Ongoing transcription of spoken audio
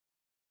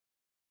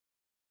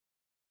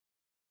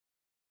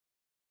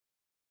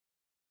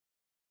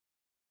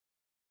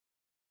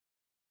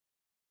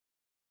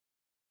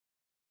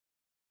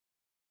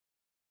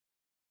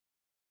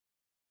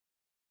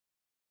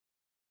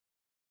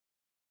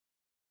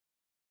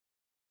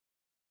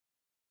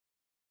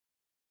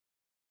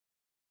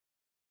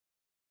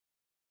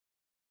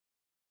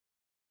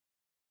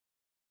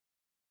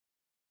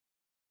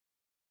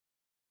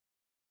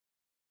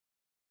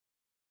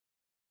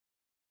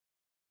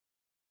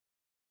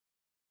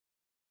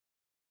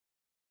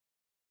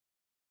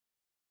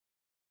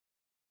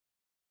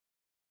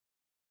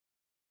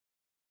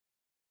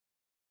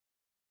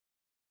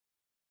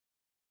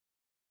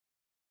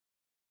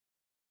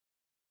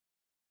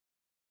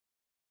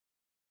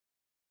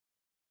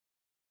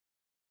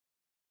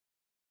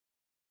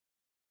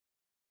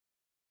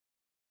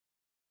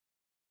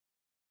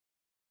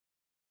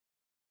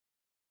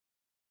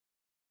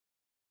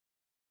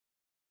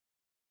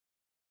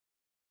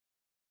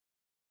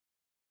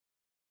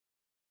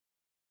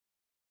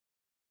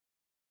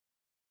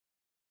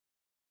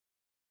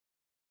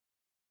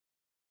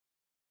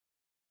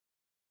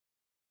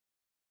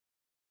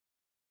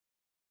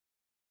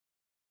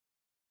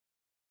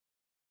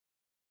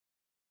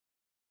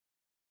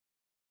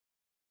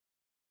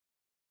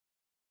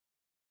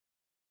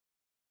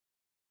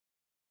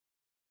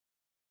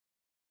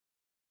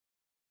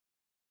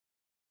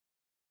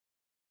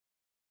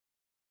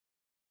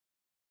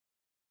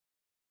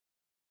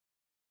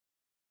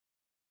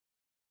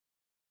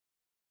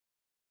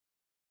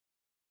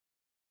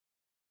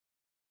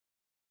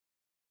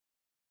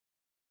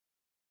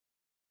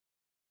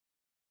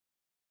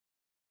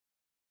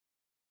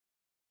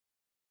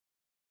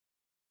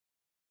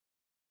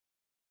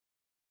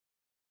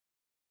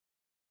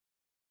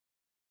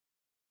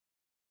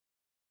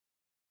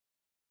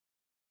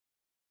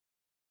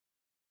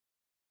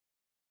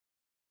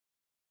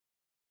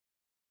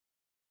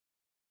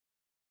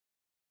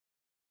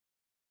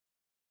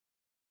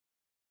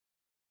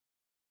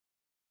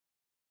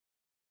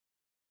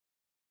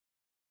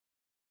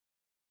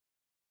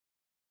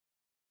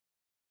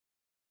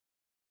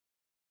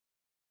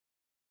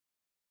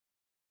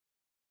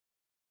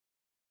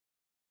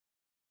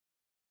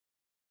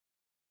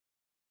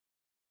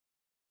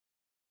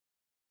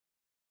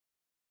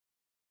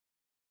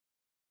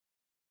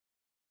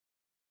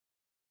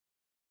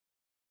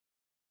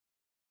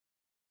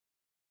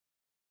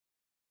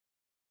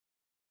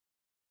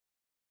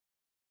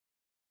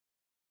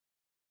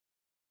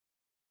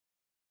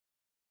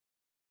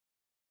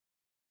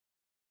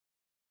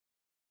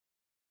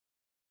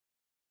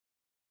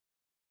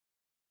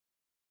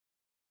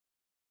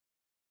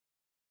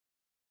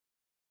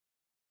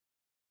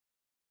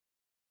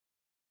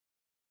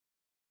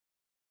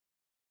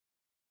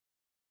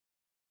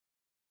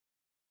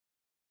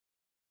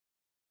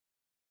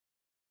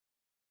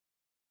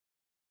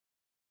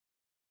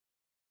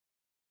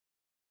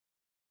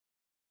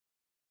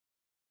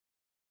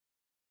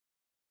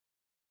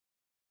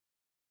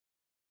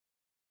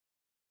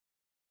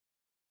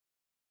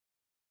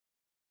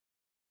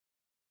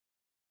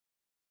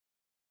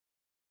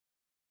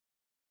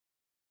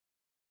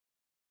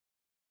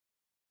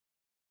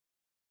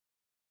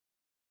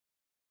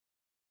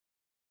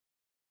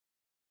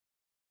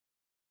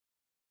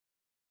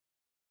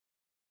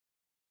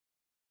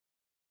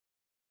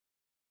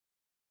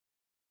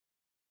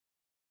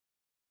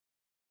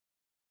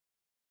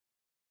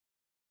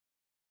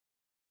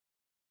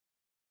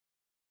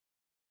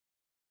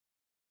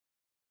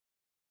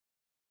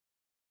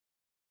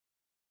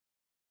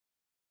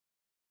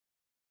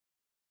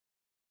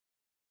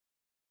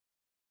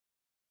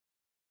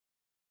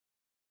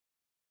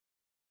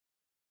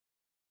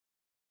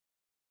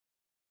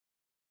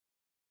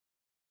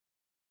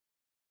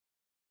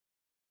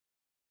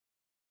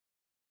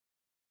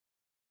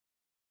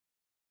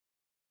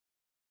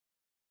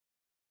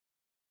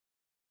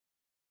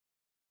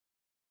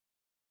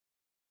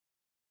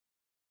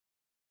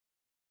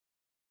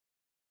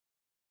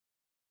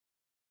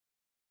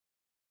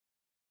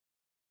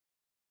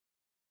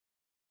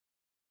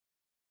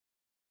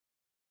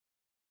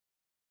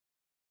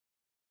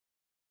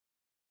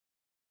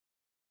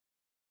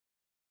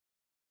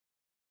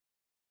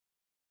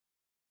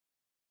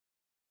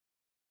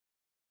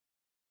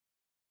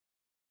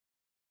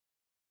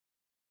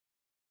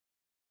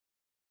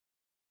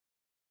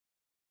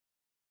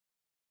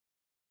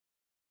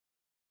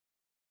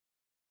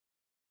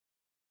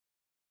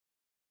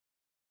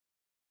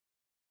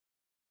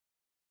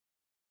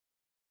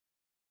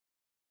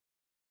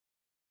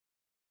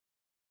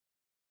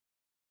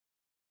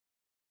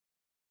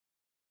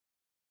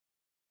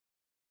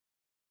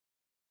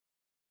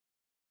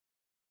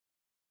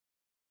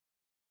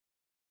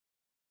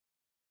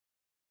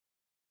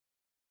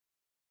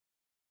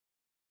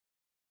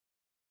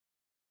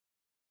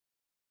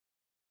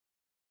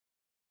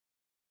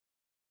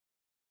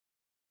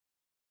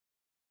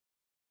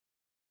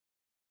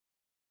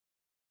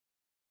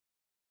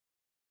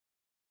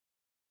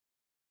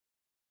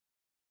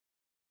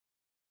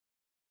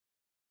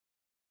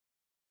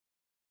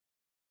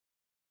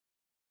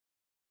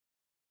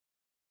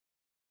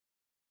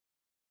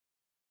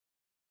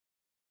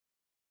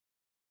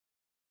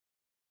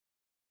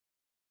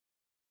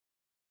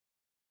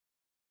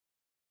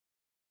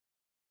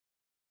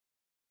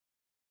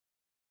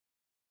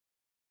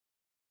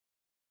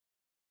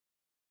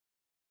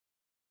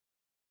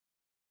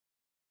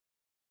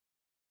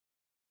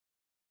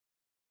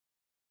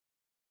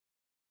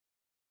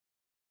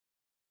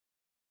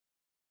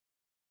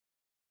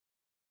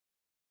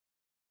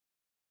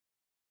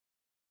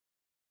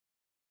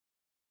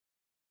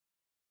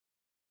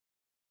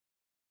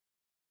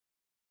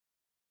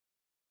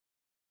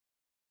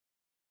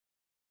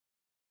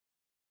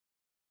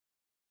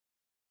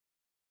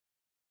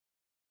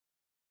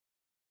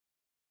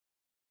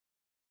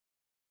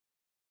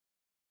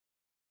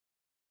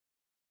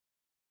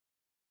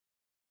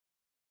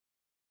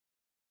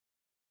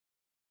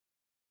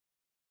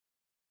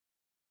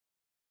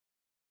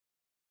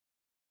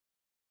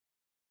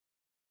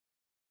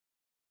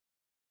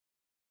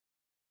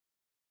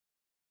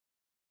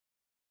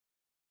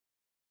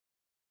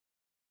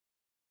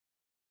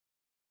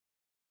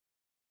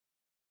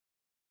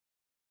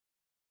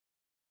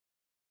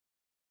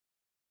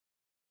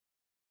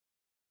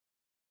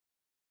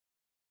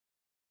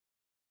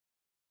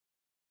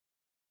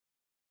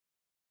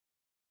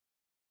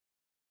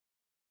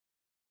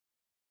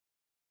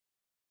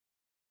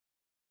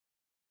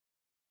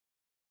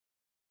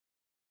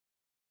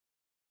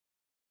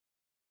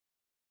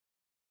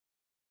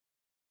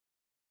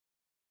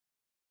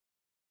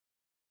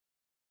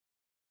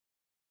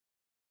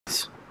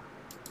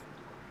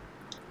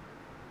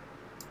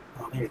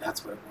maybe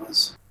that's what it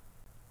was.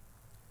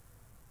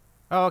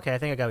 Oh, okay. I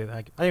think I got it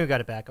back. I think we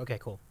got it back. Okay,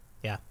 cool.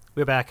 Yeah,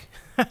 we're back.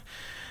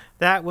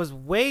 That was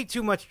way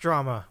too much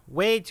drama.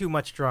 Way too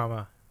much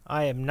drama.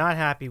 I am not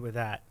happy with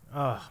that.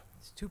 Ugh,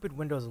 stupid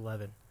Windows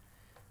 11.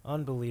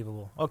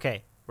 Unbelievable.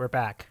 Okay, we're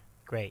back.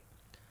 Great.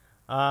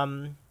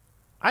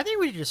 I think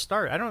we should just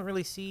start. I don't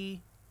really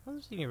see. I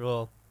don't see any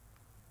real,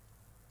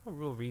 no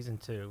real reason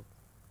to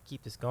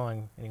keep this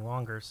going any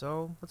longer.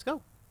 So let's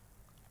go.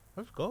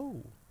 Let's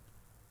go.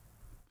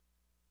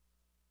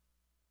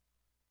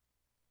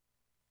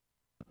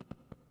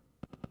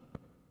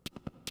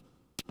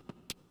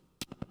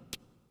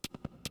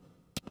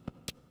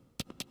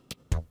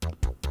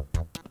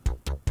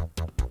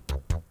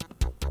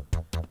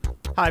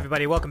 Hi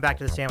everybody, welcome back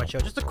to the Sandwich Show.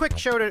 Just a quick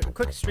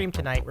quick stream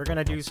tonight. We're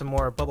gonna do some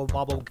more Bubble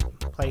Bobble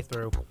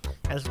playthrough,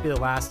 and this will be the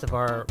last of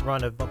our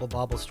run of Bubble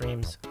Bobble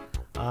streams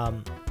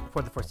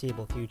for the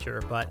foreseeable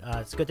future. But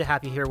it's good to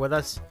have you here with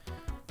us.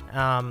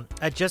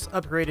 I just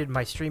upgraded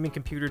my streaming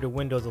computer to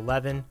Windows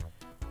 11,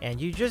 and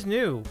you just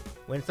knew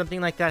when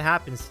something like that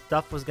happens,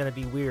 stuff was gonna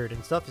be weird,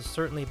 and stuff has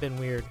certainly been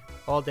weird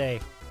all day.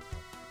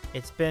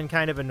 It's been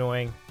kind of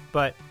annoying,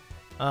 but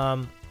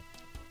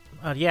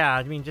yeah,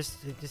 I mean,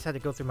 just had to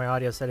go through my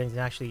audio settings and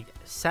actually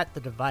set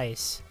the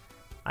device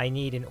I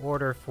need in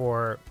order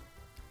for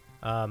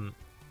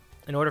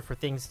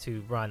things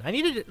to run. Let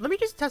me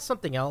just test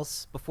something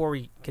else before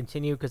we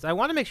continue, because I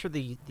want to make sure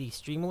the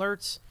stream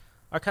alerts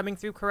are coming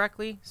through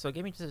correctly. So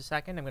give me just a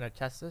second. I'm going to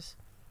test this.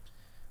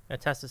 I'm going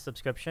to test the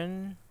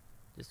subscription.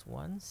 Just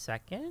 1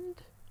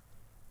 second,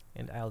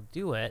 and I'll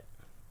do it.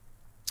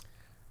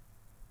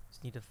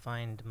 Just need to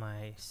find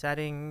my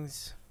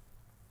settings.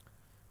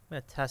 I'm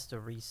going to test a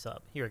resub.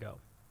 Here we go.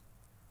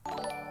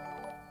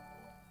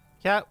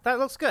 Yeah, that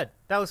looks good.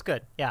 That looks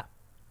good. Yeah,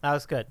 that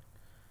looks good.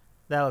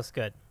 That looks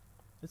good.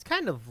 It's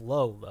kind of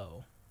low,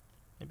 though.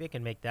 Maybe I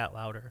can make that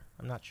louder.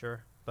 I'm not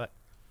sure, but...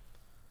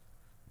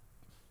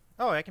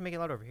 Oh, I can make it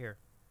louder over here.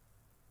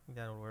 I think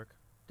that'll work.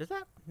 Does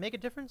that make a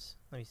difference?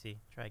 Let me see.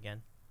 Try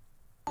again.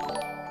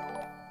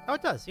 Oh,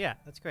 it does. Yeah,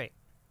 that's great.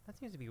 That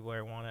seems to be where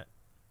I want it.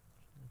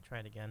 Try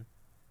it again.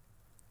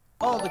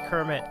 All the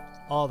Kermit.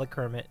 All the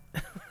Kermit.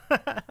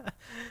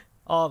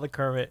 All the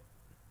Kermit.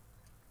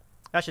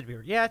 That should be...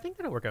 Yeah, I think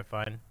that'll work out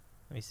fine.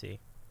 Let me see.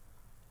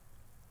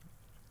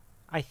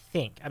 I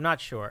think. I'm not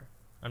sure.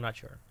 I'm not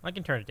sure. I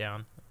can turn it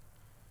down.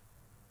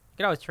 You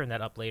can always turn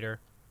that up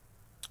later.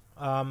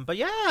 But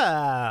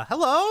yeah.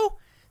 Hello.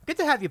 Good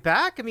to have you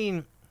back. I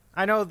mean,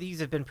 I know these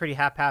have been pretty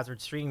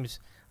haphazard streams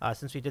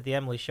since we did the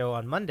Emily show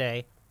on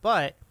Monday,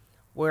 but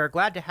we're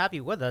glad to have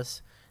you with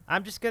us.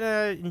 I'm just going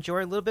to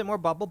enjoy a little bit more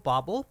Bubble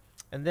Bobble.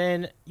 And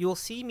then you'll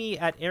see me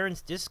at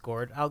Aaron's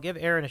Discord. I'll give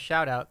Aaron a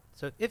shout out.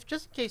 So if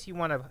just in case you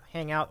want to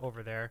hang out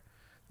over there,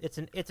 it's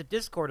a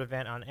Discord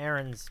event on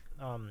Aaron's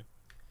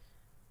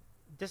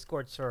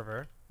Discord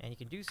server, and you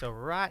can do so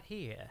right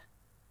here.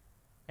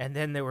 And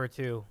then there were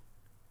two.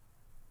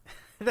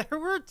 There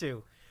were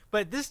two,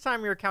 but this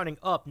time we were counting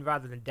up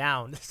rather than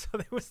down. So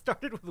they was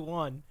started with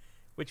one,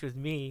 which was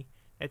me.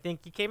 I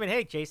think you came in.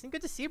 Hey, Jason,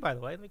 good to see you, by the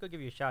way. Let me go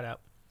give you a shout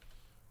out.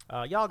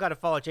 Y'all got to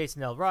follow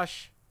Jason L.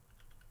 Rush.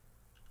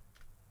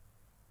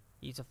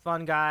 He's a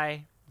fun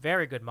guy,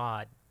 very good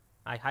mod.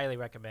 I highly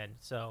recommend.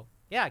 So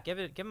yeah, give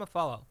him a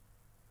follow.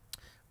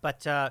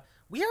 But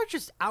we are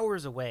just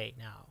hours away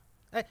now.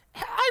 Irene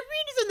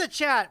is in the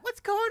chat.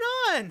 What's going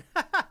on?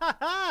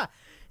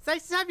 It's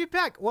nice to have you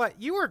back.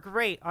 What, you were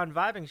great on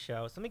Vibing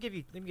Show. So let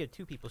me give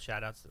two people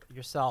shout outs.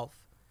 Yourself.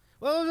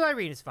 Well,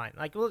 Irene is fine.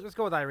 Like, let's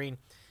go with Irene.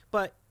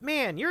 But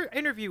man, your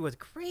interview was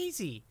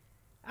crazy.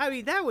 I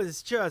mean, that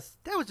was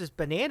just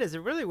bananas. It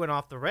really went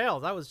off the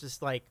rails. I was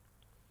just like,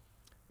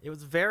 it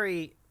was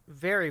very,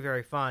 very,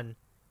 very fun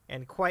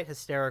and quite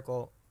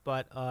hysterical.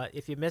 But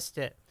if you missed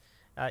it,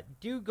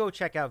 do go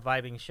check out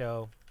Vibing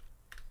Show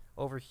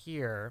over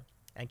here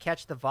and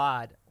catch the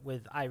VOD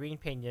with Irene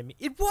Pena.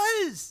 It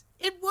was!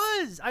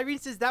 Irene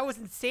says that was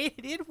insane.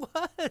 It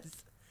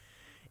was!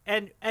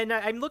 And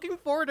I'm looking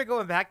forward to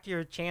going back to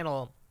your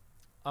channel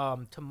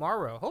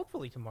tomorrow.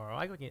 Hopefully tomorrow.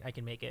 I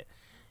can make it.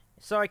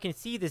 So I can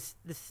see this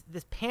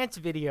pants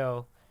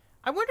video.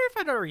 I wonder if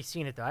I'd already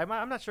seen it though.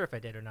 I'm not sure if I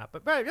did or not.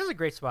 But it was a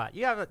great spot.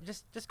 You have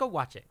just go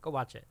watch it. Go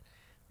watch it.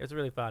 It was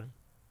really fun.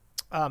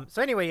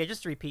 So anyway, yeah,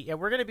 just to repeat, yeah,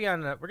 we're gonna be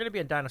on Dino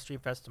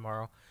Streamfest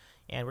tomorrow,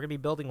 and we're gonna be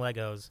building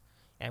Legos,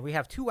 and we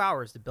have 2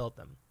 hours to build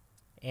them.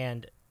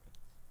 And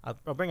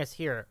I'll bring us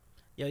here.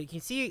 Yeah, you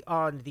can see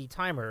on the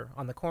timer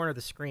on the corner of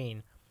the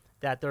screen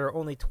that there are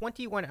only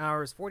 21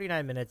 hours,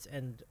 49 minutes,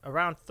 and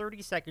around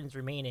 30 seconds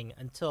remaining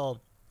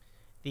until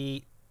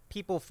the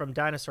people from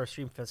Dinosaur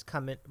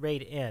Streamfest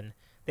raid in.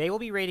 They will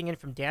be raiding in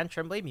from Dan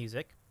Tremblay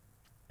Music.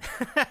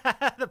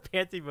 The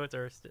panty votes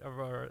are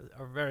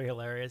very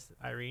hilarious,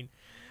 Irene.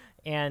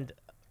 And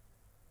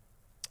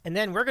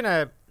then we're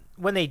gonna,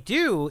 when they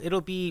do,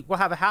 we'll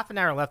have a half an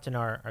hour left in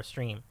our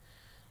stream,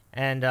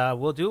 and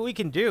we'll do what we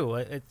can do.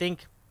 I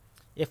think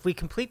if we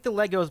complete the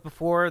Legos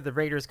before the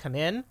raiders come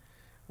in,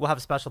 we'll have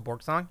a special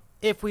Bork song.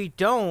 If we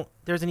don't,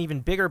 there's an even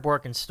bigger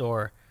Bork in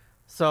store.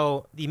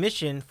 So the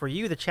mission for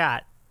you, the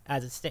chat,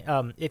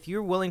 if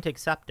you're willing to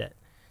accept it,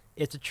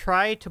 is to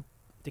try to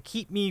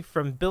keep me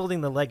from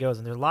building the Legos.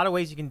 And there's a lot of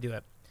ways you can do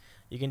it.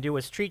 You can do it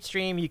with Street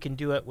Stream. You can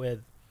do it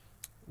with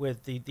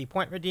the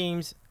point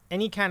redeems.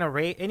 Any kind of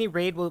raid, any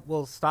raid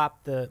will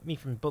stop me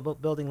from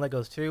building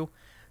Legos too.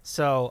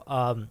 So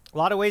a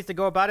lot of ways to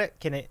go about it.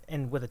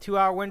 And with a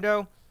 2-hour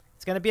window,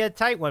 it's gonna be a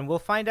tight one. We'll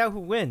find out who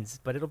wins,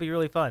 but it'll be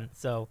really fun.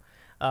 So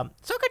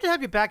so good to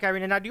have you back,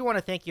 Irene. And I do want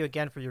to thank you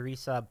again for your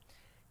resub.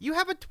 We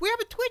have a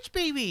Twitch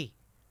baby.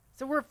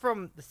 So we're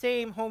from the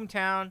same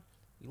hometown.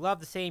 We love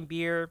the same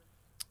beer.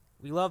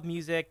 We love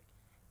music,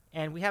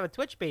 and we have a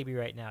Twitch baby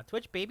right now.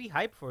 Twitch baby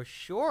hype for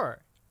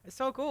sure. It's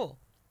so cool.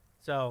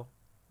 So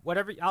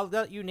whatever, I'll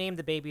let you name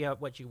the baby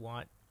what you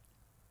want.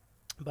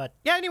 But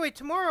yeah, anyway,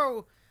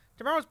 tomorrow's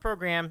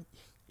program,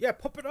 yeah,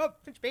 pump it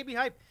up, Twitch baby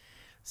hype.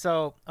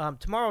 So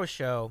tomorrow's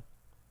show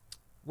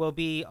will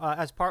be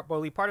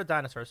part of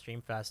Dinosaur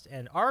Streamfest,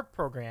 and our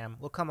program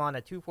will come on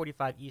at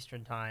 2:45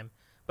 Eastern time.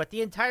 But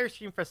the entire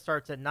Streamfest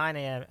starts at 9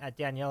 a.m. at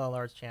Danielle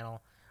Llard's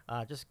channel.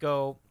 Just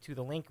go to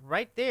the link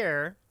right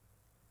there,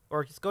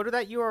 or just go to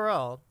that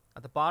URL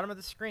at the bottom of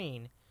the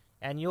screen,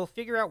 and you'll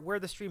figure out where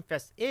the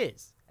Streamfest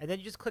is. And then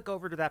you just click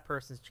over to that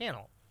person's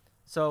channel.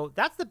 So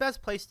that's the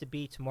best place to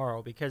be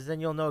tomorrow, because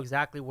then you'll know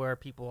exactly where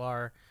people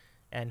are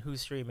and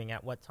who's streaming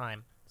at what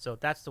time. So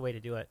that's the way to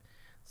do it.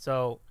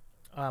 So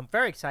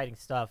very exciting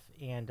stuff.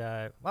 And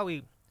while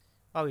we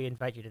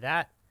invite you to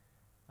that,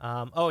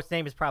 its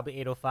name is probably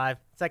 805.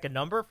 It's like a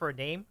number for a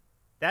name.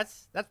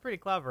 That's pretty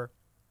clever.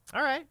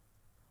 All right,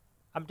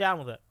 I'm down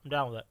with it.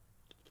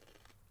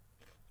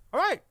 All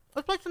right,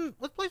 let's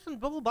play some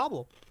Bubble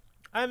Bobble.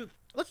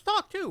 Let's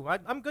talk too.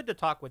 I'm good to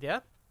talk with you.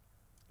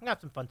 I got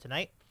some fun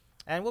tonight,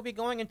 and we'll be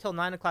going until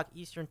 9 o'clock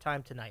Eastern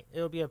time tonight.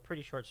 It'll be a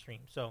pretty short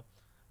stream, so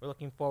we're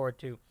looking forward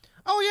to.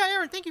 Oh yeah,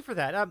 Aaron, thank you for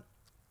that. And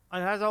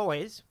as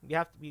always,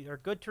 we are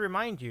good to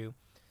remind you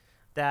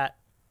that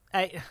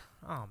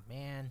oh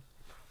man.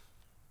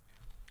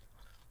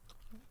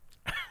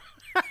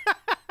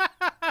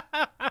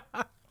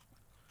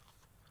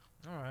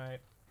 All right.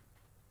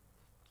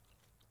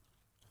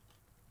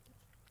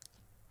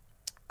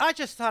 I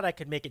just thought I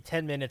could make it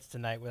 10 minutes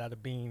tonight without a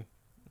bean.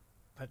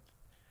 But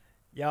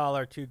y'all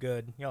are too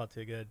good. Y'all are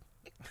too good.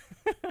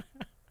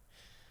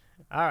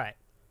 All right.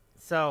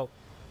 So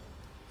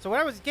what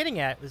I was getting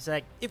at was,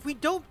 like, if we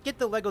don't get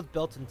the Legos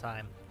built in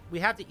time, we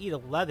have to eat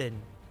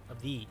 11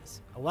 of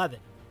these. 11.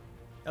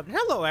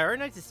 Hello, Aaron.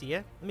 Nice to see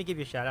you. Let me give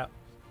you a shout out.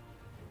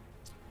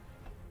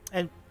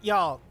 And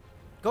y'all,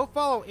 go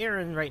follow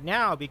Erin right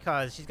now,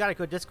 because she's got a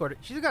good Discord.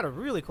 She's got a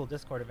really cool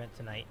Discord event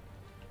tonight.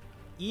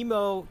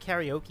 Emo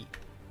karaoke.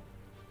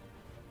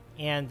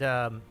 And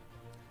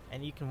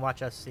you can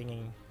watch us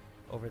singing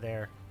over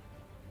there.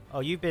 Oh,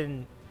 you've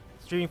been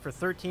streaming for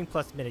 13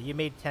 plus minutes. You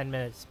made 10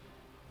 minutes.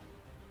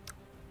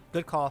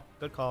 Good call.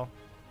 Good call.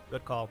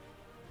 Good call.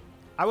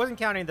 I wasn't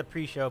counting the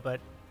pre-show,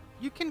 but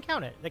you can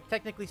count it. Like,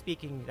 technically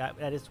speaking,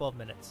 that is 12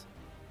 minutes.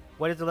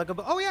 What is the Lego?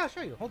 Oh yeah, I'll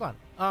show you. Hold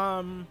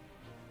on.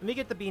 Let me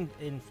get the bean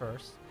in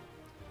first.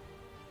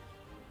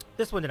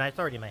 This one tonight, it's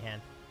already in my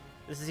hand.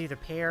 This is either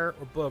pear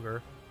or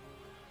booger.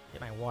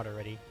 Get my water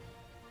ready.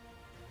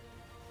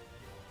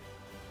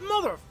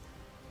 Mother!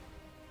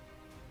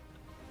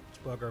 It's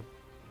booger.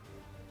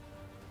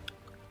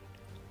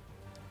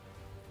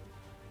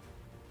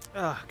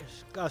 Ugh,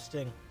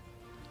 disgusting.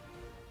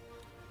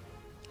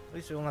 At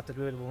least we won't have to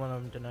do it with one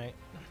of them tonight.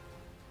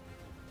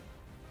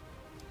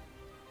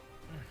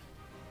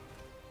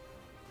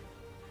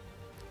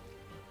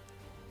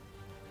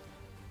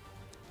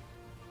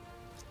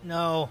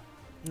 No.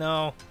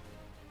 No.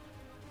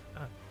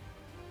 Oh,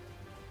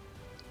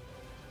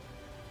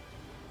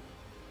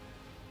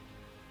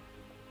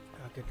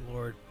 good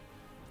lord.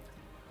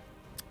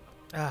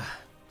 But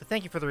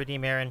thank you for the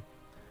redeem, Aaron.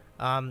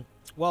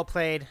 Well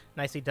played.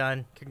 Nicely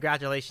done.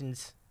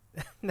 Congratulations.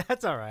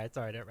 That's all right. It's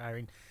all right,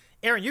 Irene.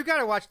 Aaron, you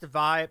gotta watch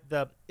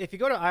if you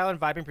go to Island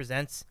Vibing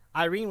Presents,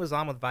 Irene was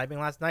on with Vibing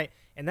last night,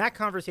 and that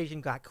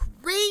conversation got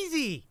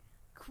crazy.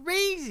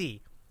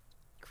 Crazy.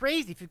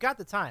 Crazy if you've got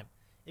the time.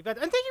 And thank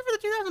you for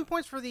the 2,000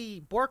 points for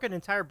the Borkin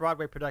entire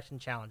Broadway production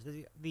challenge.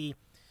 We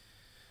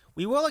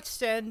will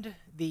extend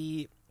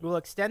the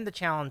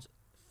challenge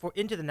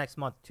into the next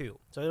month too.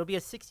 So it'll be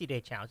a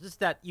 60-day challenge. Just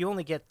that you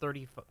only get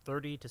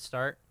 30 to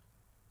start.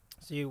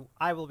 So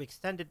I will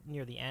extend it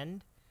near the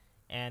end,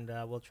 and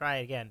we'll try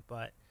it again.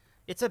 But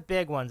it's a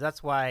big one.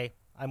 That's why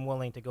I'm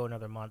willing to go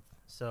another month.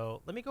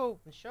 So let me go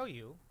and show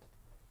you.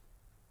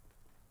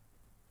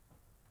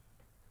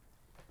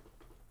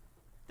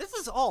 This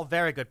is all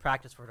very good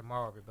practice for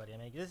tomorrow, everybody. I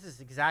mean, this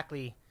is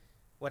exactly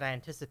what I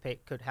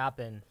anticipate could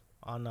happen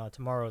on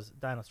tomorrow's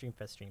Dino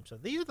Streamfest stream. So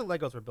these are the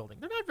Legos we're building.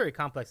 They're not very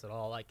complex at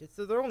all. Like,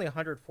 there are only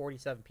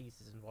 147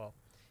 pieces involved.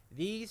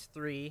 These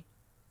 3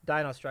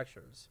 Dino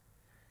structures.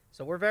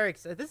 So we're very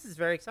excited. This is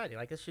very exciting.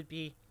 Like, this should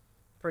be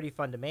pretty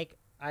fun to make.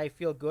 I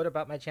feel good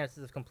about my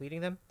chances of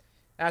completing them.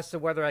 As to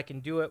whether I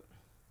can do it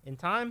in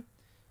time,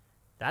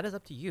 that is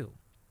up to you.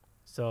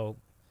 So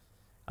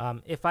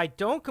If I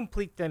don't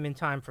complete them in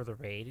time for the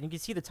raid, and you can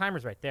see the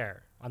timers right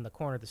there on the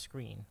corner of the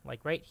screen,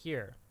 like right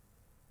here.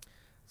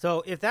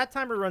 So if that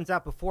timer runs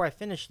out before I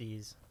finish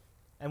these,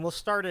 and we'll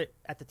start it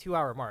at the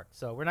 2-hour mark.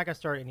 So we're not going to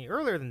start any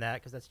earlier than that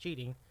because that's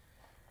cheating.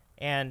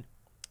 And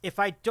if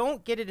I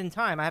don't get it in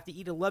time, I have to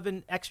eat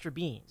 11 extra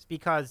beans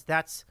because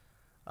that's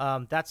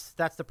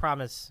the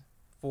promise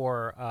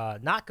for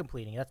not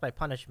completing. That's my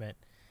punishment.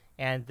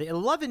 And the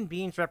 11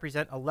 beans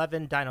represent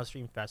 11 Dino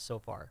Streamfest so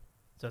far.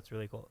 So that's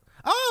really cool.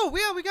 Oh,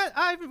 yeah,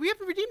 we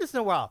haven't redeemed this in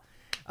a while.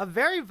 A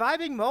very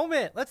vibing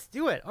moment. Let's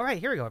do it. All right,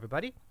 here we go,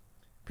 everybody.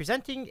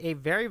 Presenting a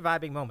very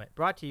vibing moment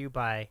brought to you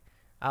by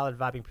Island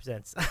Vibing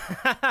Presents.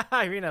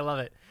 Irene, I love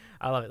it.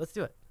 I love it. Let's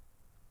do it.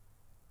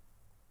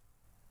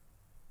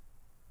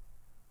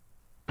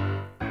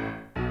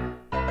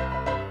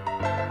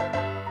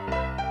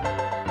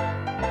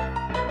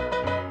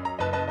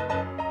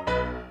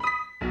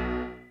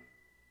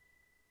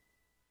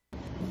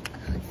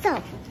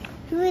 So,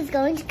 who is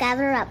going to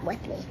gather up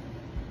with me?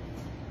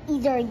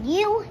 Either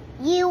you,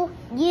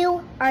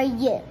 or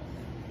you.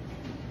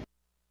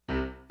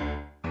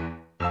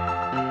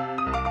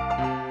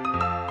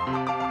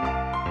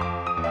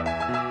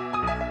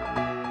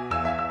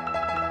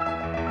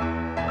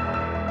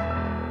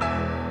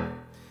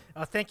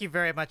 Oh, thank you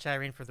very much,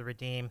 Irene, for the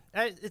redeem.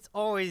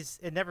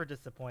 It never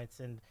disappoints.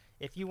 And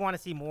if you want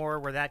to see more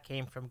where that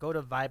came from, go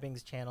to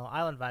Vibing's channel,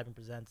 Island Vibing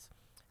Presents.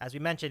 As we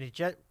mentioned,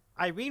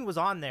 Irene was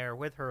on there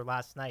with her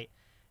last night.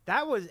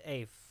 That was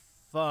a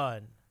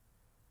fun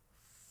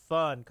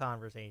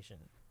conversation.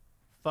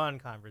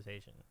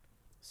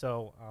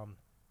 So,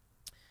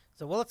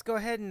 well, let's go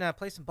ahead and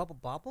play some Bubble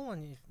Bobble,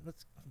 and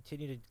let's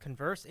continue to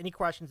converse. Any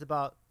questions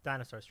about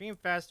Dinosaur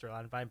Streamfest or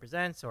Island Vibing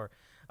Presents or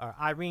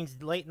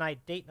Irene's late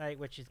night date night,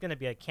 which is going to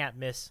be a can't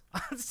miss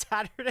on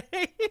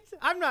Saturday.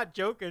 I'm not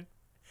joking.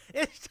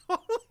 It's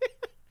totally...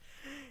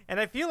 And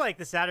I feel like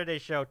the Saturday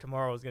show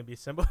tomorrow is going to be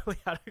similarly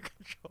out of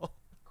control.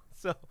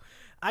 So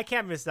I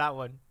can't miss that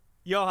one.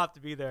 Y'all have to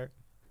be there.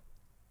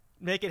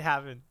 Make it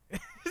happen.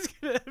 It's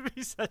going to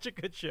be such a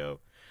good show.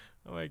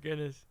 Oh, my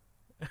goodness.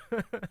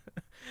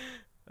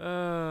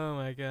 Oh,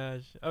 my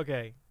gosh.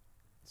 Okay.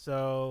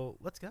 So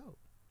let's go.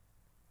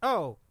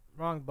 Oh,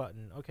 wrong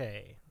button.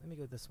 Okay. Let me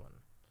go with this one.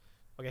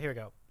 Okay, here we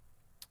go.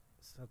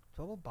 So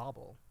Bubble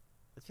Bobble.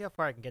 Let's see how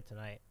far I can get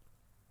tonight.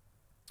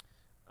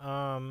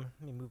 Let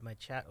me move my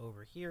chat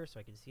over here so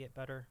I can see it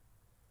better.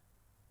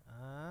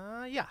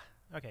 Yeah.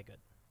 Okay, good.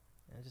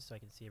 And just so I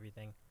can see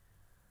everything.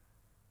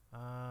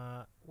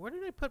 Where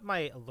did I put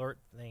my alert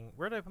thing?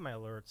 Where did I put my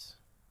alerts?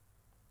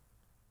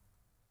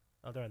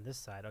 Oh, they're on this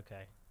side.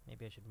 Okay.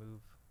 Maybe I should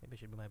move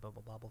my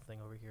Bubble Bobble thing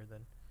over here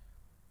then.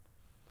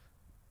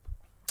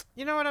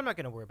 You know what? I'm not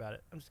going to worry about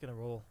it. I'm just going to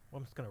roll.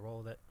 I'm just going to roll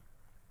with it.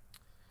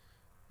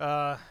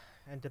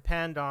 And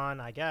depend on,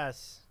 I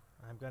guess,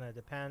 I'm going to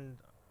depend...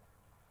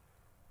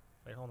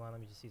 Wait, hold on. Let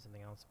me just see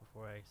something else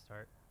before I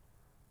start.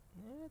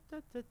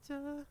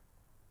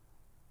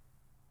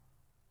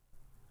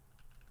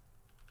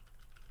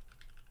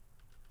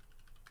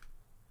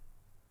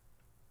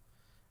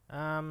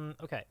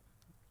 Okay.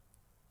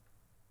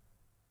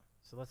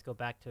 So let's go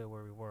back to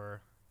where we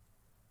were.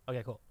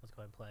 Okay, cool. Let's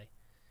go ahead and play.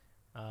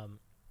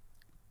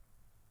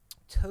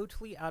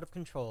 Totally out of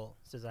control,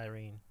 says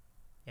Irene.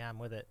 Yeah, I'm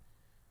with it.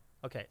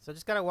 Okay, so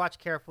just gotta watch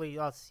carefully.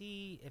 I'll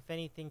see if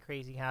anything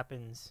crazy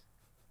happens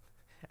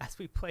as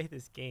we play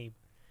this game.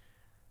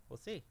 We'll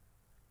see.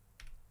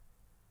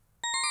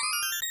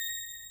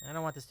 I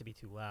don't want this to be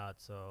too loud,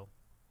 so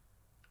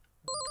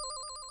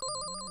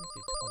let's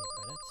do 20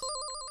 credits.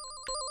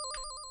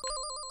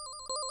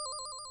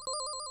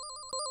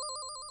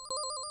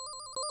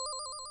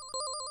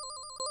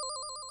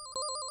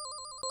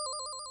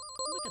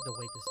 Look at the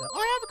wait this out. Oh,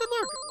 I have a good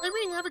lurk.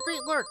 Irene, have a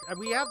great lurk.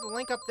 We have the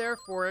link up there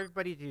for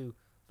everybody to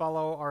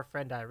follow our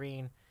friend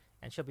Irene,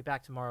 and she'll be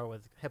back tomorrow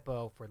with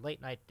Hippo for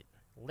late night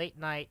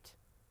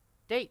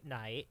date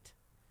night.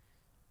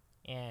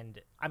 And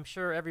I'm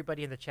sure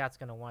everybody in the chat's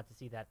gonna want to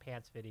see that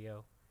pants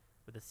video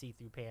with the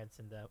see-through pants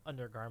and the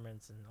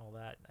undergarments and all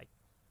that. Like,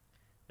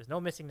 there's no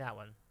missing that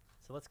one.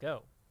 So let's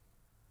go.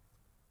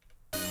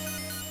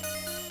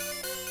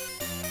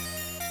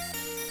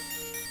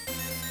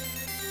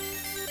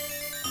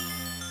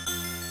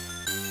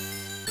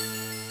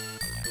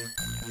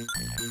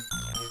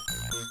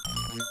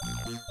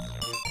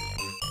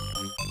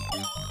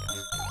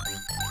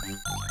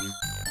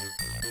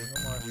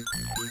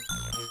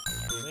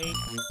 Wait.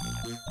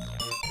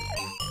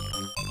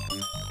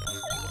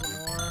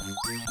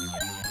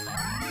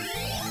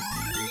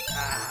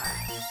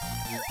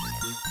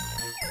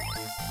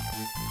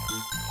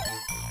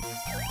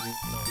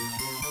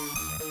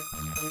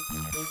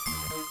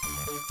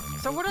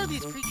 So what are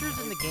these creatures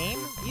in the game?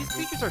 These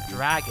creatures are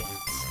dragons.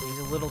 These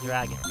are little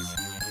dragons.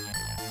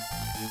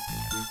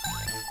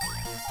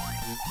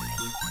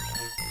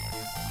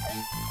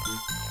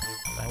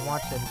 I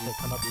want them to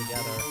come up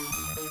together.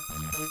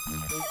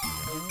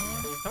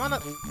 Come on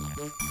up. There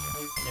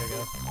we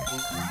go.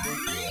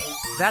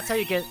 That's how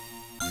you get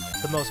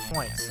the most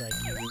points. Like,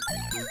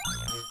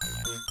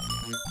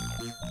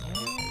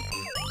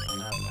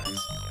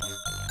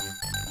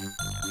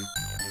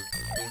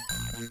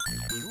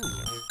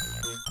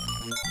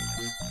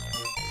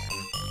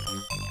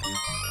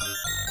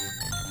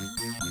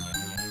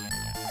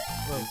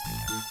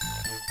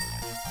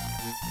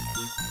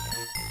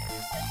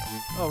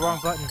 Oh, wrong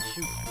button.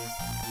 Shoot.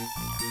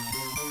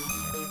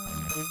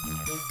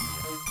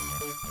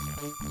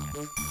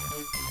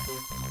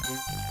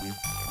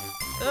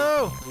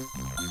 Oh!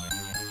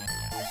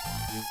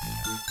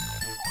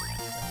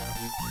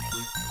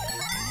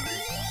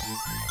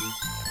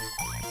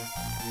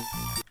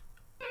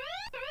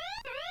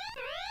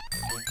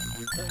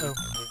 Uh-oh.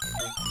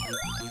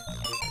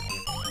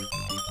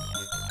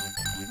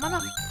 Mama!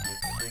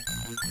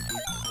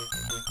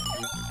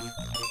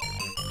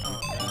 Oh,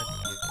 God.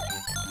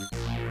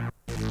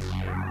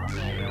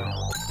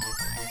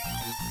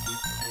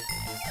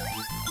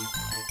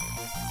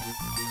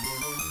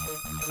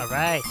 All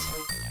right.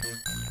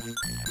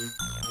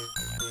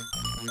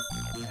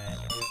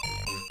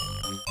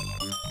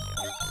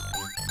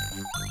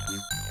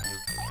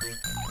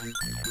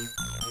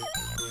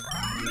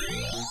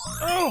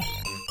 Oh!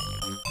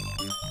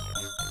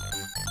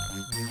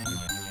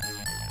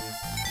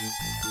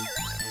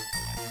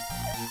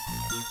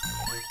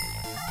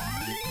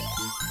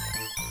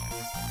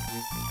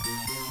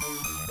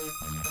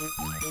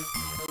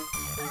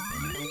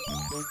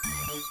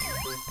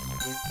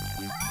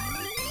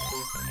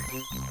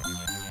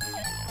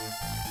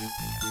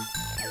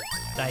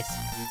 Nice.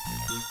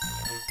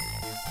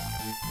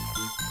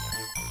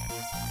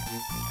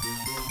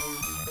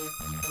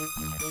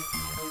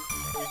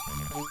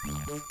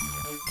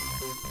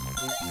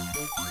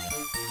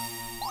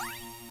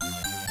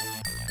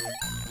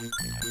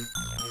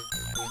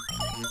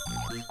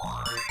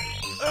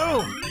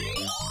 Oh!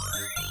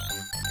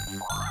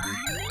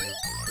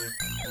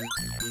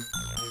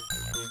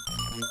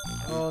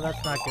 Oh,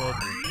 that's not good.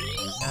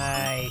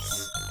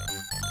 Nice.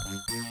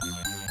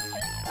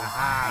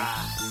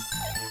 Aha!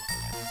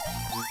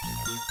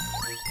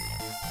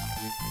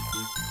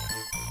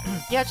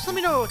 Yeah, just let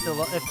me know if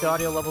the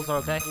audio levels are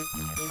okay.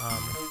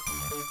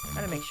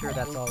 Trying to make sure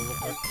that's all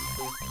work.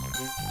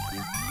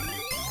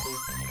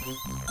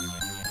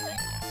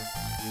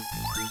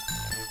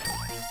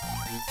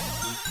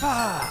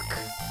 Fuck!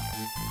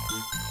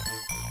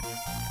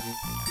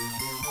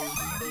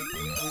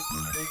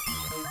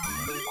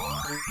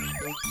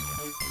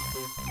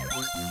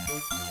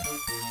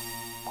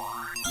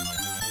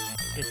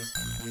 It's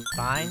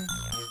fine.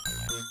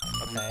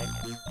 Okay.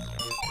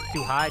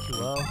 Too high, too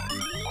low.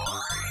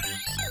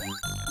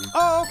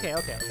 Oh, okay.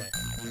 I'll turn that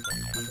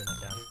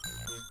down.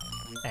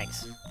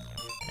 Thanks.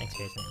 Thanks,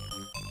 Jason.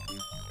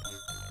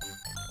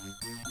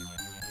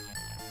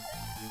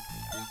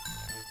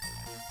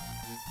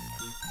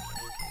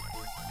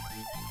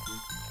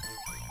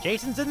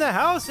 Jason's in the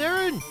house,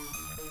 Aaron!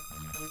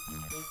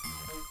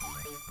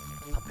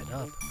 Pump it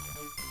up.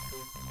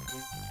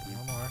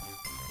 No more.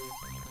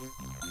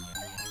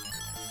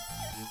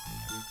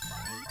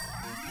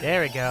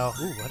 There we go.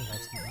 Ooh, what a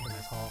nice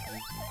haul.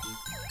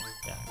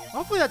 Yeah.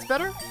 Hopefully that's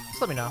better. Just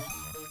let me know.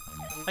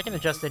 I can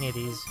adjust any of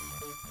these.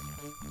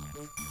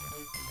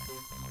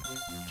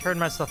 Turn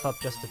myself up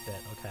just a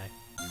bit, okay.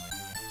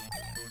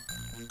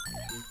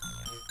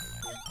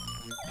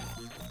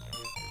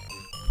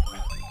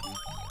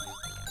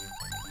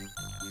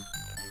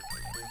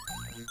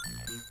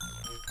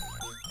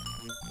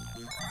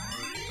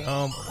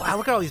 Wow,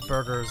 look at all these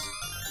burgers.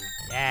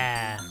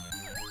 Yeah.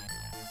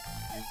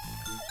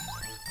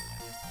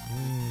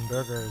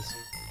 Burgers.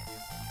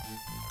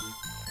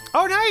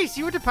 Oh, nice!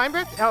 You went to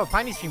Pinebreath? Oh,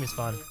 Piney stream is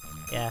fun.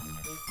 Yeah.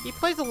 He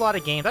plays a lot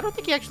of games. I don't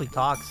think he actually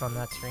talks on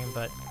that stream,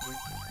 but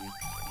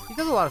he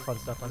does a lot of fun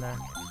stuff on there.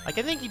 Like,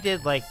 I think he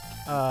did, like,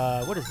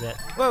 what is it?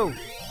 Whoa!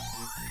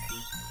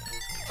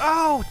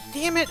 Oh,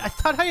 damn it! I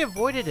thought I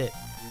avoided it.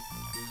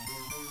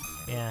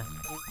 Yeah.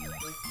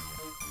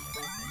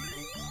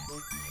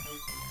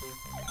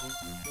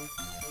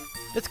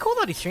 It's cool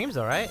that he streams,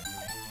 though, right?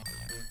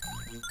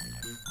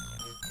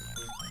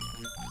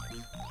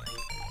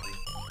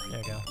 There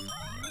we go.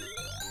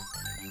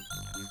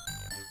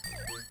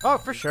 Oh,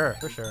 for sure,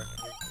 for sure.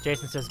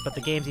 Jason says, but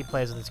the games he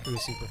plays with his crew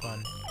is super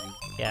fun.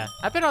 Yeah,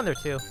 I've been on there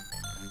too.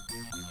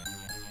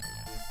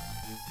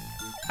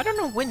 I don't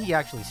know when he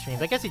actually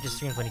streams. I guess he just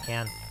streams when he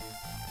can.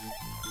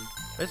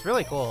 But it's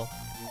really cool.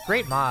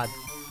 Great mod.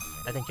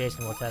 I think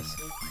Jason will test.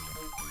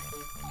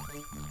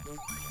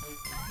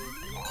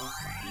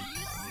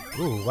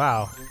 Ooh,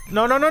 wow.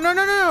 No, no, no, no,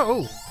 no, no, no!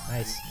 Ooh,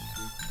 nice.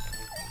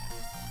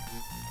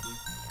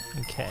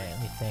 Okay,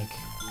 let me think.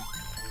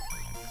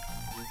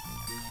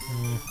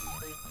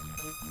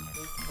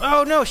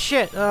 Oh, no,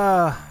 shit!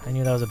 I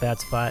knew that was a bad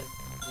spot.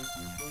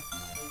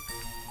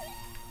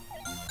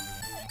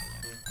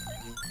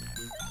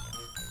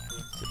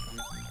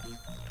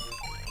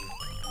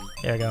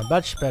 There we go,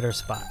 much better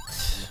spot.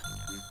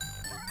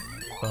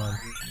 Boom.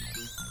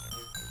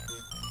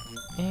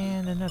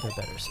 And another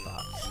better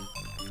spot.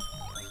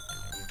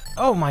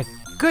 Oh my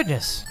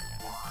goodness!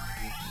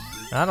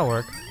 That'll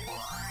work.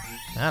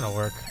 That'll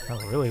work.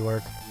 That'll really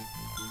work.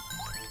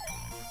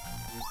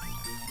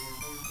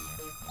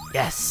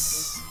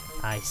 Yes!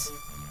 Nice.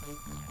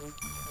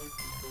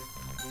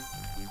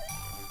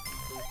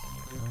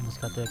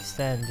 Almost got to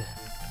extend.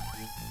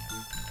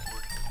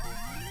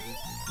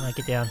 Alright,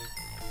 get down.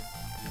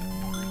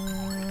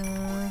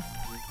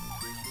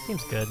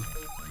 Seems good.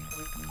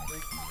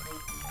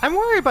 I'm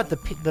worried about the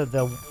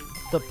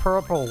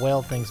purple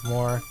whale things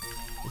more.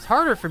 It's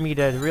harder for me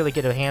to really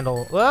get a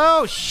handle.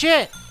 Oh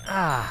shit!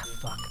 Ah,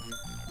 fuck.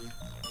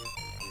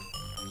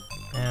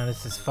 Man,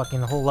 this is fucking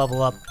the whole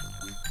level up.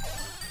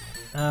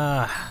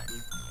 Ah.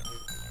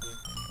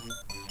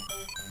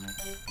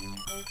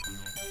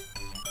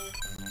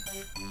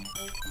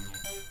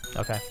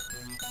 Okay.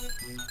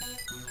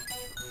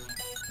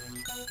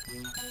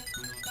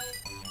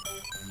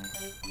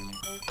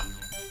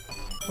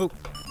 Oop.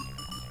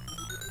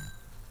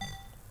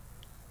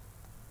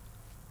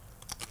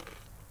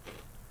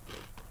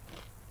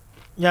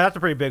 Yeah, that's a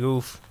pretty big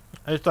oof.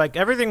 It's like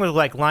everything was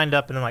like lined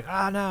up and I'm like,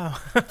 ah, no.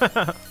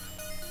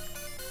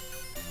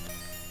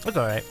 It's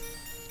alright.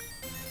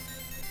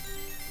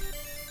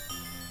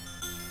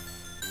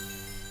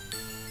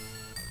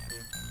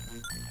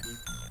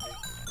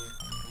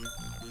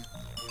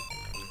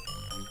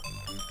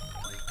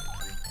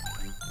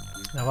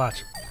 Now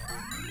watch.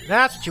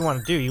 That's what you want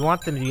to do. You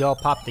want them to be all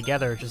popped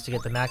together just to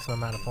get the maximum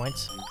amount of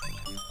points.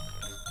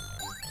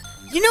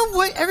 You know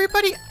what,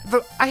 everybody?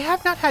 I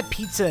have not had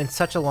pizza in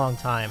such a long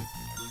time.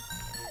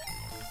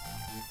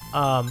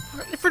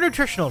 For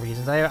nutritional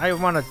reasons. I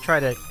want to try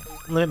to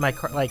limit my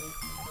like.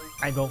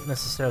 I don't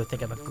necessarily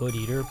think I'm a good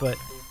eater, but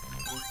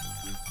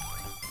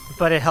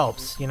it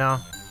helps, you know.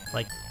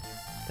 Like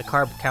the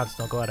carb counts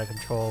don't go out of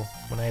control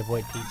when I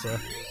avoid pizza.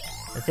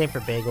 The same for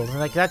bagels, and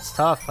like that's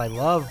tough. I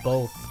love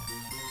both,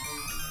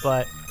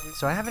 but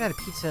so I haven't had a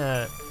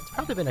pizza. It's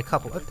probably been a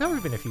couple. It's probably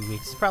been a few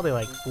weeks. It's probably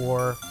like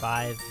 4,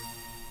 5.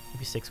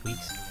 Maybe 6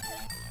 weeks.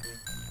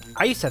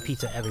 I used to have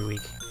pizza every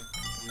week.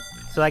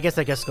 So I guess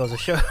goes to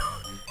show.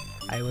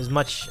 I was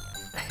much...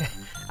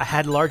 I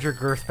had larger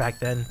girth back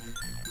then.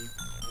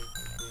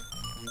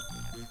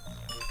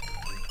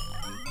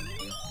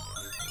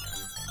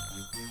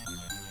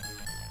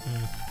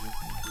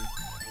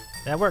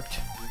 That worked.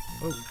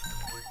 Ooh.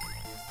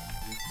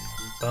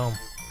 Boom.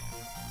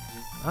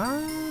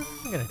 I'm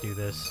gonna do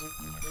this.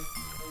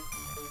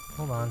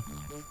 Hold on.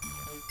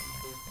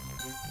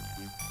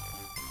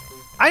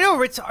 I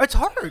know, it's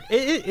hard.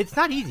 It's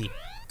not easy.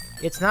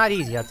 It's not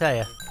easy, I'll tell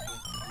you.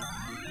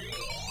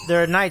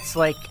 There are nights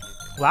like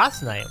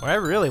last night where I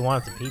really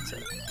wanted the pizza.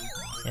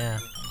 Yeah.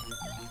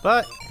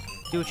 But,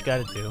 do what you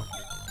gotta do.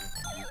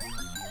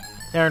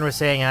 Aaron was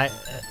saying, I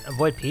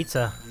avoid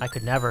pizza. I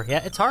could never.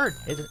 Yeah, it's hard.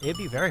 It'd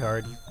be very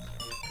hard.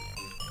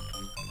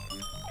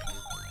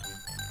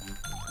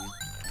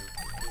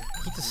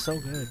 Pizza's so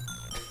good.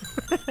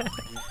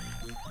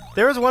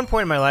 There was one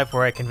point in my life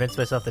where I convinced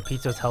myself that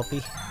pizza was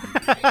healthy.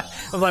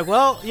 I'm like,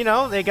 well, you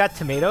know, they got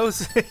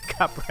tomatoes, they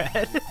got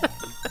bread.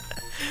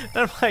 And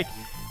I'm like,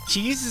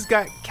 cheese has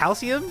got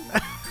calcium?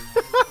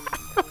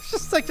 It's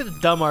just like such a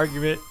dumb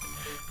argument.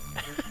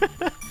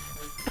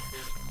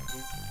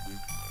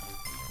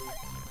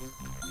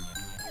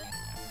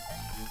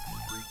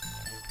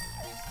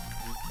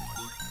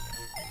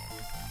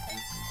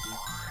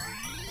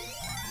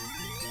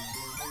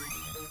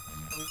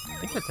 I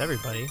think that's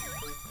everybody.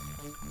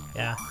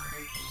 Yeah.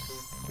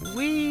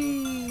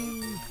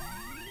 Whee!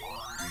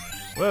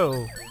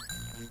 Whoa.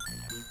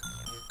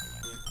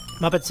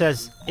 Muppet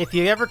says, if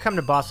you ever come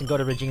to Boston, go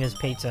to Regina's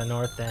Pizza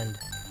North End.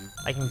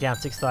 I can down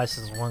 6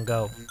 slices in one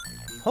go.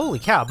 Holy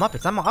cow,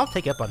 Muppets, I'll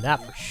take you up on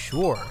that for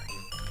sure.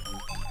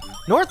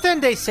 North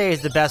End, they say,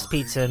 is the best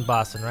pizza in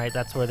Boston, right?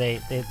 That's where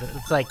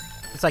it's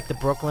like the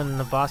Brooklyn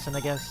of Boston, I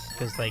guess,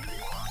 because like,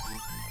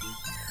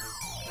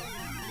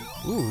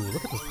 ooh,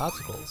 look at those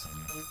popsicles.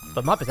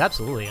 But Muppets,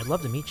 absolutely, I'd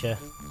love to meet you.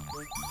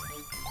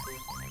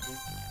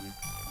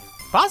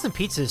 Boston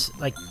pizza's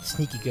like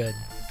sneaky good.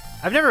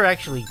 I've never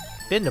actually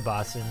been to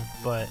Boston,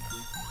 but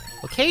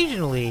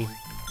occasionally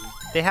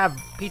they have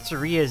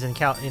pizzerias in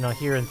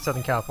here in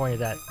Southern California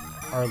that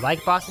are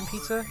like Boston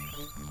pizza.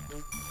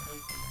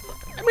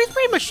 I mean, it's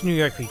pretty much New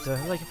York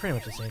pizza. Like, pretty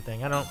much the same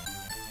thing.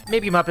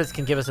 Maybe Muppets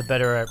can give us a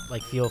better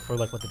like feel for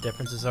like what the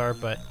differences are,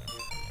 but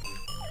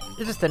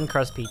it's just thin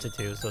crust pizza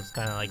too, so it's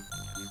kind of like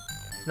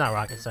it's not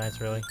rocket science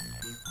really.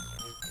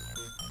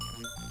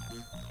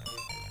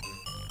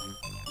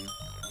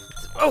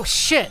 Oh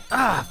shit!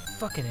 Ah,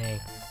 fucking A.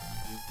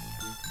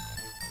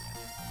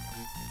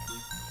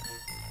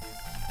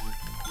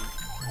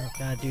 I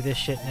gotta do this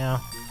shit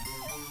now.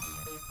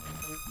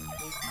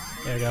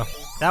 There we go.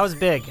 That was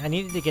big. I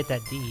needed to get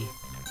that D.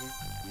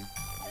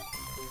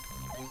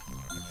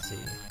 Let's see.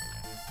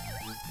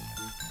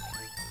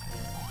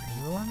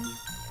 Anyone?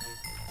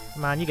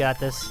 Come on, you got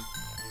this.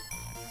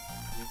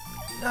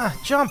 Ah,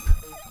 jump!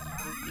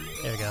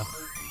 There we go.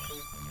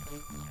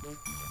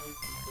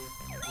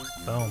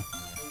 Boom.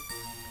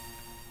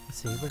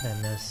 Let's see, what did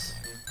I miss?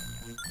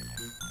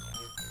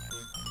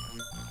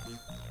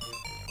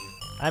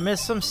 I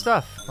missed some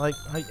stuff. Like,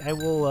 I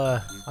will,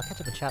 I'll catch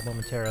up in chat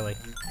momentarily.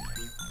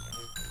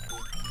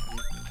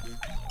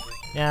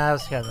 Yeah,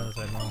 that was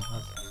right, Mom.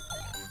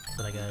 That's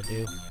what I gotta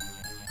do.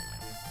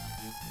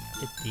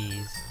 Get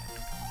these.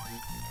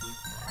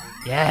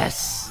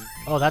 Yes!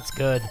 Oh, that's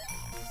good.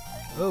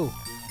 Oh.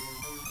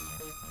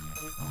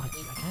 Oh, I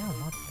kinda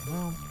want,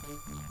 well,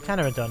 Kind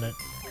of redundant.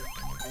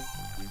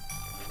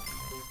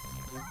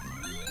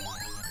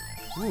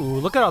 Ooh,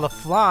 look at all the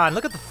flan.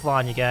 Look at the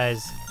flan, you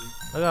guys.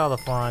 Look at all the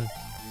flan.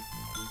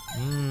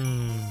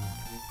 Mmm.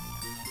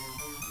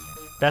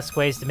 Best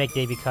ways to make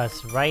Davey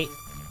cuss. Write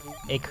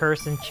a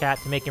curse in chat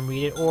to make him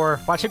read it,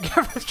 or watch him get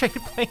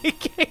frustrated playing a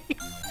game.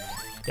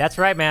 That's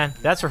right, man.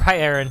 That's right,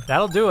 Aaron.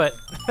 That'll do it.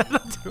 That'll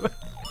do it.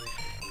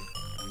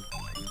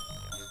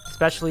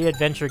 Especially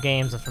adventure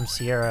games from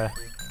Sierra.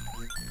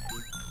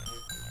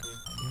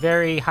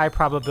 Very high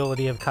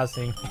probability of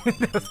cussing in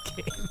those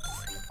games.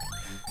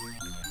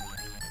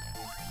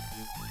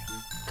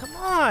 Come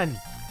on!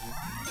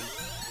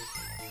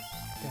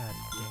 God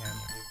damn.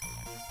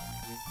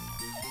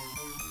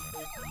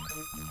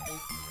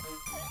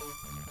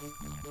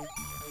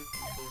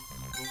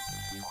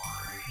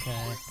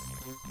 Okay.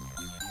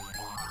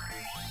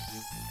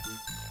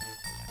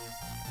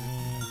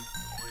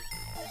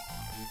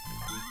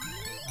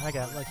 I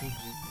got lucky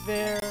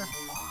there.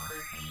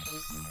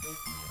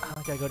 Oh,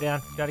 I gotta go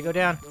down. Gotta go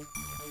down.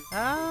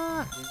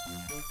 Ah!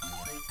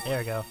 There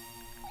we go.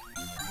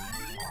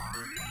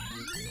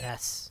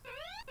 Yes.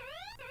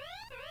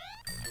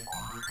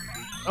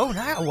 Oh,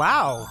 no!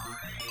 Wow!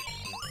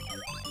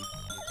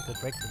 It's a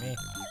good break for me.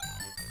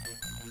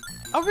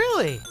 Oh,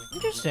 really?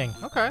 Interesting.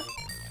 Okay.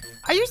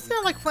 I used to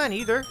not like flan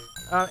either,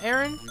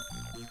 Aaron.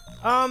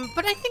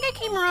 But I think I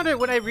came around it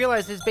when I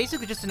realized it's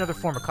basically just another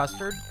form of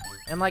custard.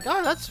 And like,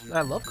 oh,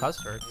 I love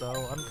custard, so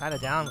I'm kind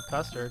of down with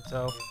custard,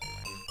 so...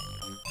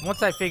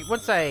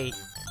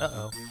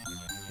 Uh-oh.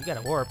 We got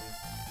a warp.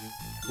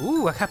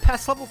 Ooh, I got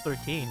past level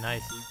 13.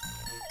 Nice.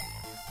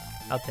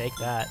 I'll take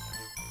that.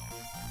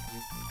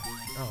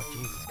 Oh,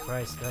 Jesus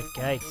Christ. That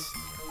gates.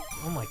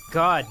 Oh my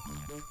god.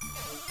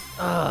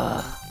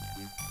 Ugh.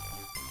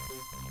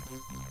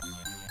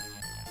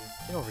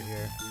 Get over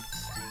here.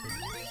 Stupid.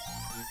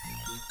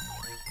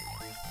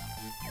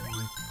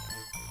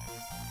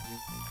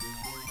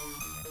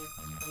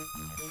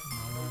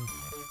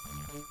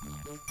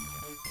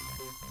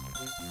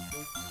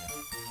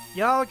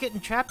 Y'all getting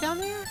trapped down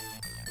there?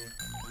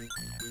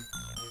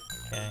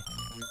 Okay.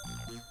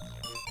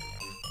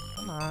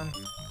 Come on.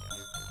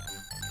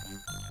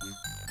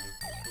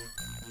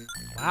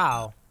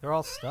 Wow, they're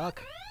all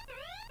stuck.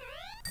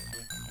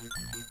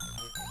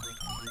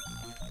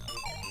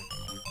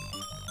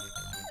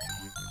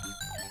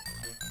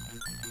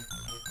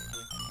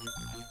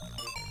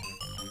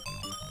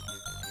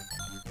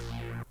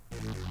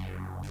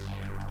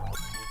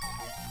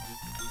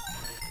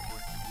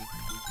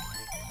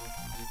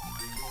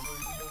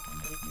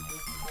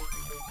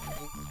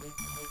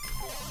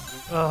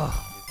 Ugh.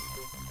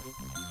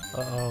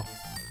 Uh-oh.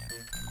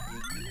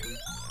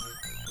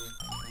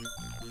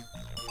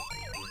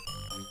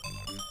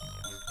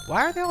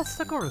 Why are they all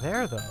stuck over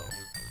there, though?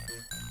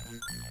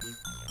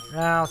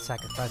 I'll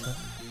sacrifice it.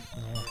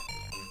 Yeah.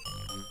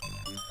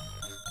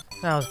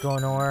 That was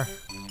going nowhere.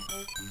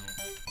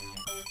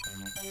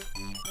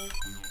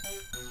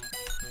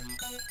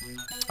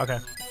 Okay.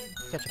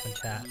 Catch up in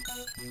chat.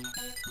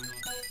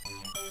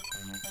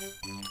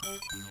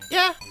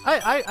 Yeah,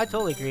 I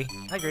totally agree.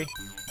 I agree.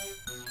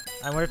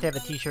 I wonder if they have a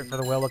t-shirt for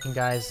the whale-looking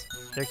guys.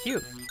 They're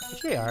cute.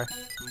 Which they are.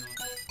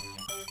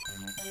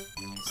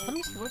 So let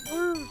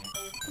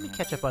me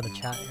catch up on the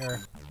chat here.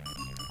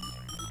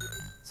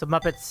 So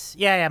Muppets.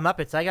 Yeah,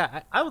 Muppets.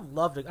 I would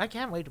love to. I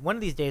can't wait. One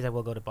of these days I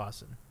will go to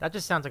Boston. That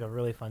just sounds like a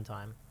really fun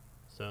time.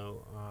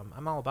 So,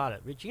 I'm all about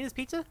it. Regina's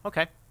Pizza?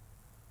 Okay.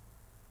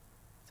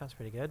 Sounds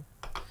pretty good.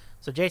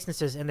 So Jason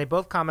says, and they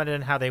both commented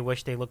on how they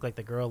wish they looked like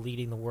the girl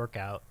leading the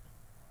workout.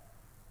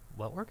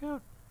 What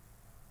workout?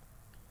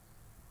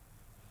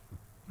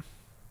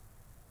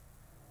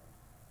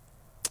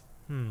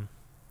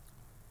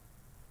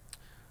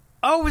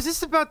 Oh, was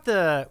this about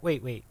the...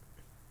 Wait.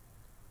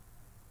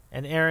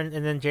 And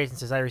then Jason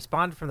says, I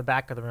responded from the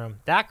back of the room.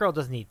 That girl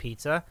doesn't eat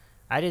pizza.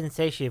 I didn't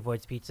say she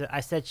avoids pizza.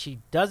 I said she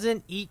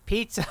doesn't eat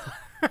pizza.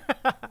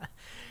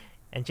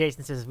 And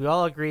Jason says, we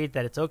all agreed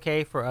that it's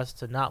okay for us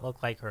to not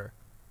look like her.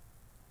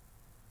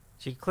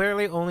 She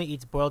clearly only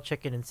eats boiled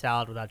chicken and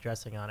salad without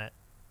dressing on it.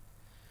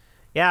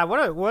 Yeah, what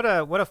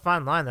a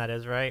fun line that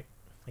is, right?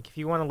 Like, if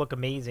you want to look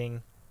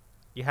amazing,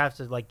 you have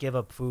to, like, give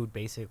up food,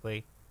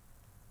 basically.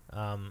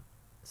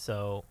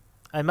 So,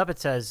 and Muppet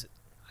says,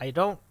 I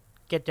don't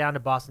get down to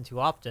Boston too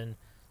often.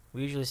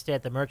 We usually stay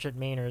at the Merchant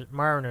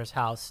Mariner's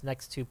house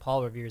next to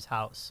Paul Revere's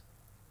house.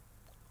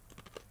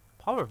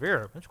 Paul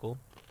Revere, that's cool.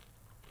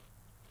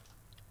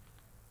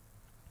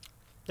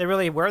 They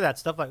really wear that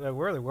stuff, like, they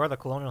really wear the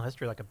colonial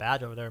history like a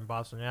badge over there in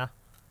Boston, yeah.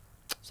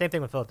 Same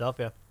thing with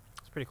Philadelphia.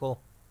 It's pretty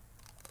cool.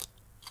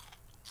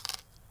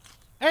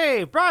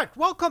 Hey, Brett,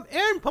 welcome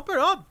in. Pump it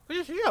up. Good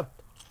to see you. Let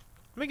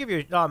me give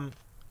you,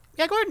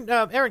 yeah, go ahead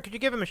and, Aaron, could you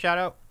give him a shout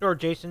out? Or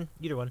Jason,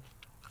 either one.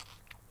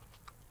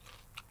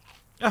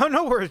 Oh,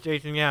 no worries,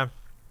 Jason, yeah.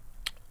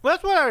 Well,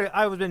 that's why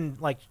I was been,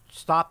 like,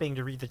 stopping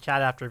to read the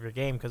chat after every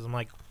game, because I'm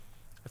like,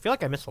 I feel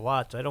like I missed a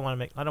lot, so I don't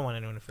want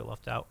anyone to feel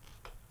left out.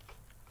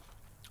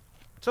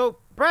 So,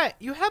 Brett,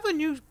 you have a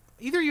new,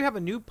 either you have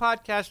a new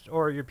podcast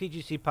or your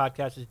PGC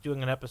podcast is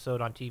doing an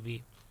episode on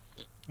TV.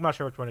 I'm not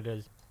sure which one it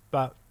is,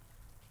 but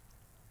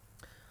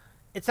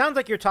it sounds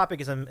like your topic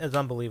is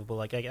unbelievable.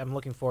 Like I'm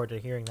looking forward to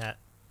hearing that.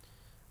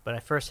 But I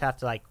first have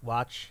to like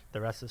watch the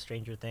rest of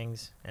Stranger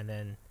Things, and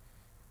then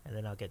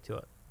I'll get to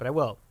it. But I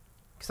will,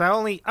 because I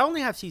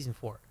only have season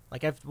 4.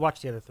 Like I've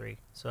watched the other 3,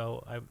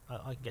 so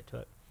I can get to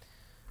it.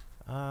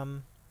 I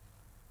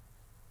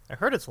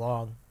heard it's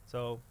long,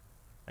 so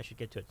I should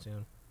get to it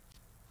soon.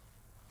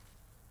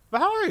 But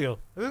how are you?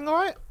 Everything all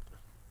right?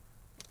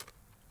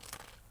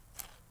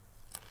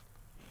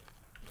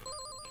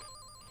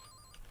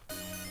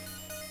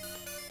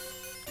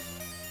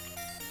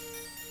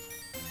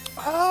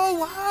 Oh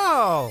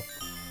wow!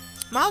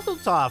 Mazel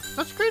tov!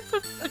 That's great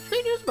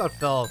news about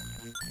Phil.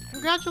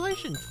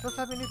 Congratulations, Phil's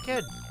having a new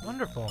kid.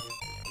 Wonderful.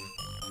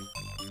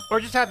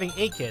 Or just having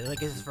a kid.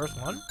 Like, is his first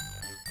one?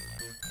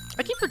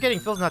 I keep forgetting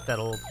Phil's not that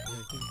old.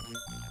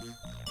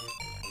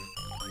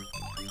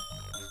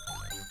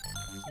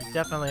 He's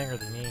definitely younger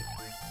than me.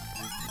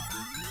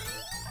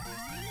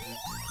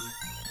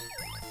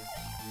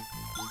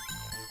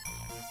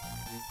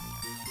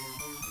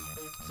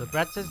 So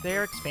Brett says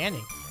they're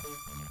expanding.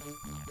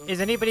 Is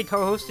anybody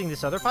co-hosting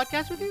this other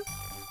podcast with you?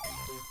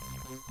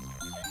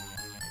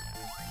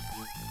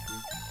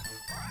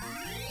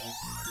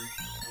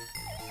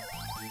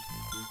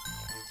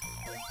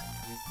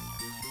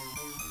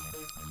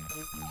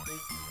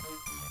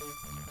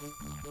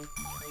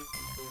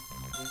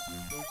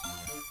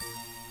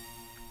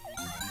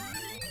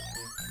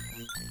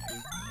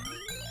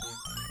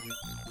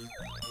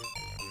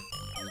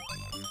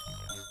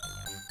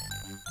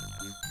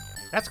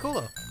 That's cool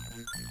though.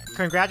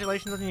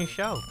 Congratulations on your new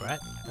show, Brett.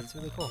 That's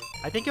really cool.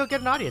 I think you'll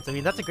get an audience. I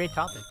mean, that's a great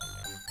topic.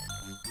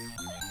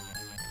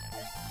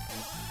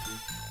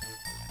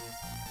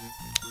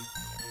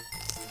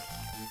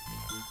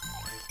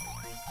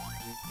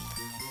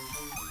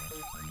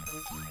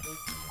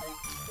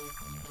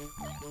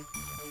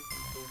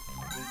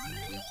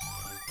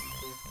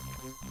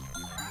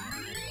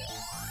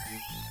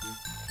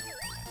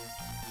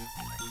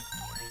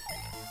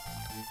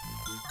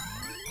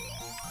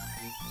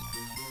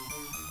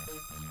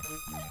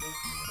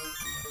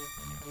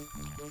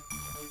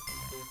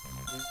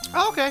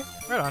 Oh, okay.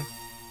 Right on.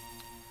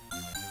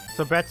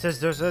 So Brett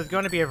says there's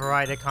going to be a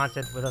variety of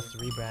content with us to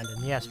rebrand.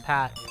 And yes,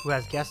 Pat, who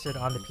has guested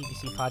on the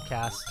PPC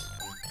podcast.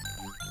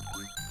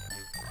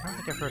 I don't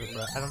think I've heard of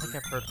Brett. I don't think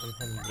I've heard from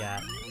him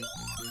yet.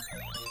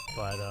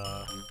 But,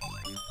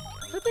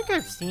 I think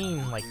I've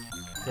seen, like,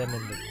 them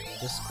in the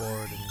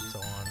Discord and so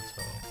on,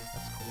 so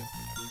that's cool.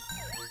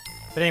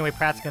 But anyway,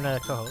 Pratt's gonna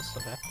co-host,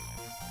 okay?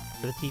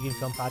 For the TV and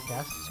film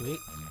podcast. Sweet.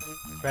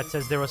 Brett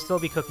says there will still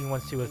be cooking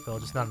ones too with Phil,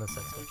 just not on the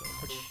set schedule,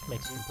 which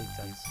makes complete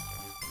sense.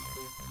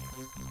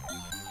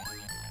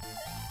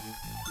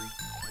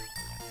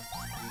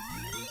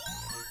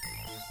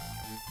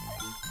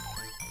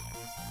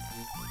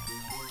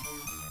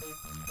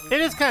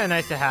 It is kind of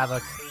nice to have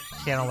a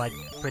channel like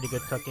Pretty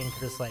Good Cooking,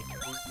 because it's like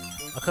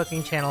a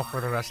cooking channel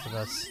for the rest of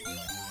us.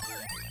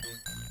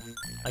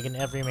 Like an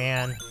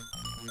everyman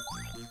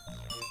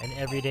and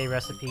everyday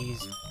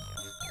recipes.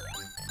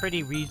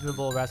 Pretty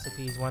reasonable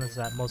recipes, ones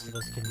that most of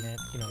us can,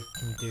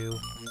 can do.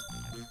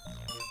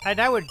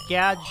 And I would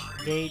gauge,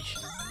 I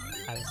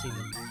haven't seen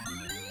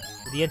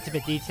the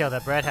intimate detail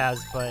that Brett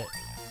has, but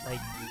like,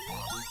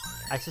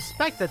 I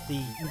suspect that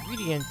the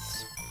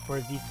ingredients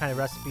for these kind of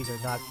recipes are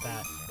not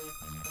that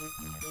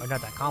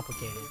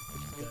complicated,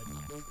 which is good.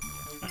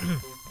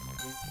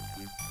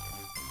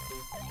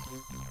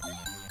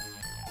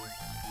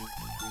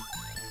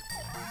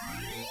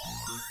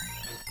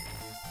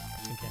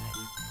 Okay.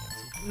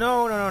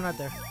 No, not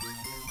there.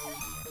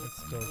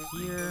 Let's go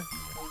here.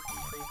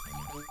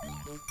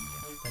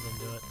 I didn't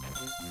do it.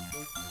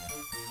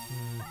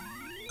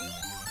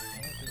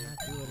 I did not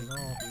do it at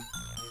all.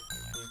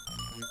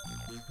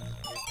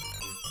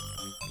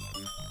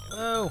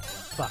 Oh,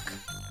 fuck.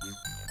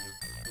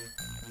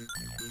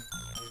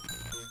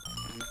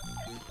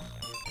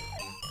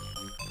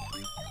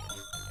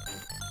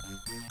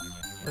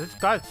 This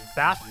guy's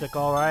spastic,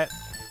 alright.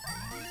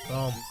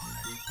 Boom.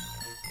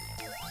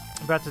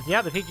 Brett says,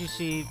 yeah, the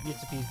PGC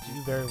recipes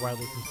do vary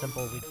widely from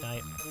simple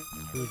weeknight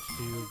foods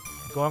to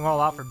going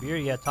all out for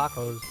birria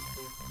tacos.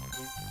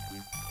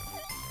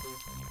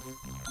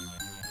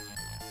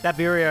 That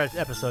birria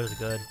episode is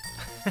good.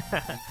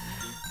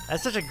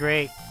 That's such a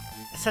great,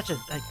 such a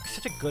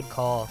good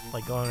call,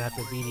 like going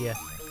after birria.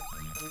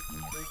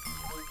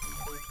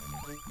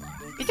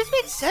 It just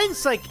makes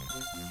sense, like,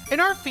 in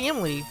our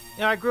family,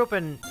 I grew up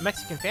in a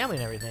Mexican family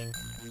and everything.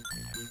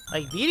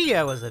 Like,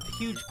 birria was a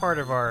huge part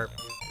of our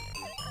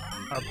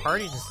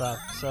parties and stuff,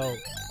 so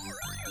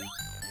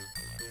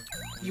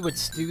you would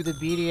stew the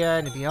birria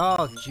and it'd be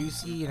all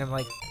juicy, and I'm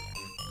like,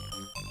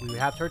 we would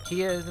have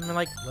tortillas and we're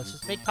like, let's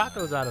just make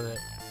tacos out of it.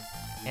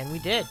 And we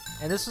did.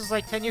 And this was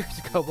like 10 years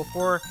ago,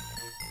 before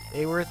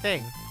they were a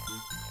thing.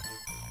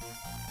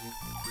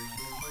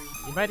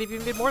 It might have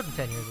even been more than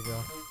 10 years ago.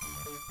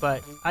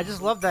 But I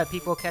just love that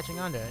people catching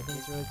on to it. I think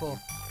it's really cool.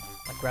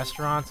 Like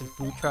restaurants and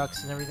food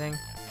trucks and everything.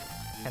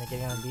 Kind of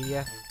getting on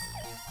birria.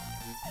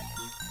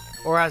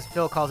 Or as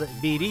Phil calls it,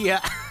 BD. Yeah.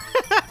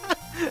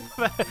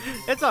 But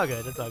it's all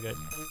good. It's all good.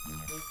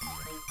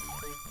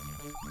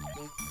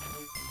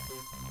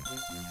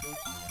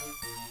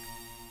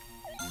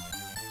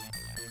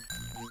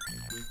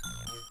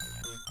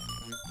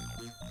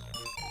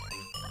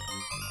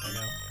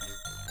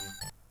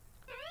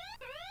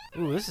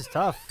 Ooh, this is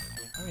tough.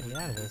 I'm gonna get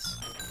out of this.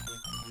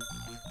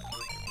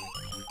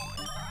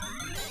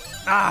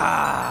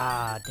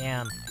 Ah,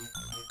 damn.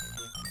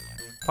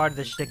 Part of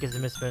the shtick is the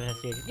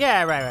mispronunciation.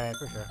 Yeah, right,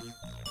 for sure.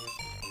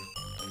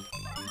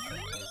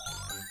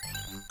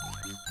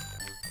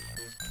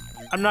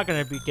 I'm not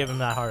gonna be giving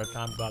that hard a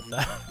time about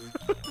that.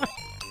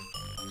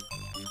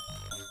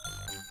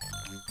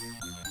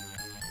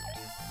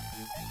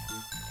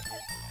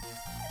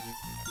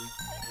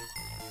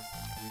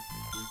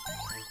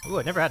 Ooh,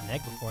 I never had an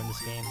egg before in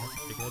this game. That's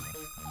pretty good.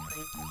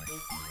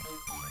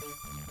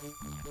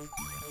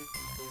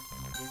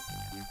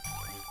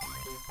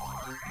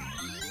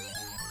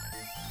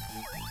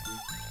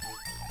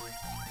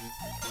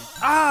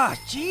 Ah,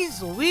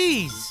 jeez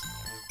Louise!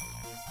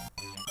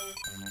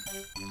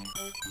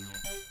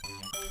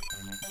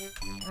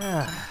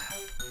 Ah,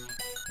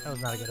 that was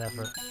not a good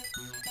effort.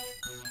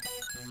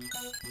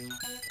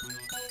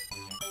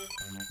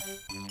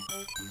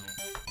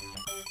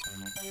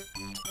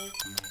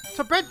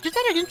 So Brett, just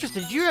out of interest,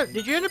 did you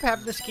end up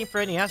having this game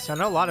for NES? I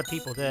know a lot of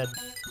people did.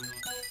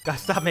 Gotta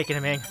stop making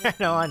him angry.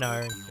 I know,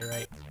 Aaron. You're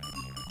right.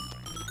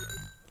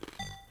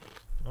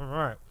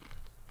 Alright.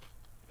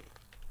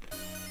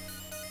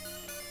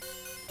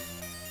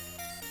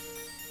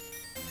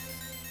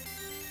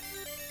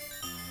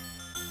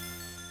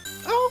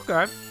 Oh,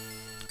 okay.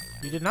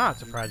 You did not,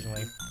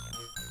 surprisingly.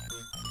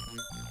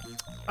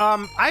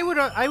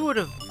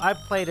 I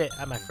played it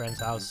at my friend's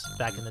house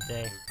back in the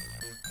day.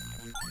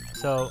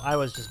 So I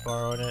was just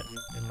borrowing it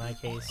in my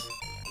case.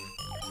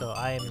 So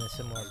I am in a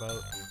similar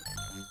boat.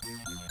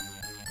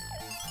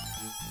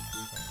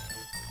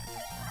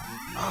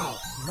 Oh,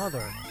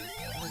 mother.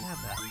 I would have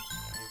that.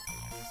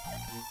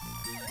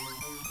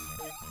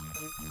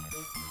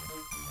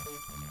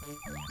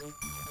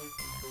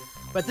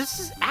 But this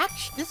is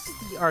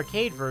the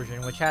arcade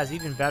version, which has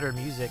even better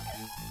music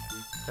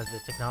because the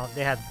technology,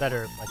 they had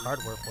better like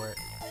hardware for it.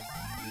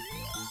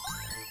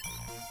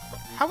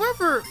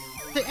 However,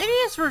 the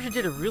NES version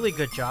did a really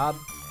good job,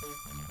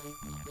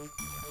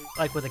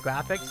 like with the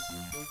graphics.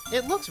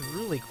 It looks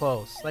really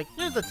close. Like,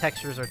 you know, the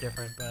textures are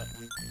different, but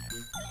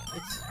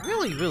it's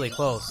really, really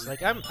close.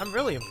 Like, I'm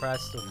really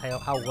impressed with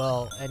how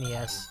well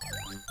NES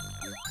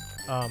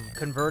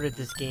converted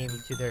this game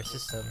to their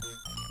system.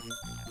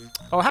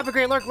 Oh, have a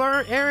great lurk,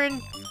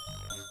 Aaron!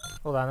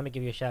 Hold on, let me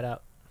give you a shout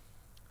out.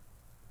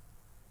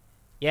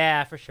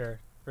 Yeah, for sure.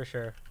 For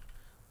sure.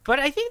 But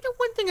I think the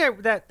one thing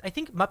that I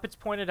think Muppets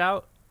pointed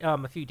out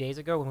a few days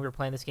ago when we were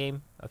playing this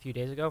game a few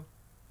days ago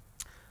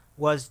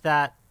was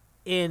that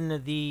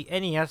in the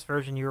NES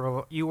version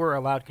you were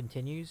allowed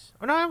continues.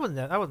 Oh no, that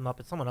wasn't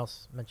Muppets. Someone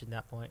else mentioned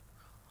that point.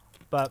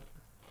 But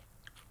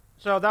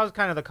so that was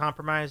kind of the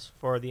compromise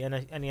for the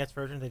NES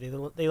version.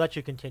 They let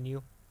you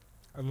continue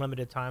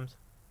unlimited times.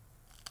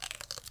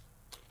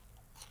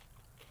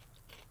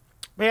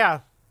 But yeah,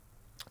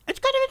 it's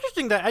kind of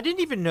interesting that I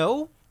didn't even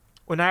know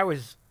when I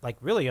was like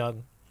really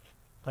young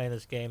playing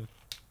this game.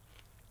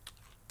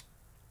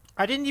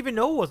 I didn't even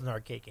know it was an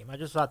arcade game. I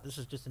just thought this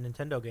is just a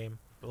Nintendo game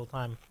the whole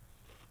time.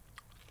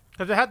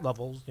 Because it had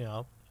levels, you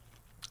know.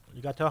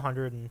 You got to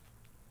 100 and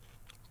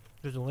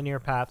there's a linear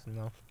path, you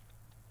know.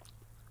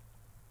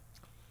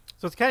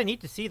 So it's kind of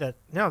neat to see that.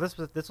 No, this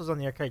was on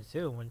the arcade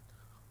too. When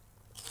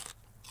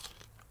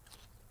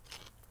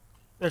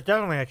there's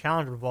definitely a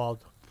challenge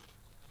involved.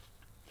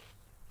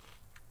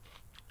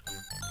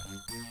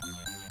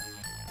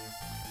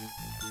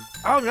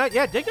 Oh, no,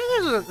 yeah, Dig Dug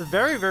is a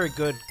very, very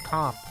good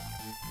comp.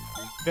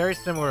 Very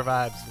similar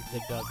vibes with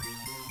Dig Dug.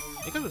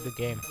 Dig Dug was a good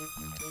game.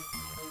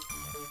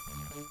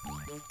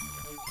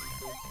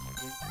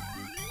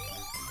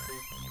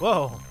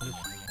 Whoa!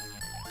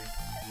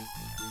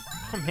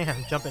 Oh man,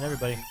 I'm jumping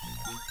everybody.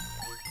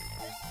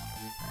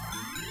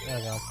 There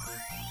we go.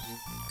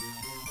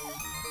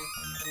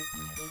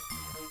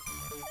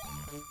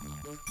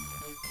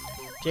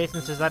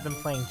 Jason says, I've been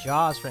playing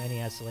Jaws for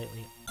NES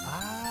lately.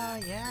 Ah,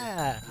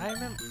 yeah. I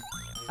remember.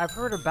 I've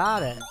heard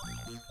about it.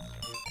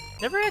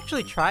 Never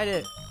actually tried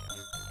it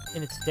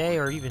in its day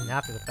or even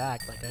after the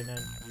fact. Like,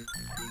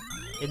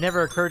 it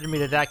never occurred to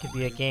me that could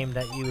be a game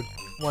that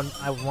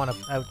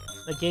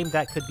a game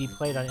that could be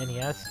played on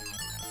NES.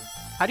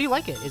 How do you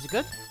like it? Is it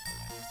good?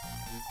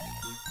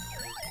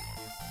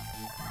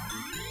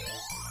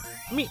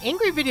 I mean,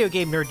 Angry Video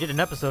Game Nerd did an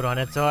episode on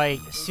it, so I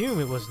assume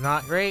it was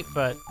not great,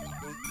 but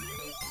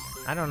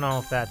I don't know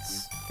if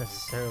that's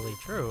necessarily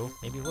true.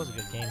 Maybe it was a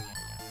good game.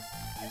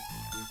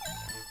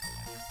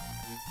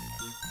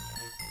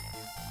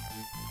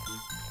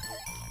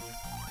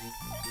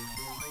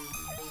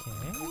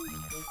 Okay.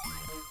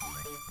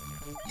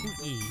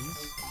 2 E's.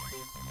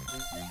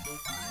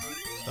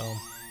 So,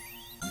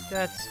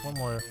 that's one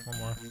more.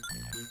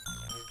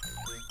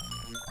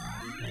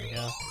 There we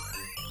go.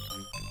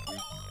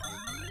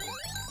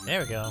 There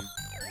we go.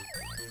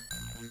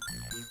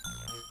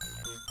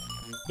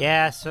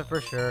 Yeah, so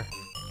for sure.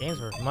 Games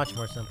were much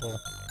more simple.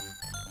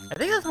 I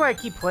think that's why I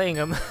keep playing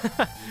them.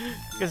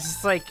 Because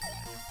it's like...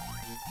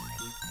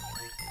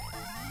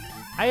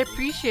 I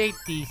appreciate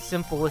the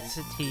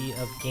simplicity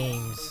of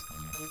games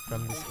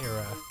from this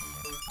era.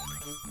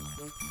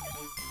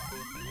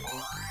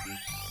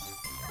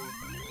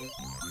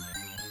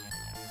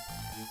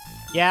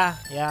 Yeah,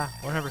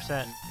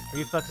 100%.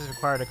 Reflexes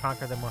required to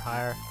conquer them were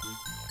higher.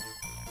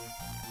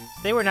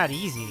 They were not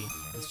easy.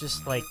 It's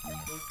just like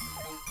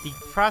the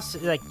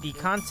process, like the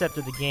concept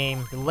of the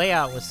game, the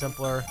layout was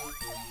simpler,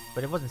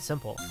 but it wasn't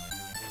simple,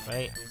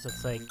 right? So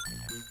it's like,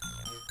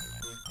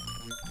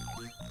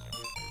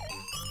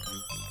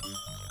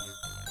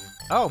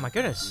 oh my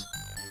goodness,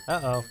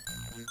 uh-oh,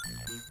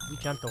 we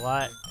jumped a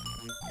lot.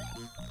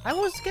 I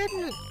was getting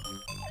it.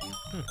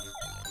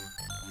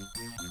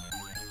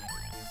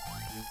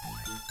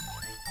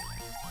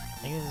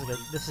 I think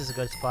this is a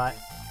good spot.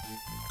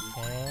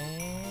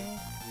 Okay.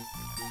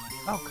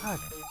 Oh god.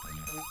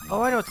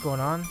 Oh, I know what's going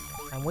on.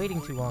 I'm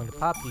waiting too long to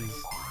pop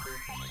these.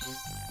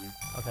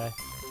 Okay.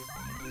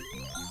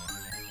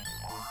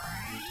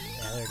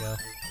 Yeah, there we go.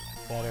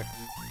 Better.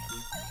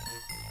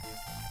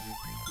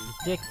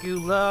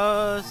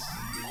 Ridiculous.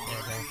 There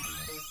we go.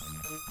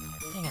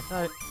 Dang, I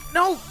thought it...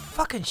 No!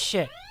 Fucking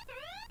shit!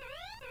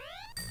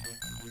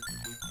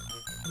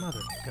 Mother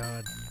of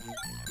God.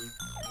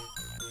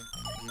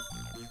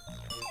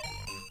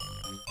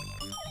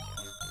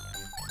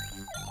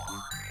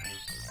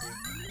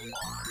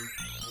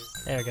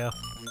 There we go.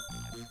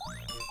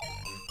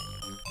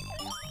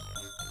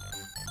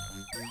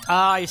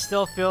 Ah, you're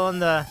still feeling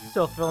the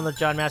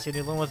John Massey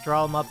Newland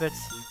withdrawal, Muppets.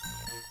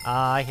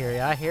 Ah, I hear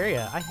ya. I hear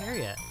ya.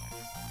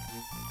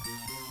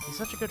 He's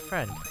such a good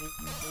friend.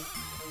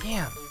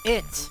 Damn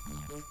it!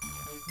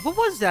 What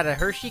was that? A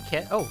Hershey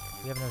kit? Oh,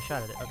 we have another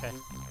shot at it. Okay.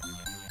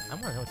 I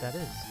want to know what that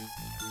is.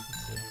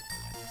 Let's see.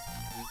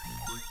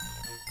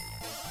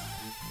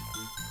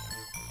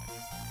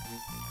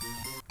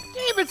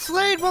 David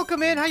Slade,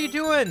 welcome in. How you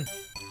doing?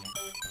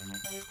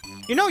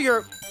 You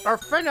know, our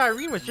friend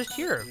Irene was just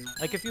here,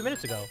 like a few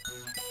minutes ago.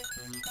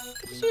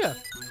 Good to see ya.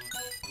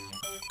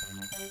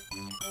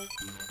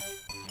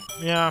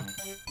 Yeah,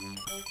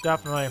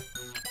 definitely.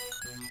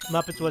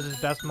 Muppets was his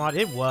best mod.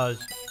 It was.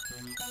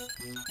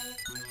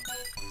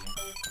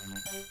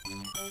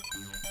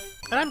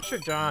 And I'm sure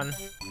John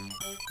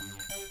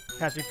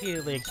has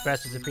repeatedly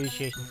expressed his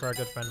appreciation for our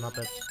good friend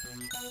Muppets.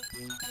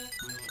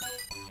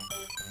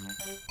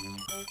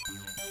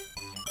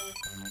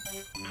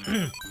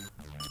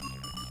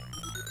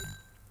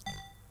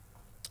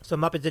 So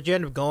Muppets, did you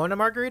end up going to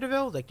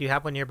Margaritaville? Like, do you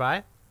have one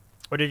nearby?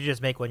 Or did you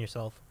just make one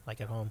yourself, like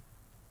at home?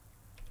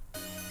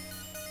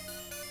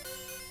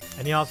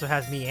 And he also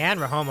has me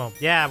and Rahomo.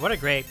 Yeah, what a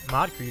great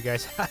mod crew you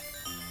guys have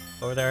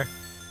over there.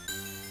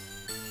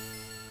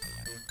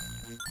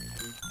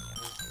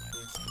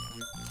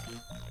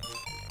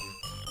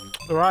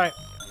 Alright.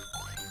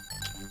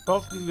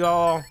 Both of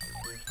y'all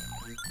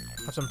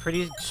have some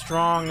pretty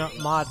strong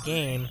mod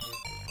game.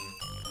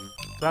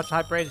 So that's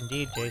high praise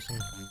indeed, Jason.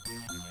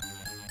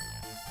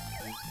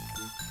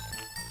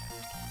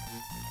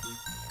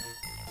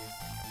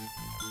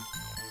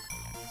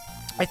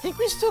 I think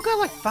we still got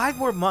like 5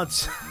 more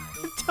months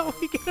until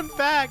we get him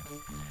back.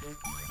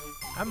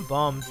 I'm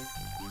bummed.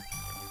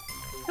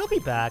 He'll be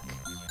back.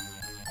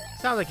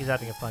 Sounds like he's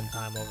having a fun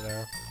time over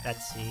there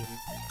at sea.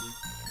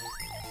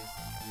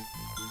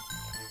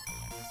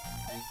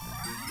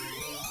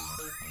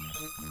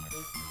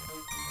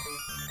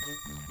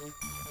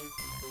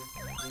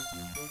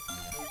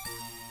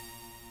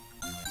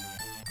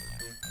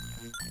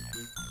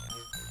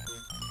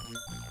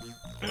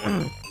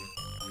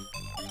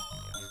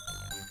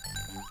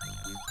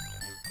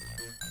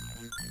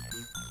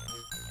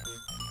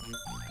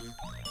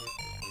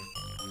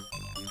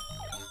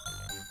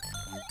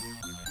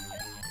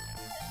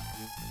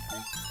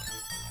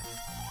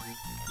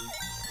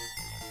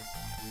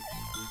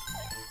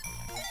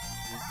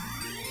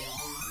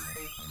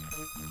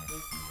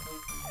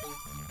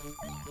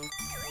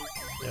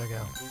 There we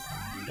go.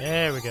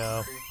 There we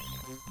go.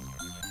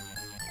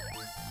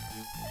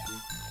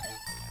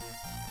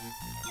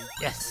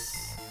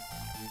 Yes!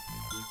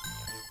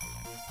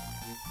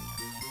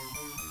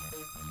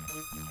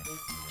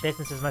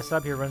 Jason says, my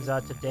sub here runs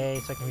out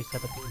today, so I can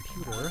reset up the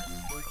computer.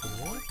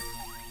 Cool.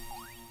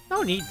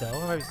 No need, though.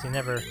 Obviously,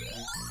 never...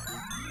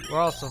 We're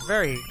also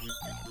very...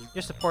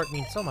 Your support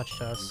means so much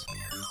to us.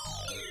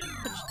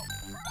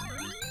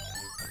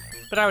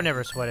 But I would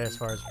never sweat it as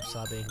far as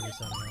subbing,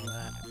 resubbing, and all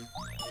that.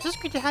 It's just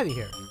good to have you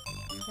here.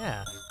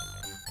 Yeah.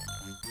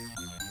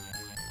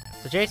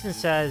 So Jason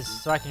says,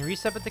 so I can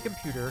reset with the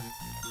computer.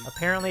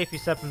 Apparently, if you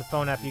sub from the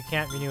phone app, you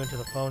can't renew until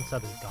the phone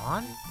sub is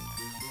gone?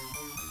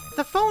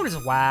 The phone is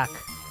whack.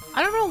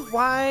 I don't know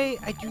why.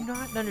 I do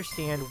not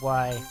understand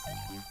why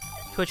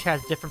Twitch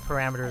has different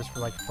parameters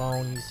for, like,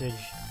 phone usage,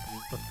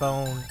 for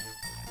phone...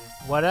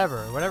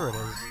 whatever it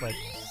is. Like,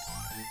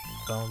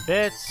 phone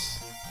bits...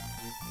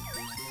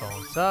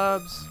 phone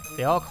subs,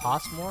 they all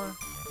cost more.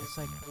 It's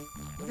like,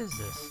 what is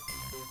this?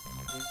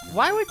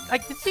 Why would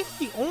like this is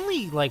the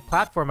only like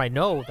platform I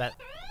know that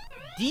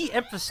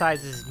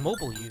de-emphasizes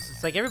mobile use.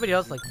 It's like everybody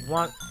else like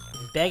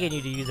begging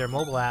you to use their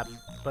mobile app,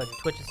 but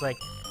Twitch is like,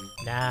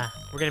 nah,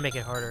 we're gonna make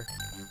it harder.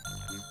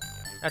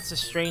 That's the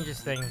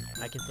strangest thing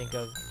I can think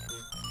of.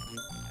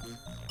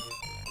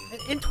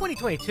 In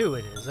 2022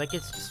 it is. Like,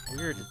 it's just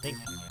weird to think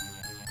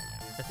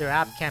that their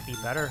app can't be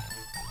better.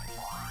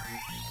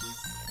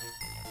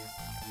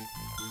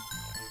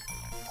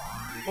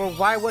 Or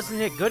why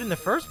wasn't it good in the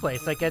first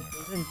place? Like,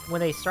 when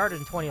they started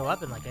in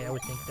 2011, like, I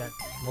would think that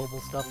mobile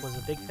stuff was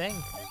a big thing.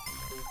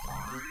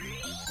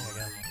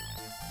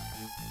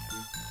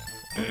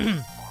 There we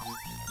go.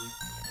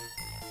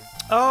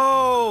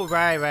 Oh,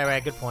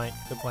 right. Good point,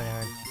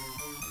 Aaron.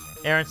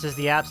 Aaron says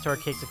the App Store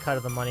takes a cut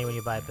of the money when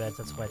you buy beds.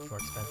 That's why it's more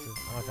expensive.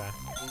 Okay.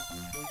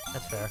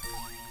 That's fair.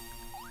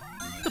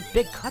 It's a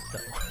big cut, though.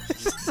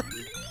 It's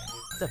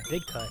a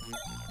big cut.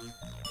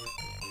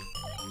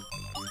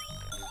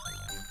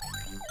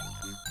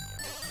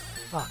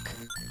 Fuck.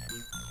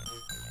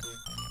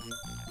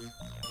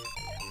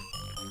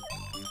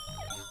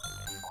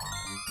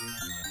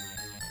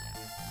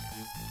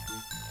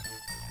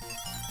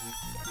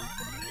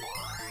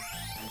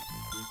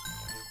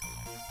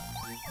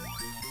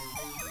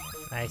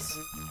 Nice.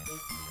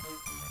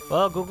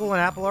 Well, Google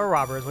and Apple are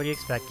robbers. What do you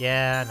expect?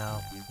 Yeah,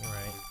 no. You're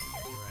right.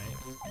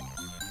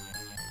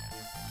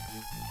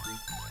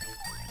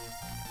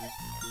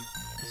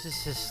 This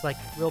is just like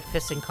real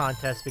pissing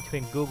contest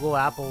between Google,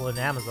 Apple, and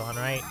Amazon,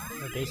 right?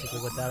 That's basically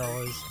what that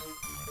all is.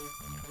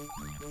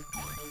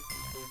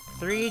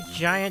 3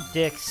 giant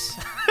dicks.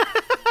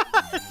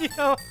 You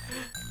know?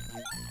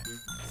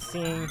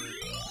 Seeing...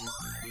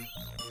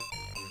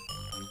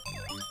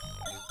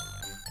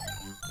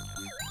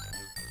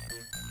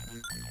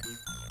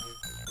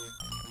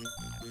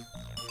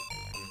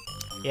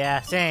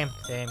 Yeah, same.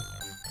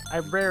 I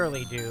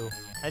rarely do.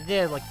 I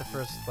did, like, the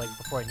first, like,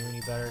 before I knew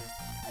any better.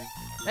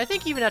 I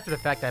think even after the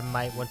fact I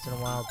might once in a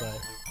while, but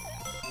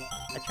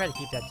I try to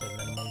keep that to a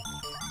minimum.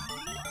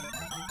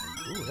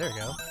 Ooh, there we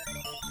go.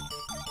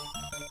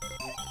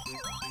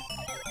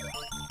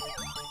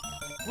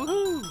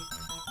 Woohoo!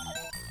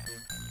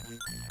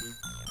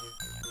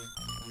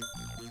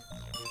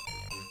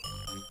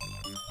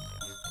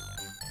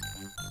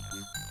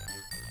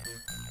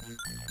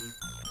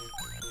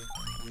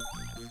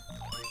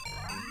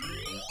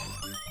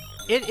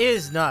 It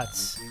is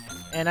nuts,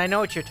 and I know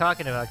what you're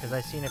talking about because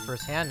I've seen it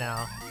firsthand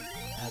now,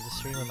 as a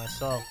streamer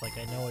myself. Like,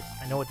 I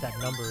know what that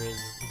number is.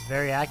 It's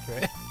very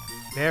accurate,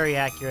 very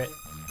accurate.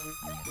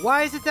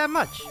 Why is it that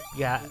much?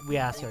 Yeah, we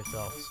ask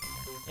ourselves,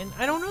 and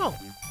I don't know.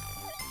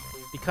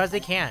 Because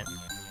they can,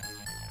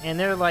 and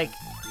they're like,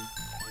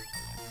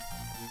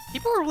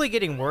 people are really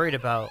getting worried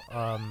about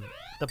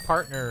the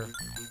partner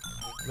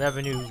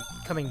revenue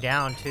coming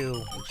down too.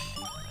 Which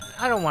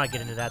I don't want to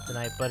get into that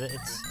tonight, but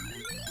it's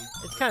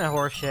kind of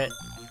horseshit.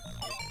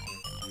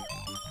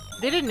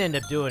 They didn't end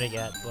up doing it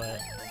yet,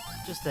 but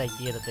just the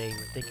idea that they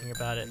were thinking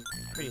about it,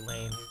 pretty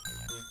lame.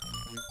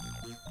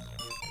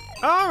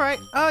 Alright,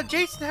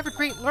 Jason, have a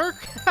great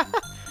lurk.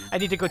 I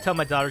need to go tell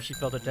my daughter she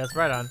failed her test.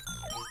 Right on.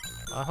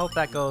 I hope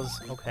that goes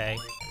okay.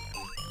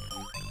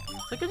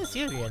 So good to see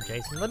you again,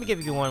 Jason. Let me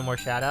give you one more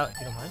shout out, if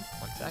you don't mind.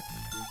 One sec.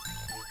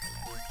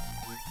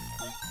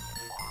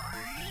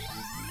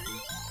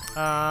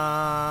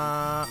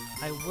 I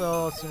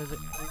will as soon as it...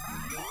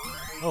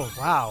 Oh,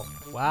 wow.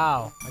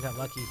 Wow. I got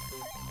lucky.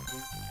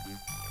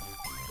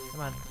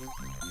 Come on.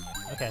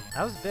 Okay,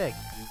 that was big.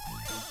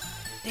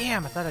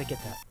 Damn, I thought I'd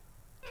get that.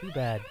 Too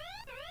bad.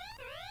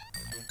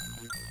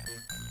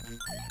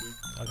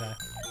 Okay.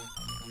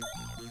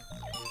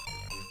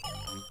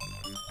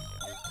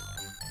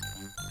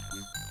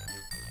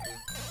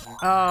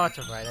 Oh, it's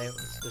alright. I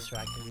was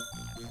distracted.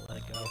 I'll let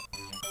it go.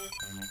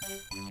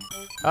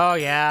 Oh,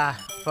 yeah.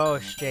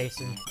 Foch,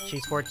 Jason.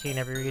 She's 14.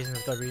 Every reason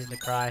is a good reason to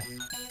cry.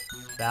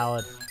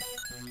 Valid.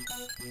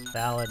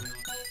 Valid.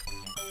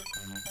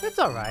 It's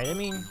alright. I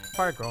mean,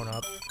 part of grown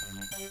up.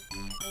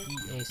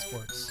 EA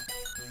Sports.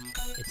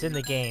 It's in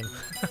the game.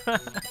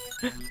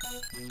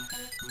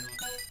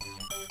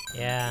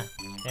 Yeah.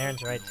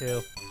 Aaron's right,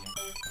 too.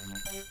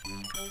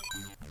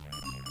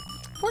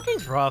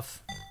 14's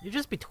rough. You're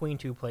just between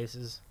two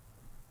places.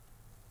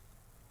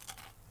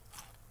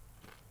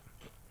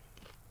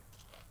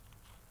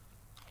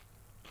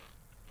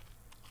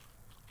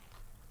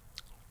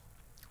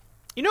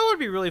 You know what would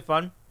be really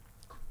fun?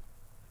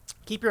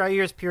 Keep your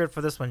ears peeled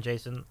for this one,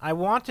 Jason. I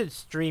want to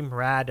stream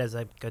Rad as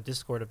a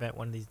Discord event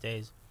one of these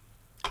days.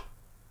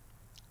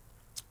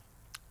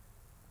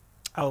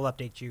 I will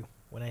update you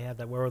when I have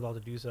that wherewithal to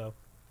do so.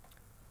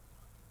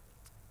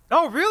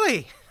 Oh,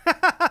 really?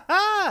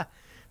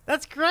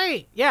 That's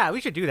great. Yeah, we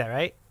should do that,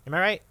 right? Am I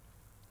right?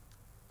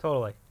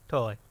 Totally.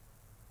 Totally.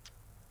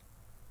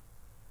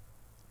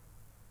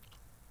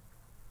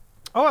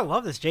 Oh, I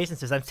love this. Jason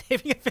says, I'm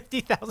saving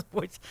 50,000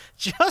 points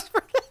just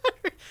for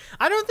that.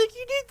 I don't think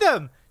you need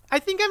them. I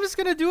think I'm just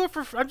going to do it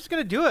for... I'm just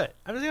going to do it.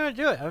 I'm just going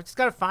to do it. I've just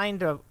got to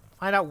find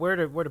out where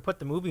to put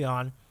the movie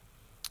on.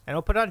 And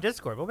we'll put it on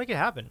Discord. We'll make it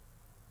happen.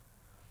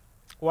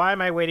 Why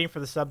am I waiting for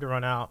the sub to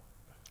run out?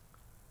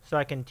 So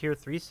I can tier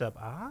 3 sub.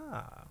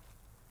 Ah.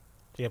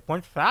 To get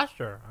points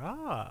faster.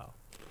 Ah.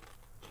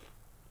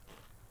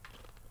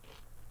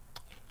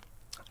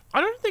 I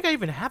don't think I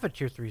even have a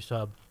tier 3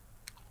 sub.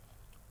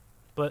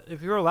 But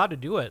if you're allowed to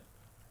do it,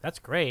 that's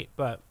great.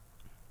 But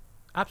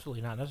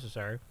absolutely not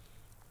necessary.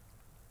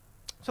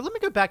 So let me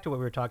go back to what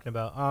we were talking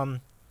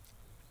about.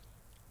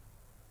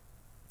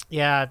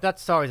 Yeah,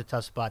 that's always a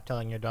tough spot,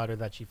 telling your daughter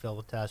that she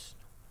failed the test.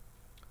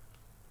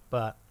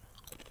 But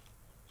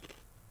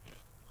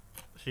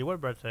see, what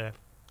did Brett say?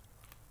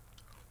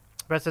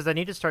 Brett says, I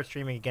need to start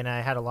streaming again.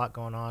 I had a lot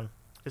going on.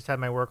 Just had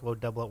my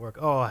workload double at work.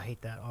 Oh, I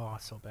hate that. Oh,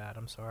 so bad.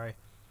 I'm sorry.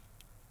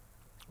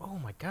 Oh,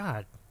 my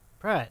God.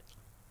 Brett,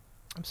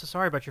 I'm so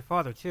sorry about your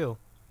father, too.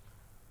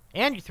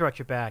 And you threw out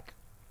your back.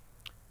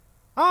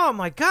 Oh,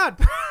 my God.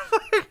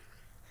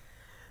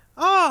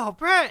 Oh,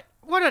 Brett,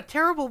 what a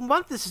terrible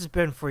month this has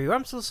been for you.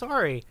 I'm so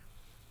sorry.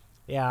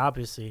 Yeah,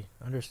 obviously.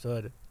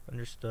 Understood.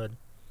 Understood.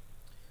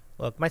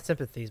 Look, my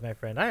sympathies, my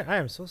friend. I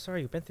am so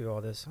sorry you've been through all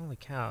this. Holy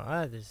cow.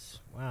 That is...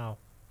 Wow.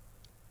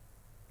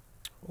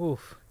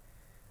 Oof.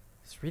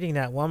 Just reading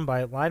that line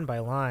by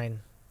line.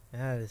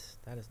 That is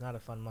not a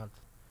fun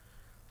month.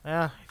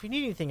 If you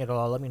need anything at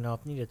all, let me know. If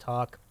you need to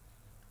talk,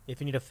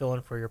 if you need to fill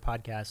in for your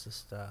podcast,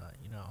 just,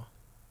 you know,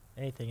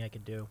 anything I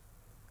could do.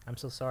 I'm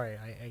so sorry.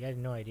 I had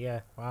no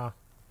idea. Wow.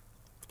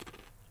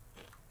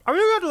 I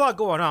really had a lot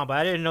going on, but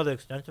I didn't know the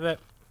extent of it.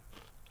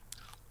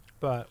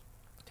 But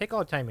take all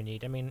the time you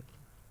need. I mean,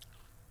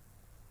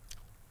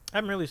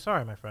 I'm really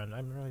sorry, my friend.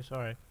 I'm really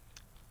sorry.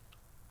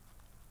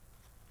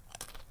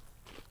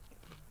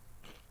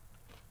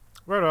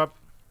 Right up.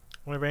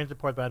 When it rains, the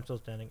pours, but I'm still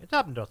standing. It's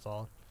happened to us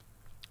all.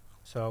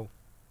 So,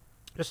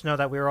 just know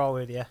that we're all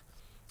with you.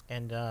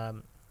 And,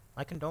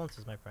 my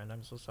condolences, my friend.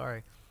 I'm so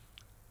sorry.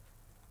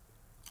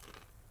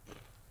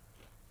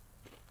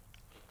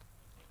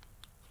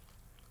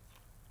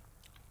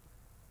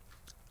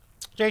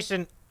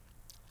 Jason,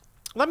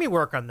 let me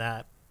work on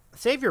that.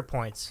 Save your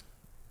points.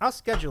 I'll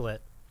schedule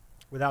it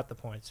without the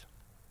points.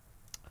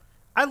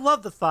 I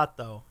love the thought,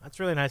 though. That's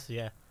really nice of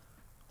you.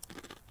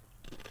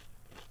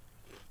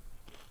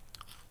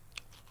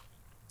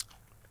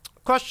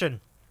 Question.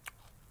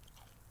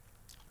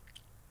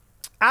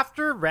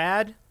 After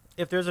Rad,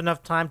 if there's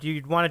enough time, do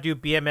you want to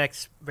do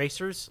BMX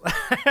racers?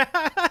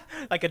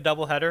 Like a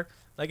double header?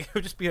 Like, it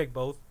would just be like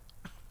both.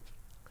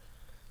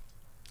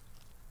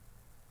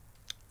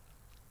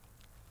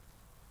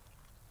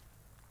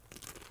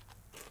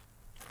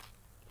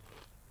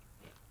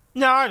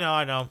 No, I know.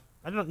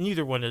 I don't.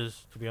 Neither one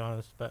is, to be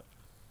honest. But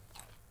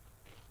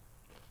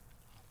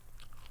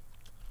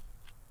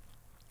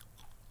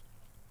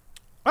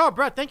oh,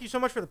 Brett, thank you so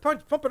much for the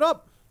punch. Pump it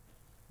up.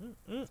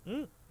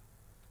 I'm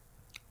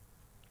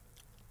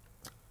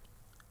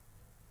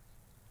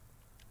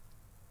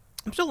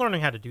still learning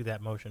how to do that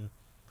motion.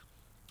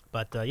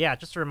 But yeah,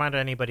 just a reminder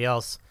to anybody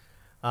else,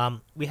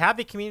 we have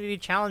the community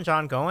challenge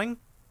ongoing.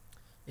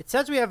 It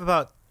says we have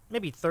about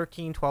maybe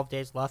 13, 12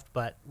 days left,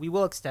 but we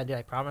will extend it,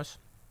 I promise.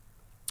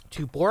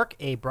 To Bork,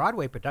 a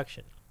Broadway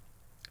production.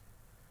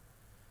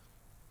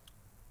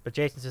 But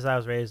Jason says I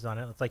was raised on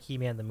it. It's like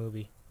He-Man the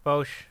movie.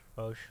 Bosh.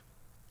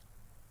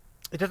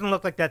 It doesn't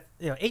look like that.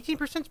 You know,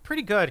 18% is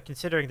pretty good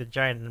considering the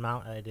giant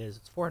amount it is.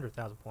 It's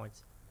 400,000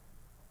 points.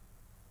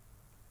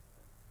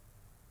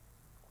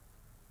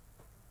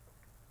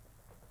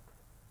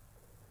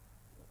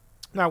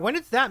 Now, when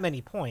it's that many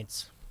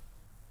points,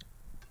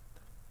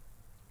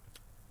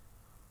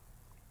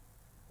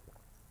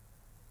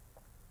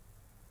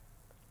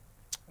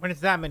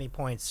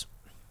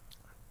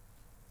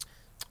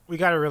 we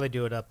got to really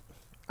do it up.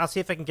 I'll see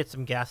if I can get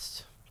some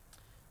guest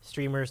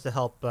streamers to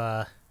help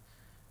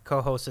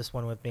co-host this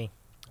one with me,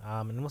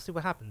 and we'll see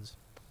what happens.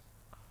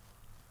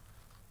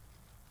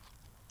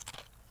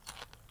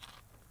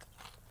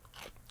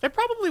 It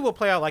probably will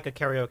play out like a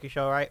karaoke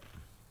show, right?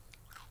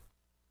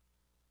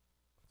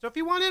 So if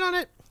you want in on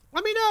it,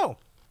 let me know.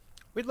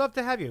 We'd love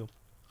to have you.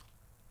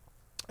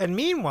 And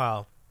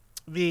meanwhile,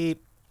 the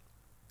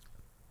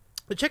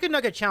Chicken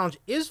Nugget Challenge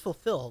is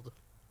fulfilled,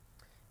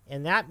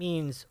 and that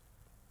means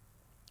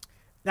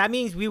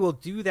we will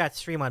do that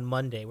stream on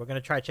Monday. We're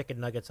going to try Chicken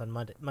Nuggets on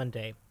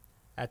Monday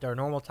at our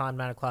normal time,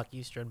 9 o'clock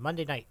Eastern,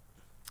 Monday night.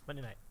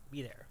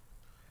 Be there.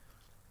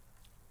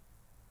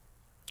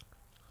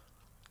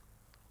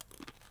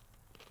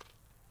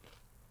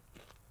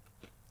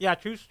 Yeah,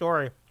 true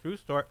story. Wait,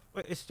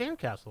 it's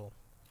Sandcastle.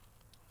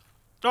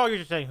 Oh, you're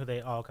just saying who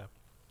they... Oh, okay.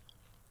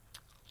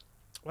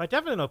 Well, I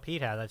definitely know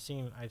Pete has. I've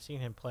seen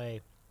him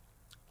play...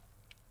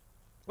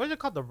 What is it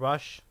called? The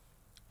Rush?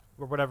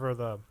 Or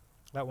whatever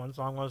that one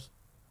song was.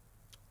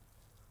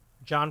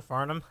 John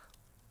Farnham.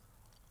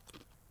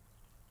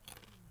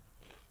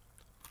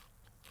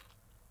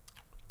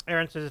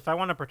 Aaron says, if I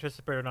want to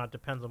participate or not,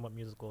 depends on what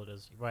musical it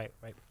is. Right.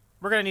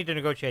 We're going to need to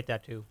negotiate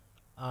that, too.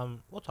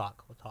 We'll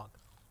talk.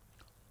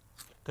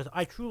 Because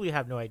I truly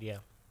have no idea.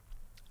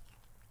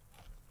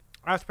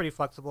 I was pretty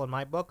flexible in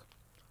my book.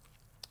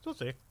 We'll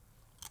see.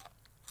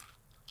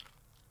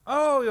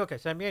 Oh, okay.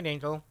 Send Me an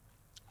Angel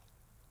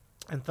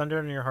and Thunder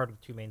in Your Heart are the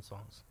two main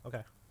songs.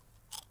 Okay.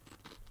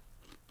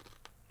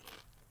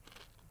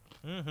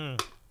 Mm-hmm.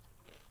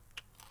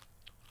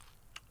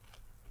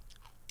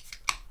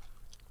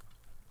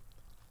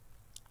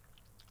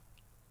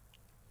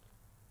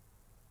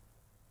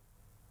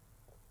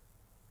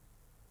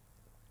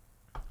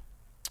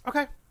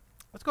 Okay.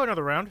 Let's go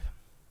another round.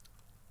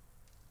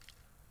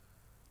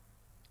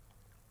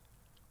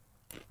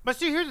 But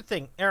see, here's the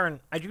thing, Aaron.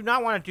 I do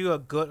not want to do a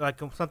good,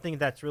 like, something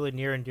that's really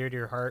near and dear to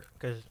your heart,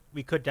 because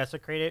we could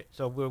desecrate it.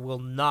 So we will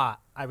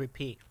not. I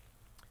repeat,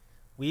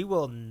 we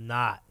will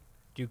not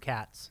do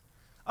cats.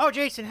 Oh,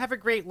 Jason, have a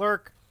great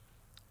lurk.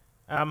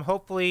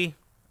 Hopefully,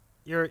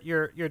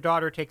 your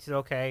daughter takes it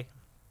okay.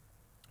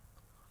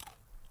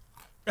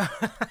 That's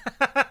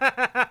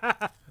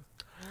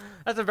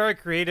a very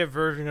creative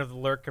version of the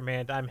lurk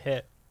command. I'm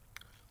hit.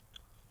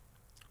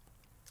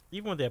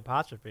 Even with the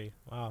apostrophe.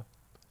 Wow.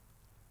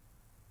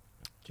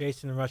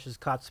 Jason Rush's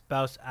caught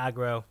spouse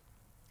aggro.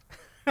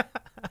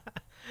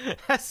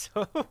 That's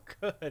so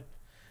good.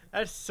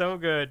 That's so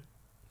good.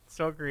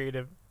 So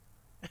creative.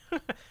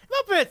 Love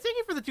it. Thank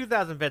you for the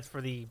 2,000 bits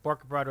for the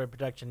Borka Broadway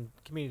production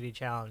community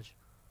challenge.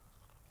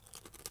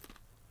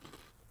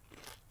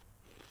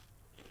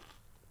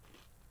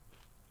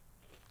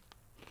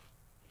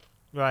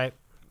 Right.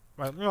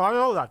 Right. No, I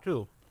know that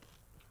too.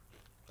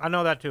 I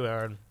know that too,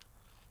 Aaron.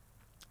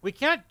 We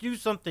can't do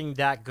something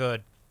that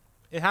good.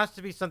 It has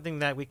to be something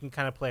that we can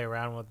kind of play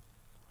around with.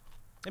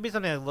 Maybe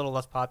something a little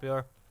less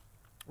popular.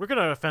 We're going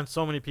to offend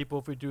so many people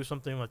if we do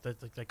something like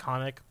that's like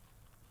iconic.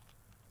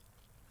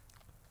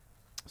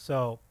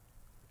 So,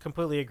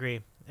 completely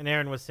agree. And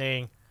Aaron was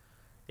saying,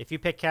 if you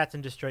pick Cats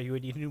and Destroy, you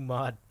would need a new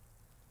mod.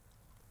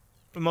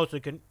 But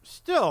mostly can...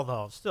 Still,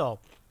 though, still.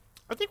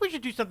 I think we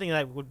should do something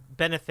that would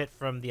benefit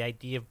from the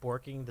idea of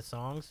borking the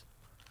songs.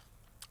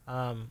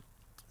 So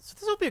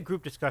this will be a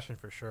group discussion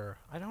for sure.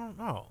 I don't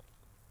know.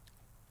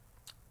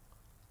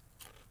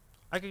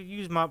 I could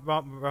use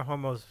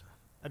Rahomo's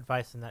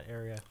advice in that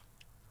area.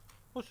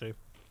 We'll see.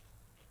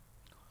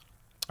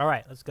 All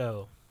right, let's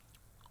go.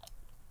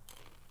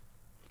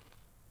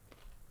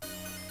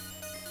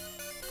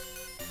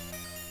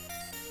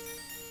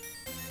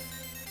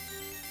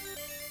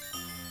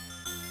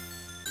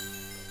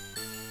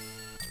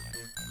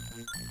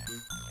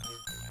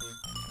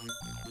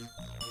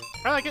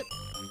 I like it.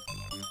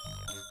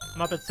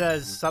 Muppet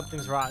says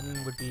Something's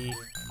Rotten would be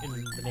in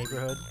the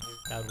neighborhood.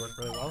 That would work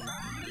really well.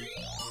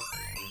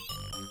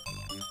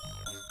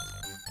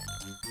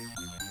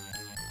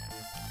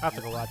 I'll have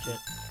to go watch it.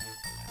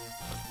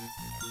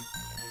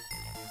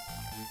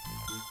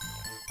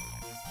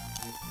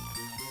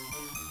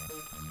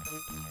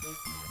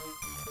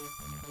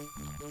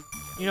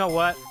 You know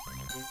what?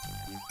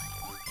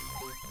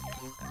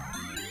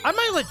 I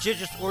might legit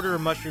just order a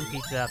mushroom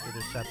pizza after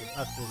this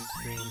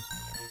stream.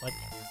 Like,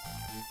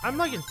 I'm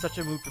like in such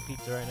a mood for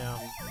pizza right now.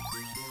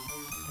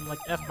 I'm like,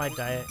 F my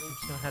diet. I'm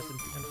just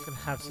gonna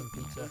have some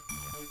pizza.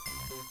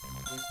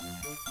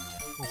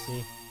 We'll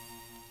see.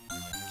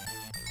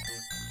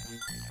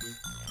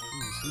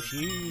 Ooh,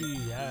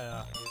 sushi,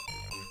 yeah.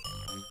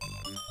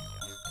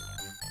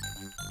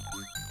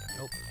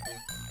 Nope.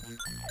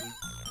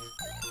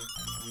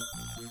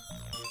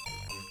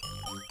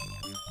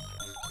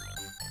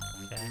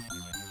 Okay.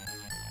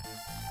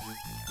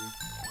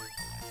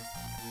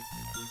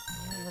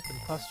 Nothing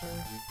cluster.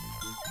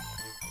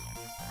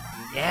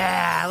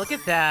 Yeah, look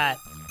at that.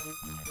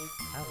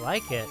 I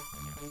like it.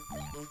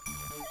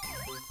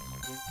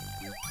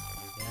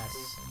 Yes.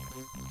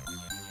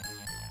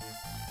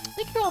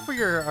 Thank you all for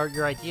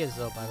your ideas,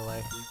 though. By the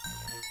way.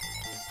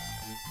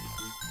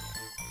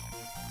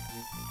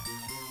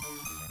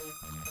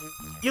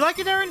 You like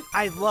it, Aaron?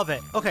 I love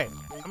it. Okay,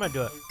 I'm gonna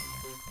do it.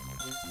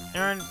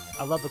 Aaron,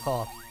 I love the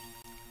call.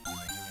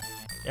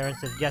 Aaron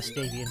said, yes,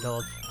 Davey,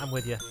 indulge. I'm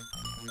with you.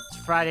 It's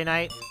Friday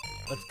night.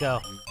 Let's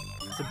go.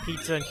 Some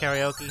pizza and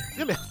karaoke. It's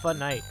gonna be a fun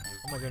night.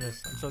 Oh my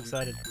goodness, I'm so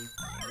excited.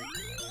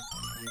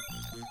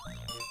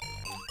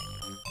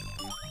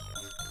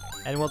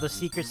 And will the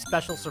secret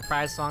special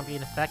surprise song be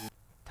in effect?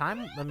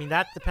 Time? I mean,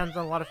 that depends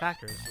on a lot of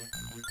factors.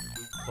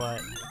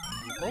 But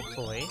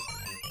hopefully.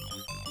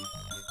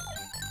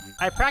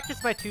 I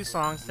practiced my 2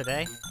 songs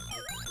today.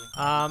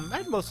 I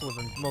had most of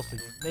them,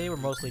 they were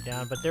mostly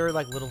down, but they were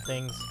like little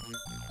things.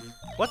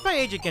 What's My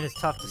Age Again is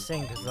tough to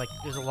sing because like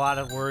there's a lot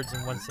of words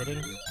in one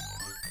sitting.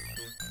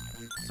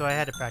 So I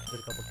had to practice it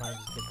a couple times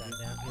to get that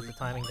down, get the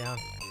timing down.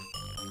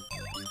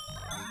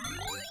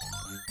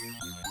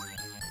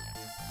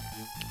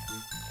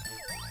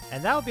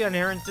 And that will be on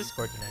Aaron's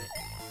Discord tonight.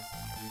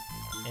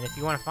 And if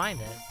you want to find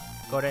it,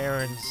 go to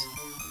Aaron's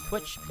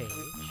Twitch page.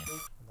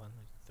 Hold on, let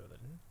me throw that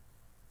in.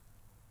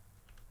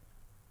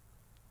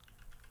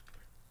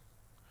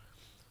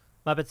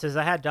 Muppet says,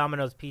 I had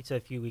Domino's pizza a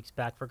few weeks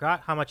back.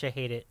 Forgot how much I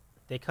hate it.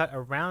 They cut a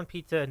round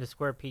pizza into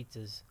square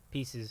pieces.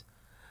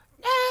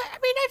 I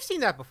mean, I've seen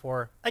that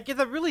before. Like,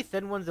 the really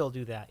thin ones, they'll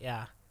do that,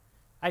 yeah.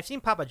 I've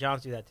seen Papa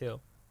John's do that, too.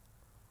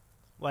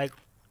 Like,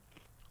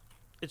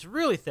 it's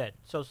really thin.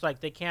 So it's like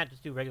they can't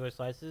just do regular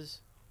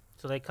slices.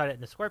 So they cut it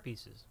into square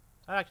pieces.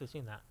 I've actually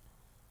seen that.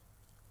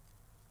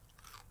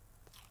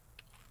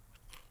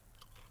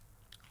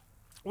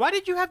 Why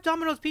did you have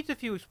Domino's pizza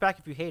if you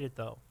hate it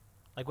though?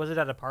 Like, was it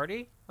at a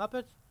party?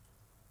 Muppets?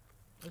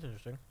 That's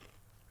interesting.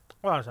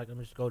 Hold on a second. Let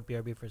me just go with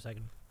BRB for a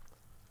second.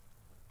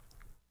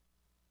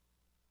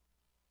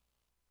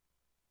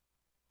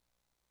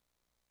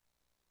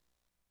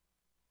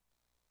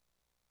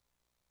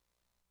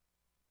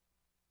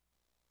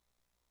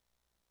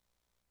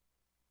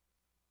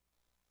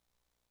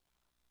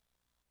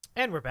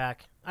 And we're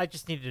back. I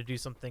just needed to do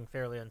something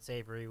fairly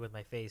unsavory with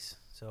my face,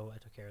 so I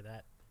took care of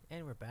that.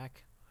 And we're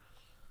back.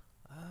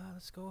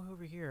 Let's go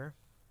over here.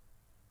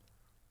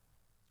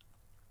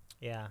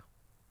 Yeah.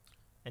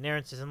 And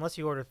Aaron says, unless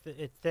you order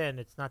it thin,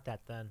 it's not that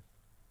thin.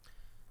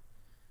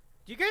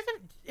 Do you guys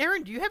have...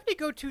 Aaron, do you have any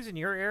go-tos in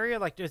your area?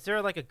 Like, is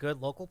there, like, a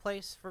good local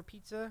place for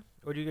pizza?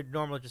 Or do you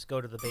normally just go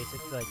to the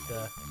basic, like,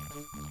 the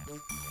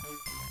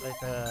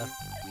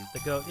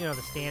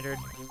the standard...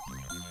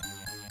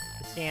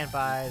 The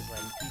standbys,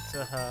 like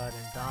Pizza Hut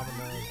and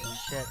Domino's and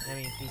shit. I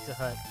mean, Pizza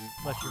Hut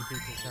mushroom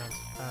pizza sounds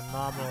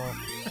phenomenal.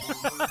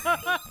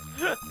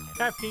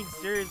 I mean,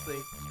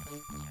 seriously.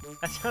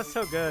 That sounds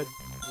so good.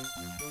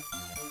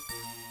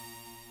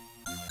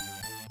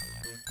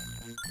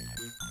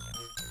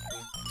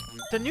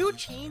 The new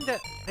chain that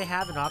they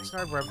have in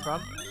Oxnard, where I'm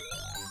from,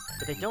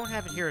 but they don't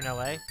have it here in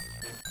LA,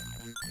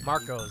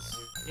 Marco's.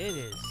 It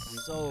is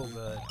so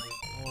good.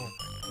 Oh my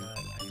god,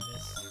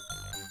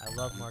 I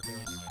love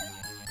Marco's.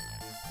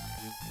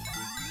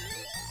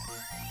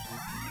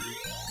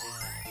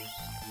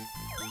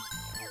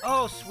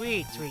 Oh,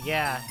 sweet,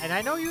 yeah. And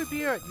I know you'd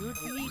be a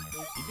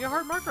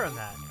hard marker on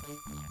that.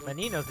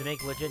 Menino's to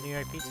make legit New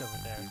York pizza over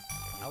there.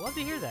 I love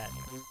to hear that.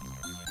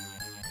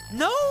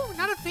 No,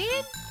 not a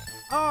fan?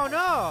 Oh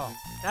no,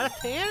 not a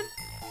fan?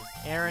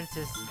 Aaron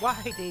says, why,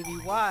 Davey?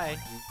 Why?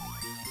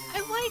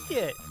 I like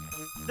it.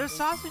 Their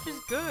sausage is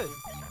good.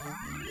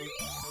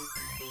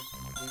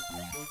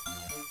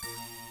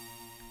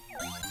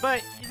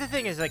 But the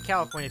thing is, like,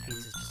 California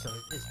pizza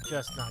is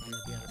just not going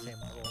to be on the same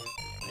level.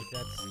 Like,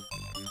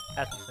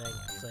 that's the thing.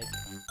 It's like,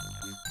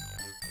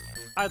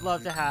 I'd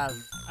love to have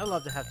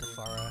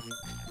Tafara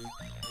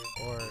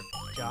or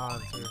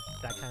John's or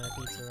that kind of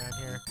pizza around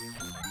here.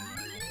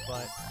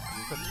 But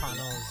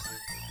Platano's,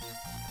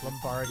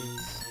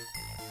 Lombardi's.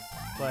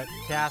 But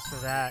to ask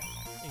for that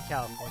in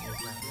California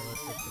is not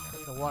realistic.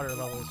 The water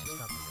level is just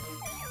not the same.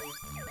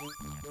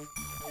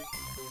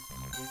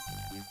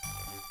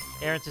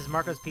 Aaron says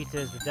Marco's Pizza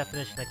is the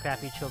definition of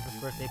crappy children's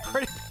birthday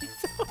party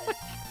pizza.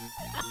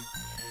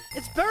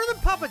 It's better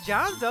than Papa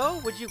John's though.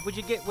 Would you agree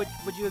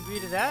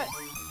to that?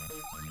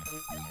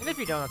 And if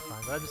you don't, that's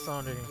fine. But I'm just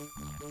wondering.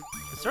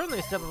 It's certainly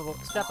a step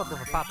up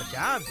over Papa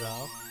John's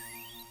though.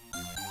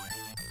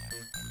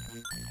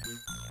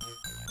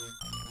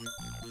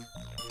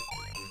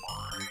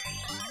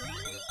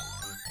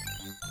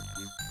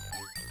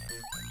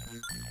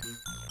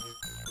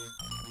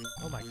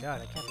 Oh my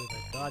god, I can't believe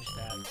I dodged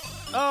that.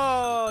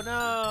 Oh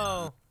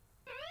no!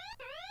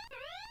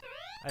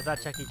 I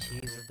thought Chuck E.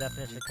 Cheese was the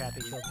definition of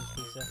crappy children's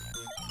pizza.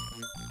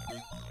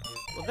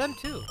 Well, them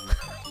too.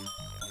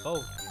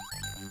 Both.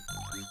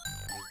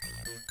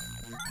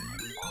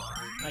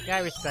 Like, I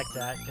respect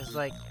that, because,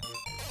 like...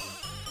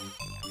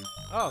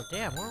 Oh,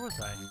 damn, where was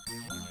I?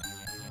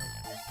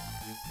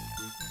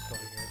 Let's go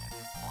over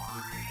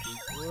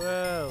here.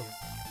 Whoa!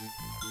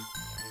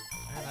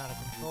 I'm out of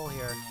control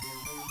here.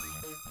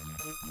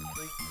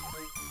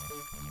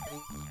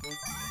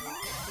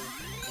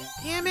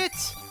 Damn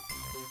it!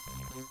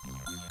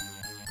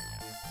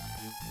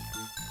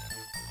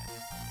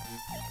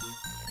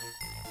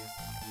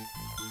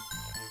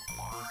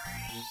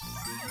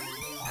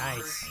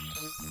 Nice.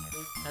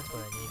 That's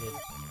what I needed.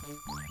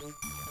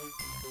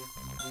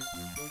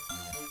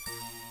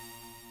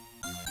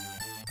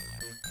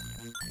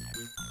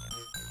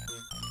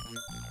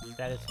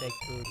 That is fake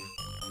food.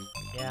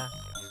 Yeah.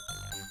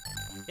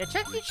 Yeah,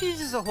 Chuck E.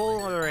 Cheese is a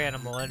whole other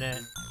animal, isn't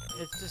it?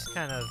 It's just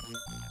kind of...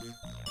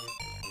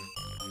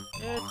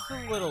 It's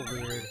a little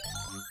weird.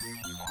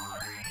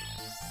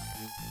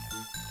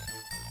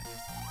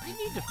 We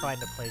need to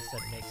find a place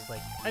that makes,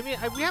 like... I mean,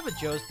 we have a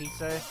Joe's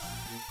Pizza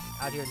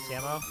out here in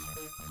Samo.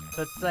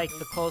 So it's, like,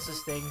 the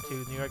closest thing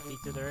to New York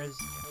pizza there is.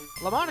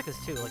 La Monica's,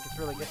 too. Like, it's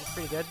really good. It's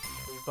pretty good.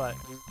 But...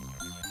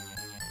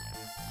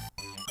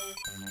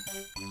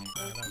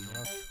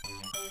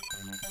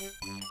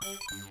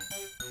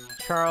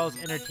 Charles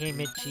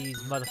Entertainment Cheese,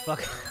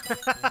 motherfucker.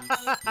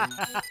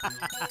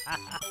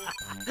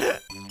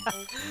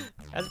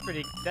 That's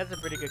a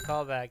pretty good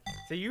callback.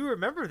 So you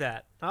remember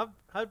that, huh,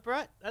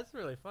 Brett? That's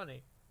really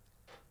funny.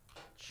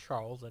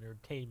 Charles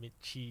Entertainment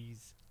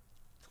Cheese.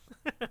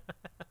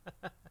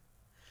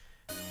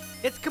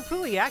 It's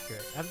completely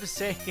accurate. I'm just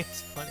saying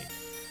it's funny.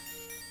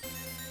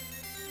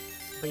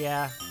 But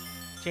yeah,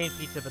 chain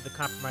pizza, but the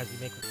compromise we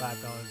make for $5.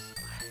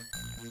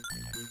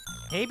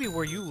 Maybe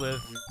where you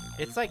live,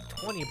 it's like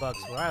 20 bucks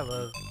where I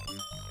live.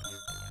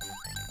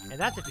 And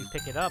that's if you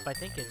pick it up. I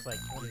think it's like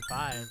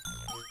 25.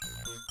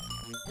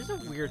 It's a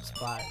weird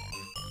spot.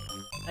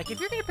 Like, if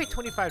you're gonna pay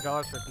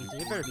 $25 for a pizza,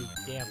 you better be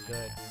damn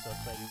good. So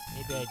it's like,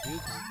 maybe I do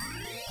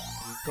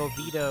go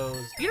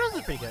Vito's. Vito's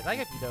is pretty good. I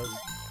get Vito's.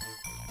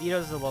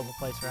 Vito's is a local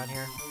place around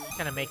here.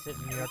 Kind of makes it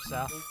in New York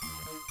style.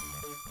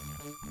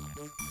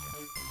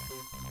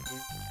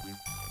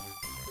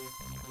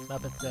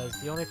 Muppet says,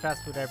 the only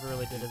fast food I ever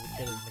really did as a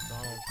kid is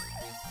McDonald's.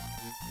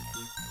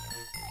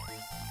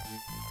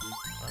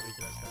 I'll read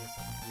the rest of that in a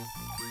second.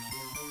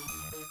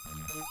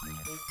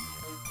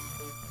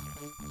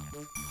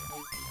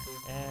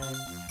 And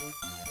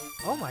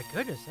oh my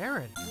goodness,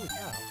 Aaron! Holy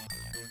cow!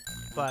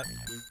 But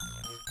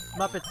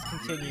Muppets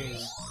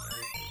continues.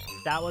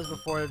 That was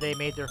before they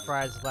made their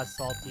fries less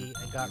salty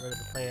and got rid of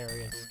the play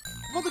areas.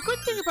 Well, the good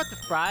thing about the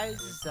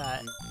fries is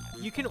that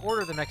you can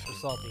order them extra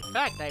salty. In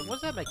fact, I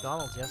was at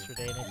McDonald's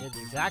yesterday and I did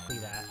exactly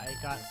that. I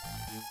got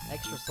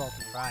extra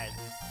salty fries.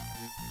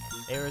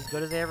 They were as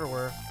good as they ever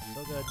were.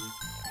 So good.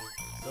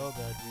 So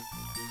good.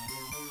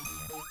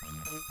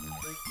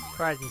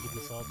 Fries need to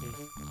be salty.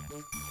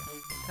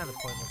 It's kind of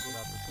pointless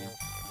without the salt.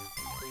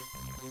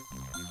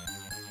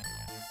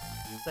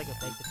 It's like a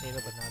baked potato,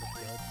 but not as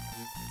good.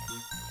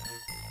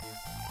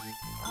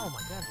 Oh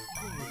my god,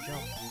 look at your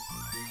jump.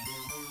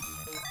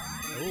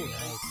 Oh,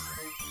 nice.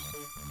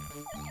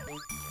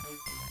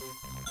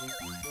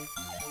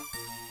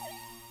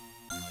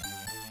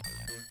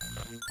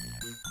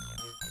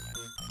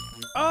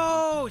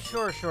 Oh,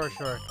 sure.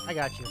 I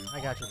got you,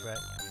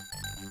 Brett.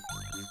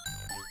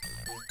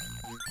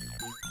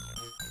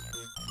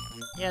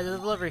 Yeah, the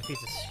delivery fee is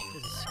a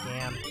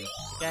scam.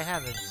 Like, I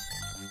haven't.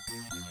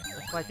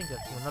 That's why I think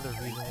that's another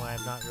reason why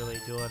I'm not really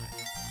doing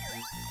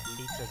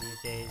pizza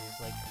these days.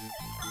 Like,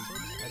 it's so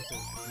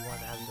expensive if you want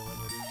to have it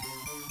delivered.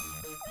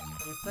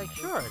 It's like,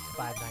 sure, it's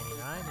 $5.99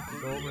 if you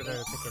go over there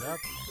to pick it up.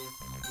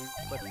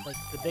 But, like,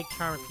 the big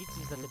charm of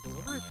pizza is that they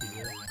deliver it to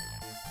you.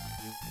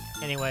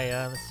 Anyway,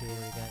 let's see what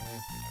we got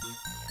here.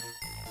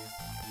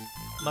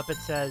 Muppet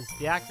says,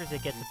 the actors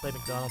that get to play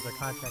McDonald's are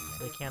contracted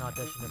so they can't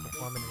audition or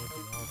perform in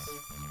anything else.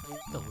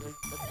 That's a weird,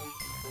 that's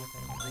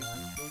interesting.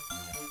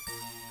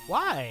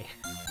 Why?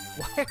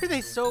 Why are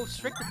they so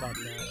strict about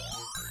that?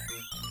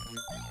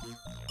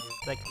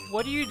 Like,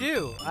 what do you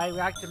do? I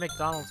act in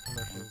McDonald's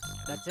commercials.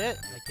 That's it?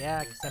 Like,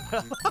 yeah, because I'm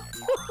not allowed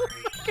to.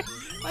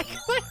 Like,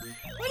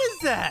 what is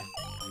that?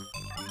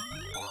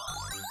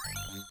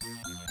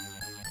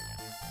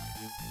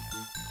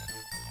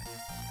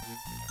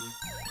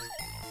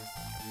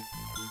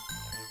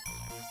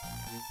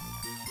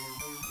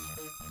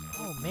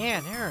 Oh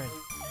man, Aaron,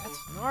 that's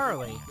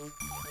gnarly.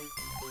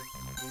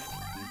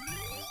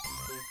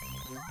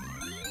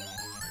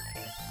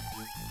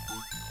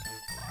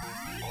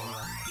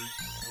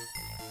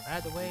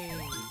 Out of the way.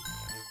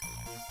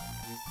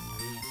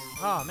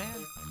 Oh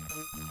man.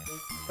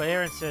 But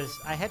Aaron says,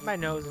 I hit my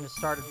nose and it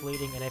started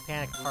bleeding and I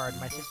panicked hard.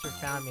 My sister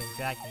found me and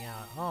dragged me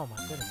out. Oh my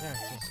goodness, Aaron,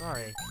 I'm so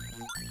sorry.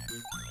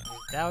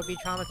 That would be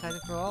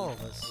traumatizing for all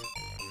of us.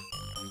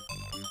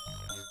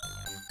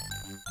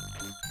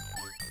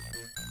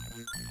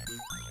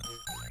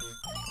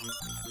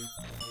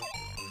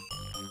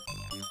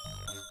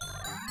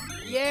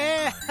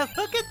 Yeah!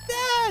 Look at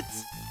that!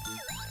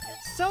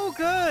 So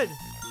good!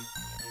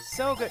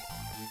 So good.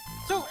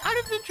 So, out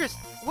of interest,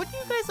 what do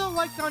you guys all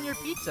like on your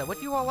pizza? What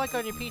do you all like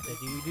on your pizza?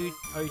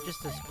 Are you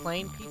just a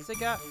plain pizza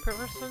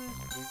person?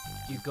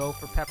 Do you go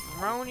for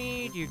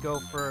pepperoni? Do you go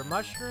for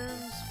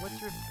mushrooms? What's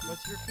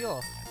your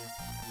feel?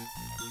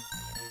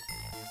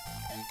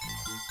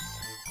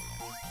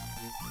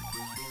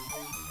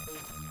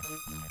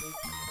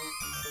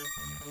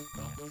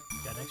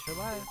 Got an extra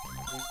life.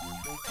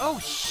 Oh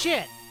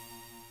shit!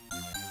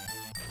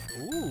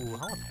 Ooh,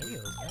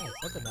 jalapenos, nice.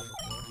 I've done that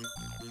before.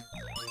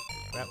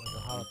 That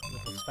was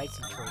with the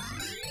spicy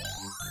choices.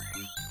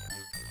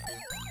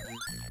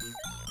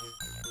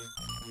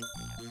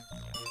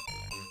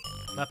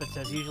 Muppet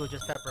says usually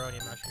just pepperoni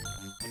and mushroom.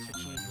 Extra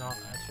cheese and all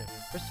extra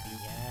crispy,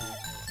 yeah.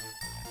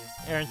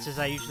 Nice. Aaron says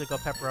I usually go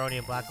pepperoni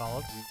and black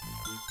olives.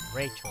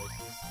 Great choices.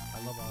 I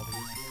love all these.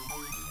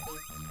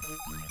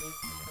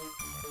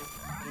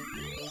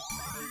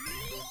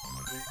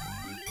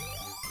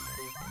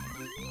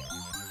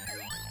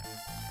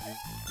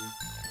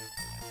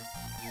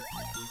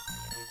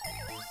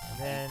 And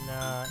then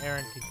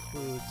Aaron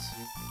concludes,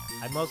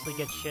 I mostly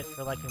get shit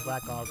for liking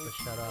black olives, but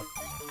shut up.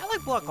 I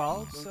like black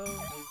olives, so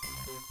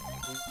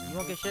you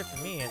won't get shit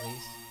from me at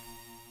least.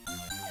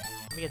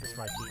 Let me get this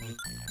martini.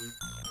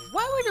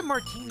 Why would a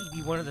martini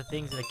be one of the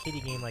things in a kiddie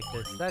game like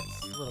this?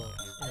 That's a little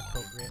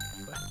inappropriate,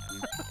 but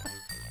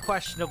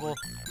questionable.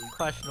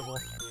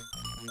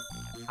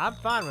 I'm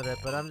fine with it,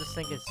 but I'm just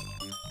thinking it's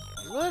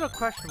a little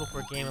questionable for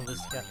a game of this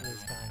kind,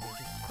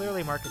 which is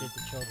clearly marketed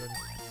to children.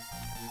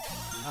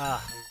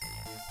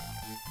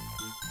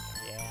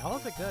 Yeah,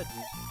 olives are good.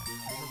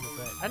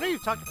 I know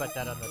you've talked about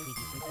that on the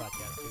PGC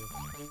podcast too.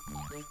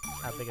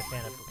 How big a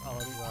fan of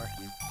olives you are.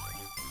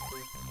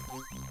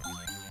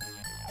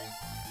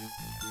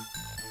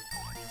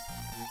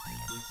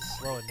 Just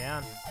slow it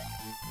down.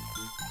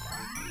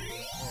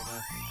 There we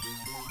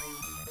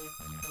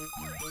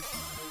go.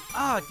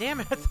 Oh, damn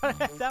it! I thought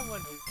I had that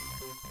one.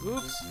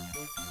 Oops.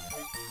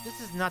 This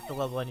is not the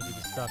level I need to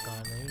be stuck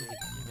on. I need to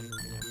move a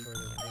little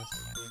further than this.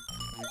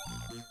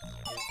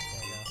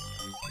 There we go.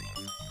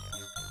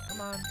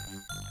 Come on.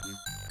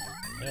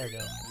 There we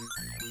go.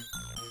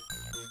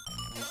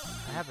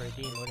 I have a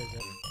redeem. What is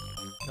it?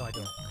 No, I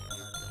don't.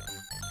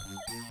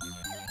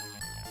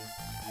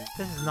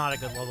 This is not a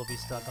good level to be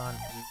stuck on.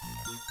 It's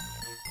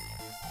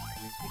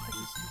because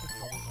these stupid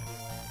bubbles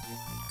anyway.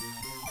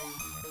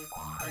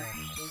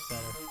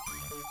 Better.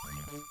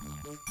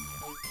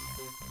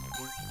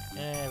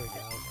 There we go.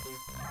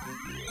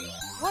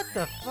 What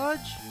the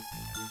fudge?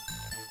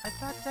 I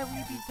thought that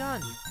we'd be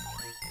done.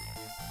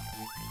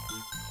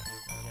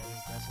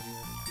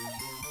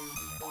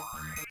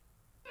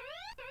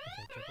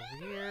 Okay, jump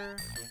over here.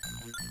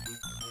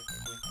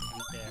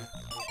 There.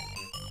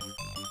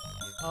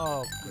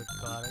 Oh, good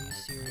God, are you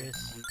serious?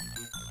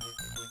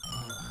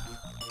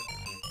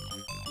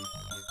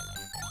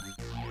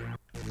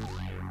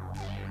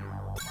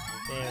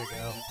 There we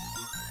go.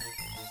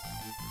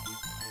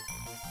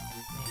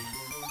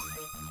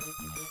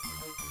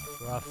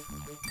 Rough.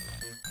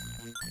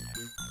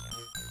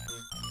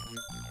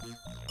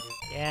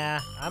 Yeah,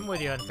 I'm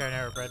with you on Fair and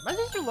Error Bread. My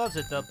sister loves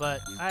it though,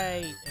 but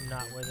I am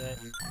not with it.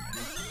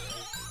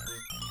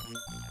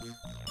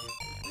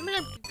 I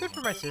mean, good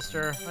for my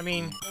sister. I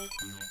mean,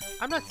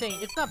 I'm not saying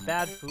it's not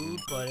bad food,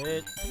 but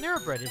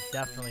Panera Bread is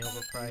definitely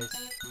overpriced.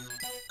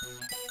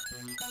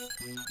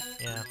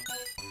 Yeah.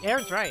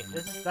 Aaron's right.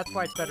 That's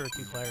why it's better with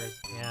 2 players.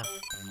 Yeah.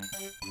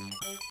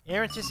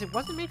 Aaron says it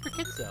wasn't made for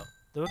kids though.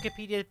 The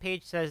Wikipedia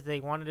page says they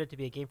wanted it to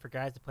be a game for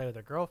guys to play with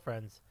their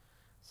girlfriends,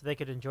 so they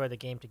could enjoy the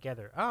game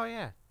together. Oh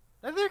yeah.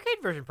 The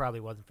arcade version probably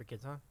wasn't for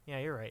kids, huh? Yeah,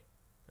 you're right.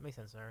 That makes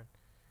sense, Aaron.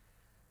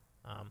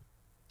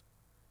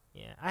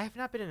 Yeah, I have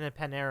not been in a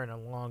Panera in a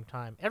long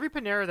time. Every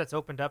Panera that's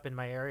opened up in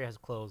my area has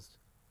closed.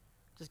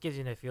 Just gives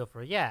you a feel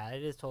for it. Yeah,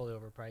 it is totally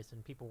overpriced,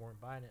 and people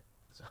weren't buying it.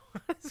 So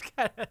it's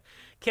kind of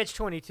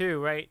catch-22,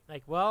 right?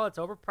 Like, well, it's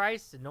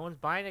overpriced, and no one's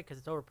buying it because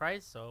it's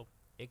overpriced, so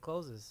it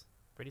closes.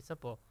 Pretty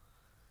simple.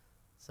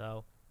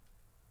 So,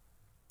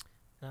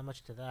 not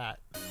much to that.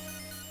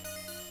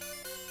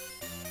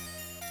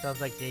 Sounds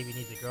like Davey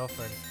needs a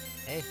girlfriend.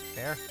 Hey,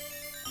 fair.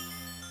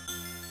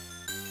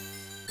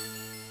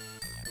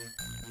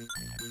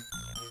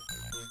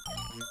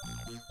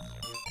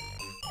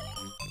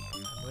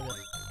 I'm with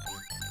it.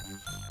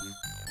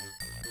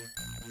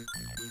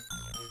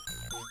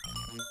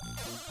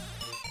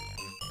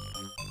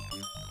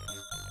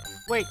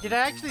 Wait, did I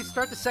actually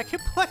start the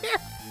second player?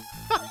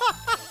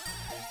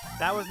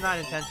 That was not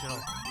intentional.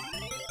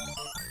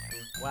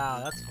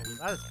 Wow, that is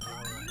phenomenal.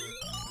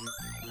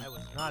 I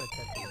was not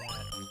attempting that.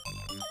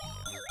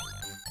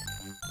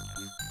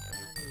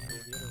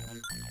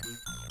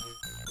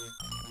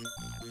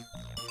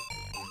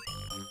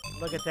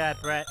 Look at that,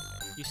 Brett.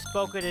 You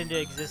spoke it into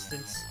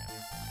existence.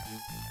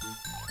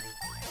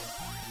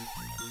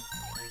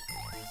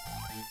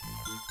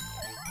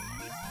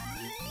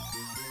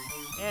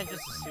 And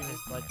just as soon as,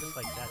 just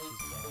like that,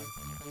 she's gone.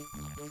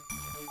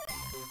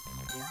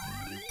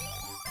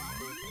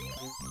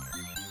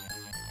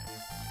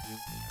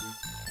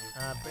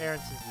 Aaron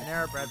says,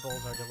 Panera bread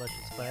bowls are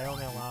delicious, but I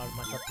only allow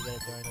much up to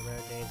date during the rare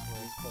days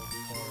where it's cold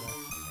in Florida.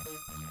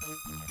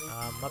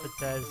 Muppet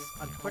says,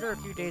 on Twitter a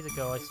few days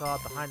ago, I saw a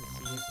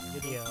behind-the-scenes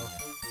video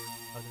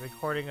of the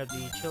recording of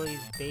the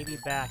Chili's Baby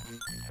Back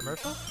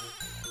commercial.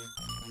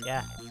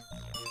 Yeah,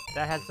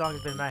 that song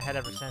has been in my head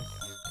ever since.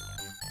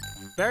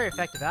 Very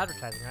effective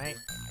advertising, right?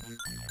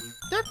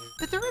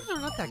 The ribs are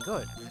not that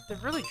good. They're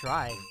really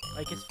dry.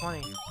 Like, it's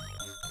funny.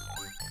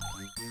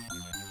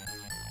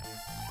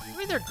 I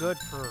mean, they're good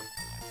for, I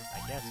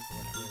guess, for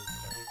what it is.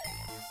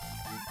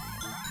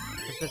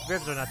 Because the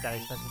ribs are not that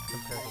expensive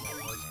compared to like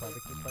most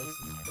barbecue places.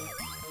 But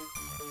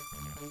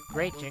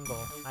great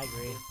jingle. I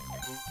agree.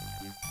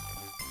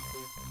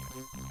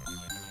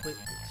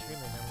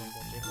 Extremely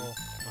memorable jingle.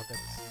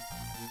 Muppets.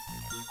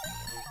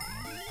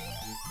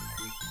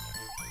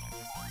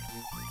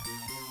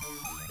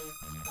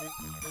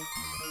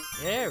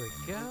 There we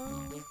go.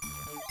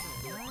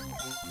 Very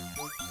nice.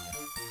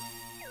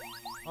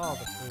 All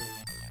the food.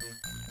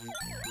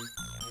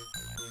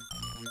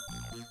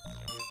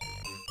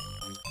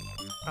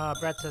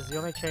 Brett says the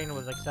only chain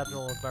was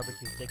acceptable with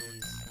barbecue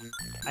Dickies.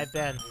 I've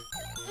been.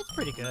 It's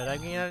pretty good. I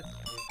mean,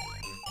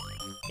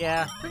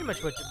 yeah, pretty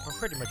much with you on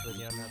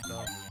that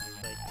though.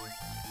 Like,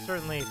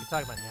 certainly if you're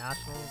talking about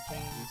national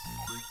chains,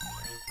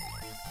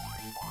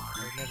 I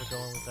would never go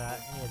in with that.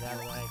 Any of that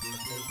with my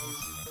expectations.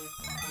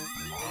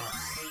 Yes.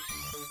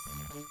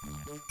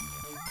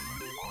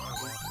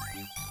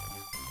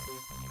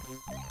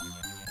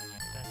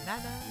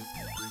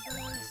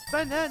 Bananas!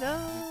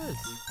 Bananas!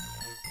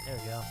 There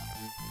we go.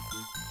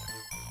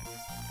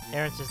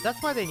 Aaron says, that's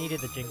why they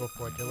needed the jingle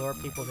for it, to lure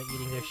people into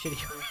eating their shitty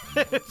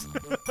ribs.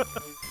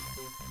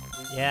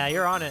 Yeah,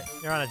 you're on it.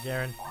 You're on it,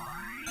 Jaren.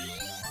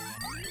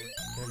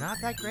 They're not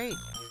that great.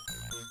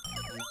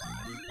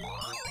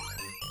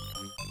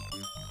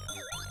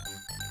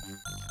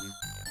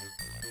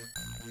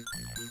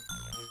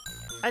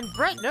 And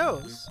Brett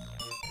knows.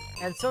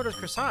 And so does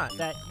Croissant,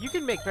 that you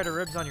can make better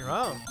ribs on your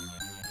own.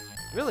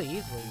 Really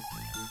easily.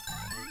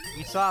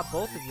 We saw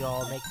both of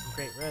y'all make some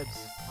great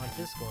ribs on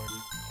Discord.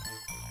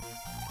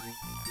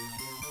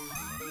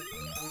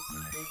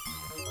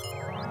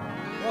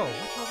 Whoa,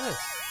 what's all this?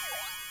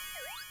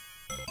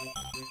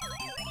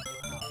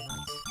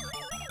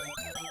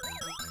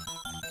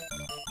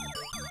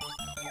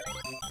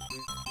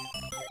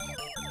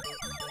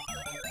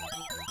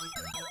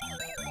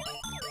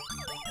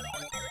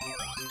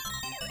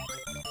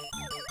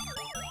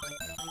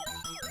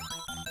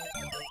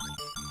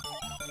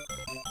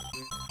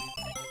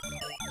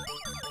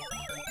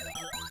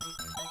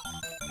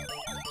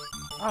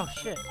 Oh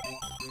shit.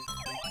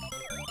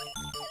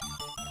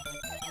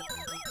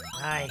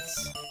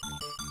 Nice.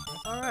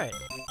 That's alright.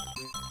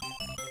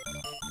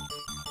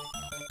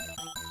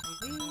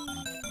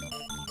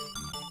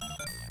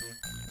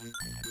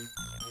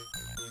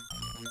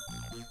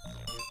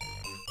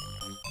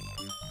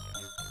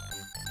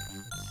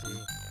 Let's see.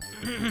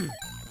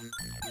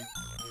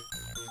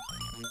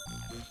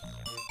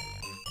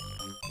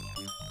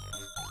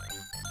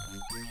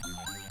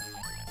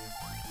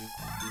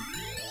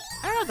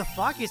 I don't know the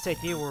foggiest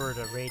idea where we're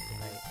to raid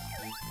tonight.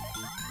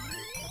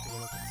 Have to go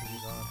look and see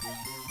who's on.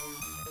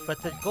 But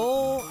the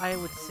goal, I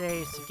would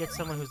say, is to get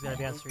someone who's going to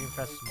be on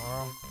Streamfest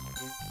tomorrow.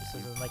 Just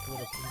as like a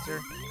little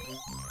teaser.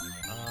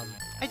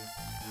 I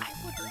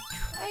would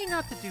try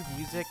not to do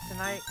music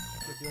tonight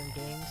if we're doing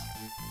games.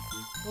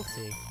 We'll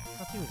see.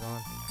 I'll see who's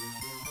on.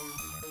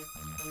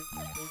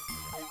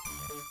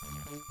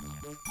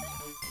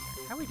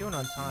 How are we doing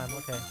on time?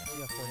 Okay, we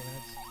got 40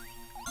 minutes.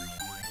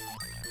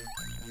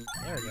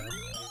 There we go.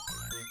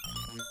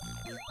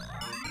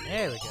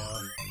 There we go.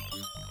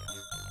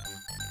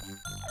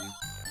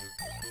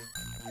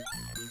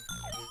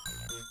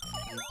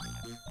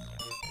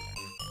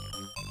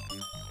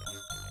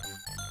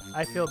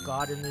 I feel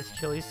God in this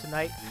Chili's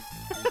tonight.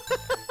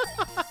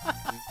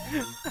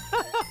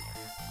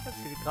 That's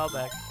a good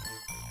callback.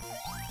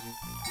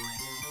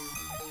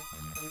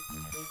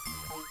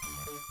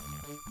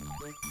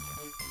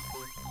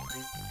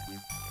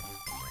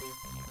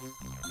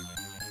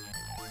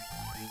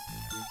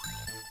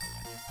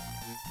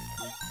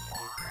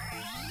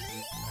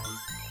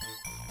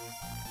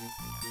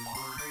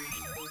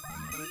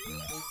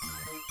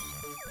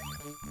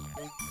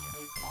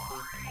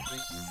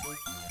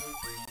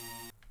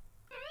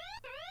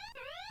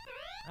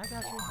 I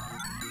got you.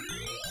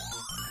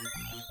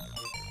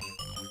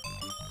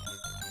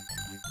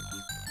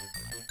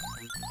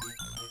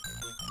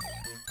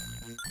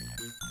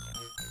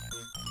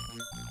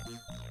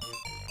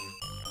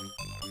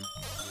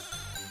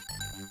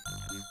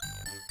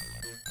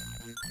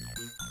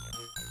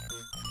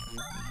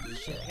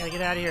 Shit, I gotta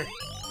get out of here.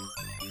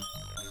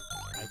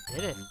 I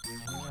did it.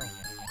 Oh.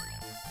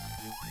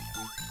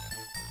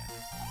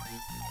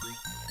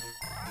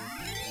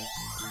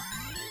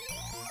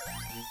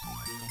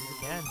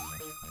 Again.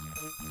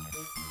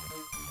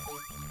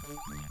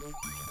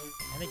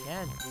 And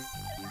again.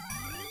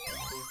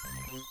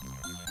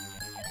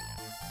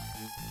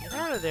 Get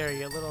out of there,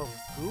 you little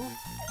goof.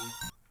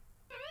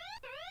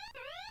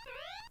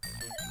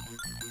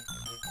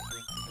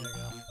 There we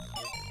go.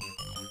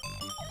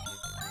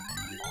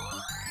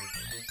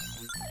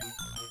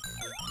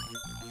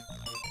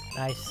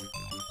 Nice.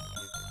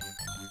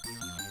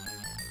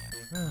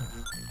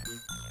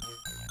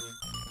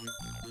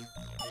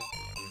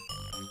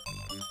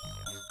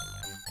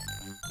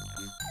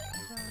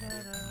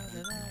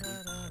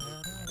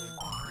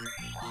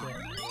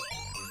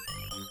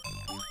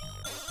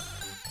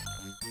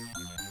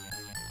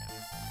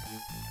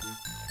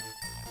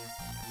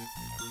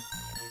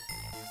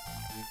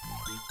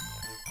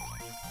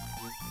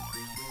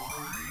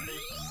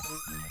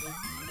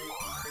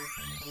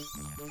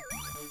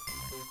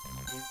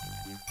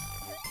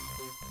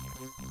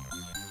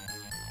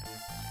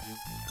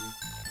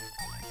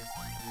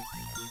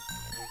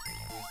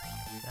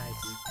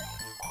 Nice.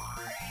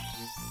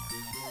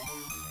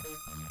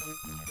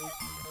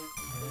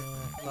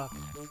 Fuck.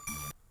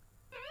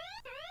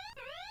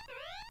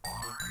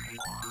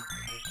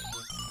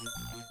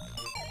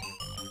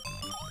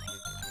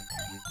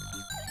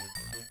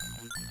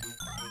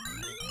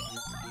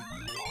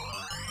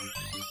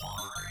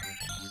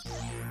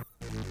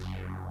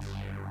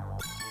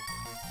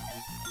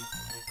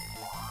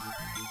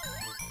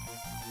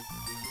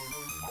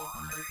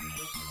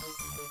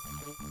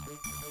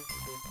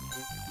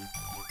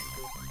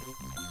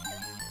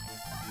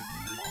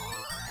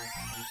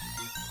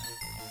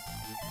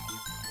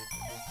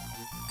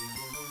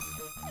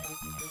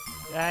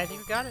 I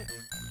think we got it.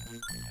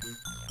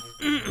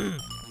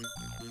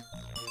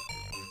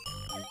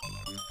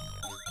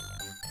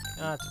 No,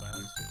 that's fine.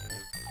 Let's do it.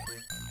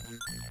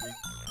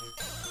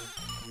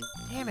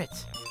 Damn it!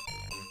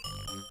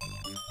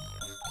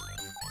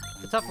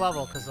 It's a tough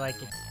level because, like,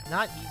 it's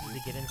not easy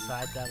to get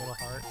inside that little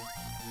heart.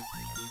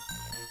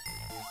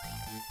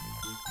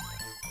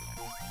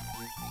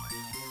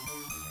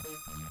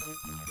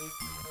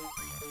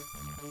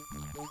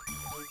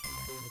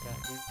 Okay.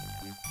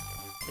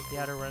 Take the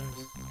outer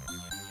runs.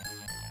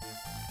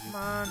 Come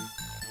on.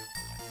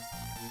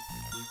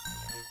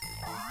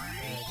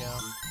 There we go.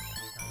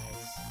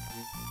 Nice.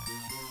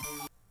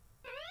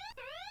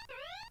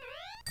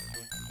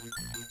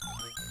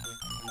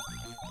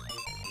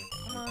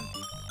 Come on.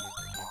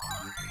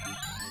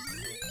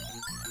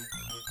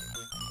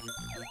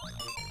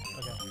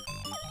 Okay.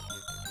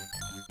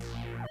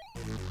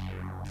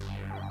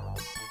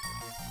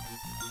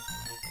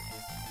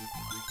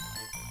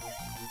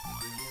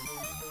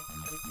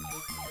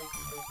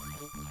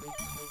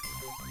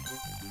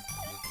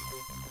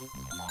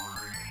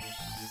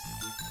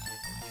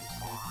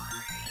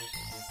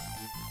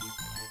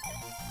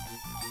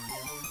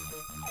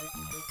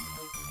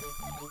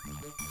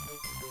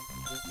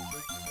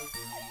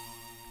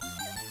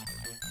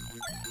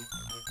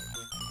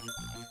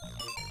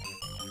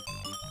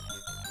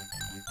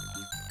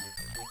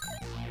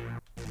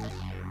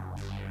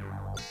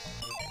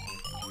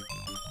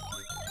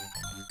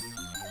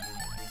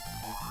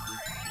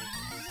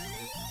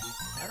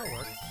 That'll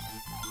work.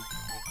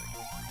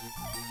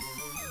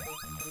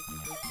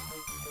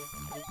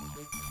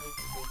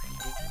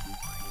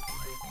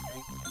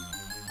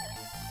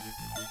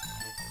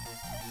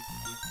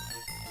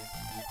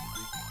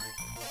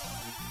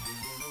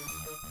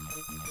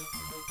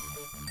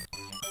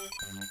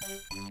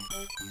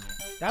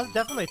 That was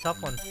definitely a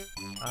tough one.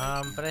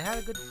 But I had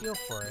a good feel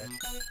for it.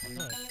 I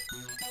think.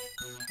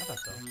 I thought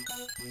so.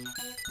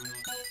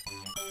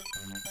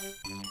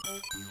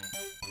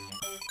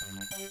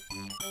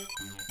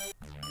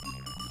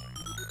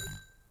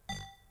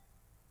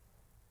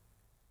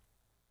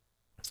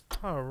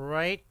 All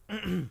right.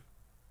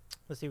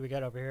 Let's see what we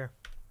got over here.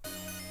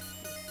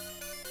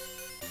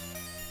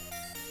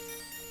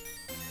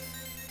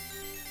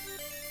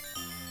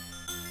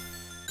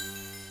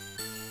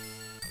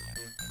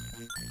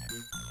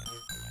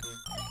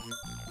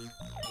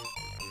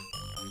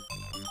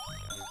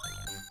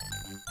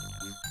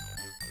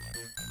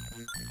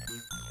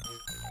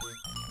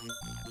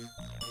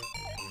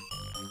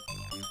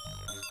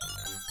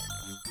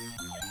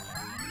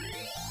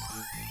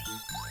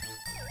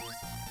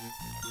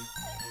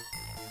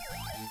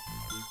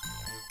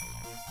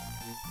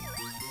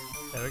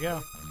 There we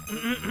go.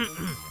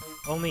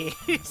 Only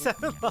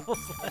 87 levels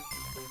left.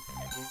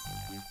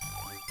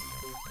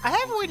 I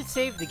have a way to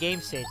save the game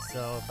states,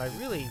 though. If I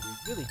really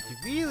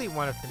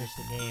want to finish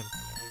the game,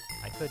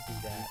 I could do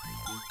that.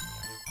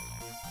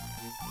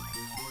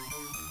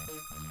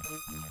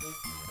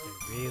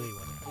 If I really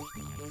want to finish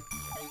the game.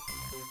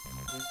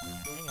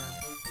 Hang on.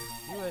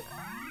 Do it.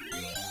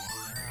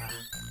 Ah,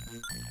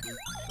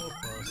 so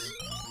close.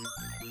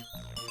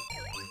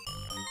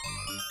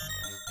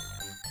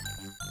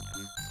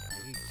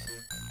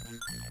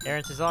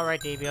 Aaron says,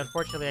 alright, Davey,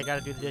 unfortunately I gotta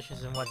do the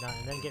dishes and whatnot,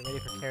 and then get ready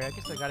for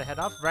karaoke, so I gotta head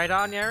off. Right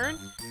on, Aaron.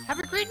 Have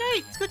a great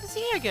night. It's good to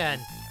see you again.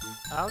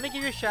 Let me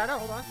give you a shout out.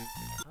 Hold on.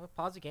 I'll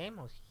pause the game.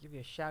 I'll give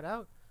you a shout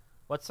out.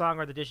 What song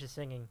are the dishes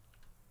singing?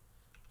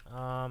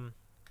 I'm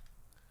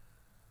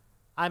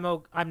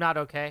not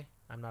okay.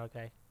 I'm not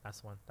okay.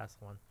 That's the one. That's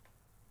the one.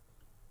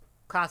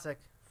 Classic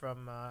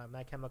from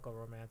My Chemical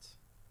Romance.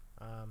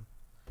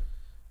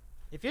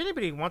 If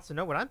anybody wants to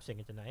know what I'm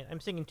singing tonight,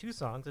 I'm singing two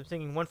songs. I'm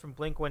singing one from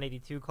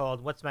Blink-182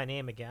 called What's My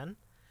Name Again?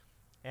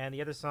 And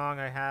the other song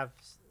I have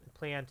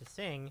planned to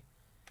sing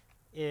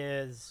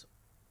is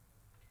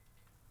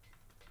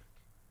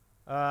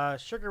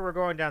Sugar We're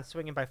Going Down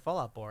Swinging by Fall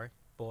Out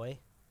Boy.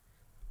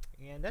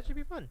 And that should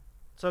be fun.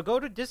 So go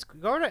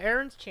to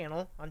Erin's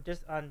channel on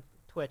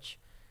Twitch,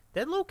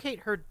 then locate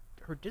her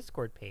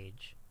Discord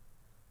page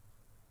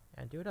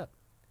and do it up.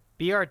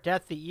 Be Our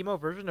Death, the emo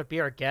version of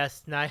Be Our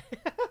Guest. Nice.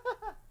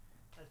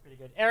 Pretty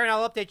good. Aaron,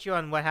 I'll update you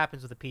on what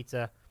happens with the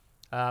pizza.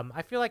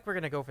 I feel like we're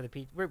gonna go for the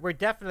pizza. We're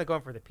definitely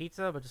going for the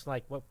pizza, but just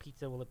like what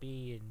pizza will it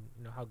be,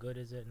 and how good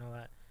is it, and all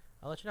that.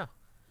 I'll let you know.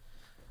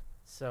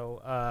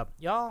 So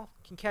y'all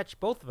can catch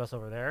both of us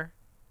over there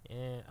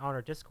on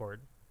our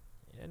Discord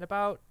in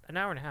about an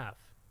hour and a half.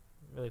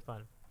 Really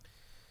fun.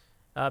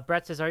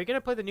 Brett says, "Are you gonna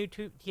play the new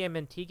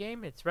TMNT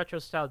game? It's retro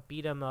style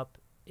beat 'em up.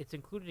 It's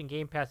included in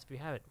Game Pass if you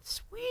have it."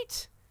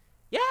 Sweet.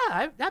 Yeah,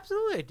 I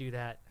absolutely do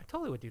that. I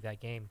totally would do that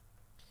game.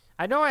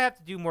 I know I have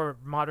to do more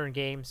modern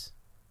games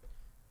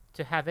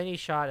to have any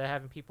shot at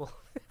having people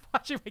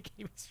watching my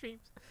gaming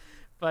streams,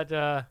 but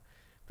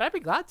I'd be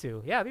glad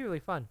to. Yeah, it'd be really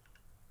fun.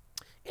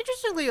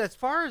 Interestingly, as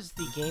far as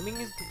gaming,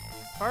 it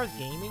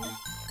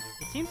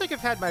seems like I've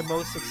had my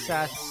most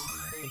success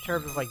in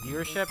terms of like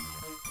viewership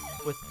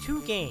with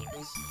 2 games.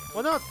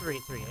 Well, no,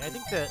 three. I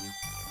think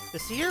the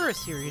Sierra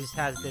series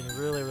has been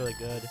really, really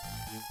good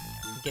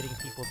in getting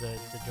people to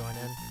join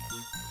in.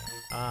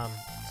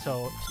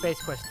 So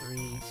Space Quest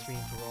 3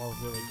 streams were all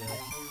really good.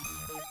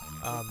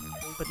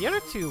 But the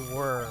other 2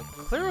 were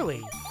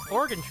clearly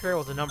Oregon Trail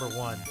was the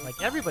 #1. Like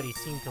everybody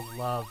seemed to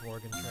love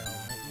Oregon Trail.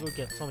 Like, you would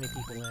get so many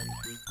people in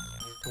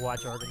to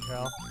watch Oregon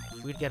Trail.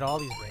 We'd get all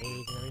these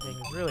raids and everything.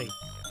 It was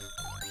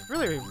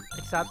really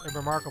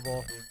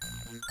remarkable.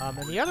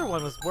 And the other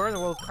one was Where in the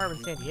World is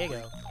Carmen San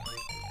Diego,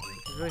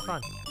 which is really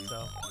fun.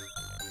 So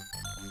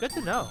good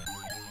to know.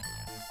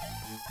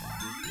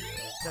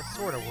 That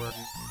sort of works.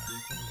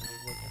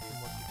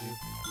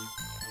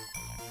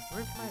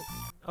 Where's my...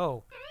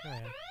 Oh, here I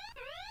am.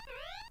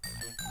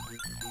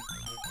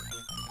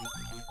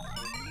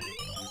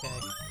 Okay,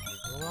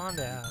 roll on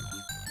down.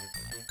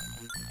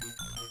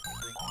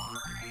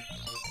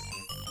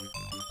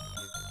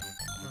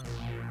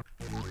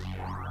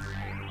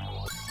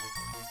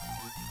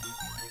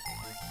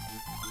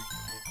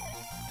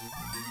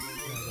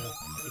 There we go.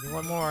 Give me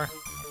one more.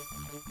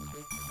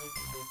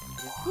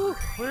 Whew,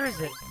 where is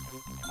it?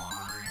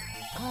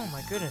 Oh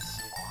my goodness.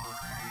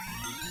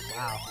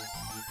 Wow.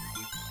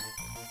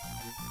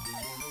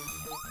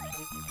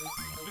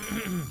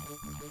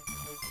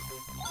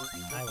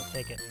 I will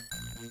take it.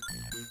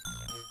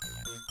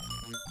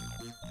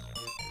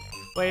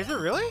 Wait, is it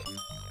really?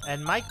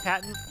 And Mike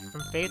Patton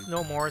from Faith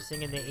No More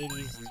singing the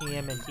 80s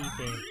TMNT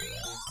theme.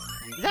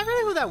 Is that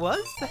really who that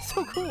was? That's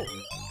so cool.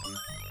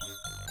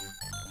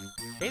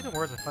 Faith No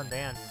More is a fun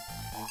band.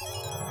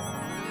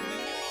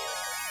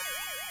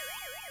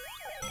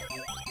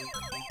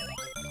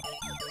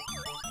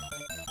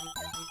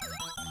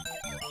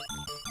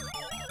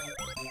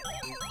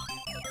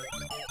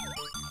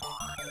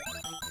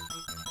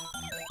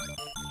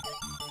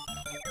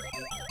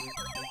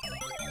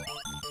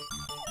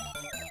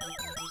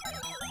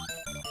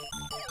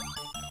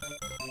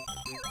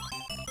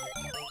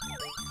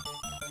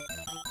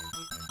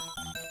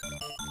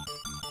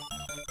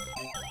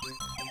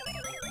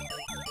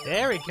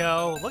 There we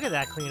go. Look at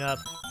that cleanup.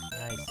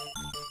 Nice.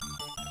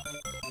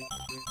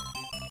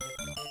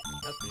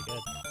 That's pretty good.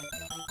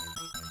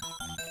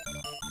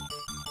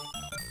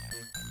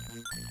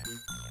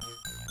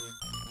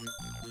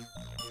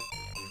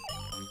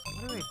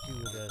 What do I do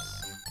with this?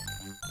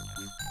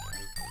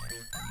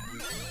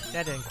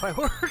 That didn't quite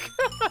work.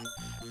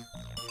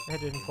 That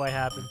didn't quite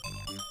happen.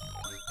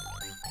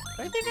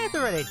 But I think I had the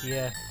right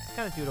idea. Just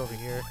kind of do it over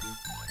here.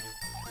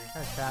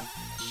 Kind of trap.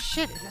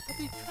 Shit! I thought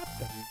they trapped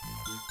them.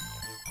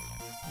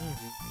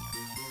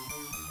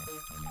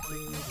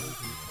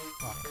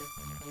 Fuck.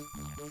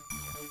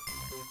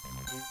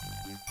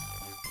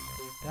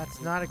 That's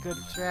not a good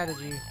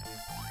strategy. What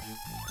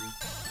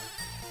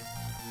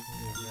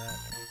is that?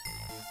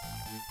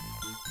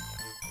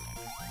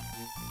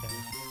 Okay.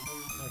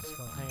 Let's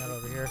go hang out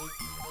over here.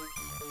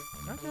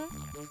 Okay.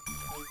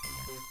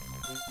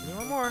 Give me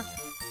one more.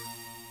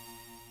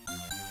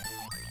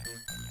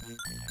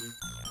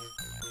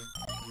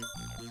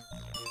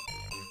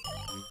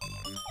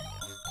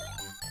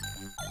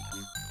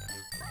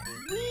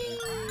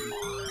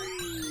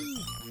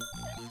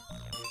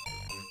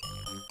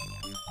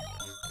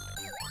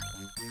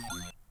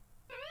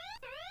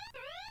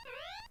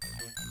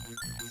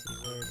 Let's see,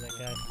 where is that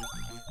guy?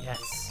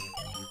 Yes.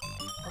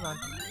 Hold on.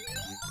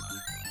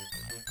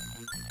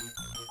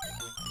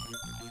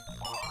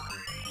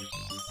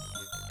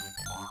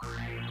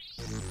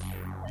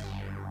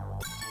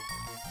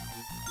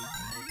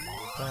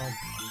 Boom.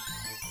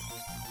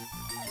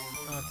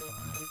 That's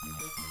fine.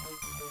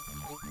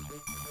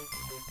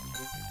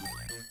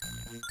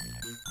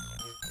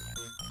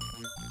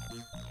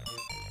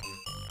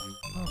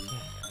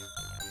 Okay.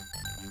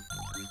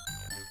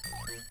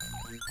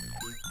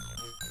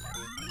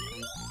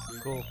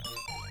 Cool.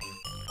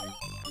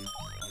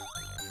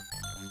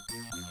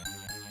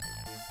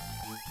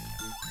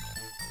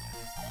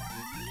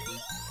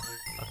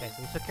 Okay, so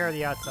we took care of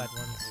the outside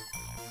ones.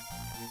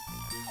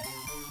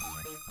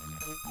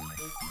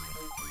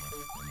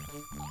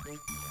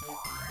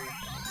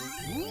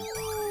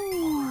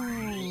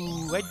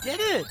 Ooh, I did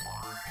it!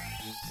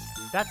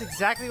 That's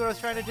exactly what I was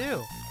trying to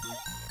do.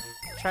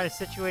 Try to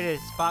situate a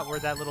spot where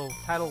that little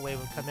tidal wave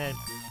would come in.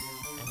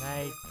 And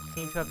I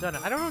seem to have done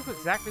it. I don't know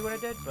exactly what I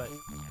did, but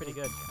pretty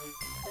good.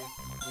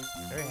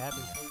 Very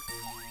happy.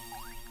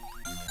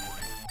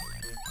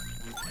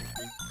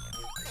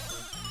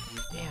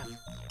 Damn.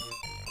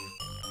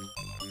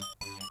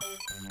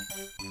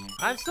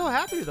 I'm still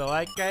happy though.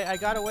 I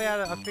got away out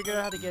of. I figured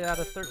out how to get out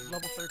of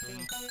level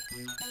 13.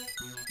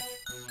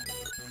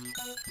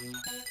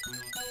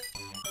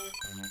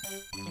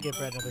 I'll give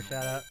Brett another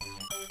shout out.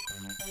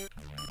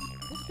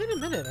 It's been a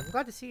minute. I'm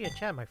glad to see you in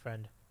chat, my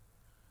friend.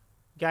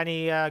 Got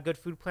any good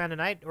food plan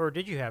tonight, or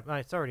did you have? Oh,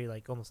 it's already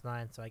like almost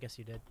 9, so I guess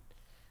you did.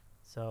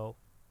 So,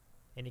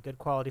 any good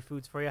quality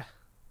foods for you?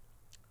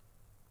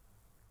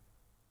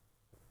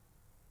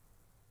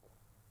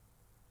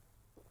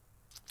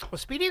 Well,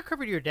 speedy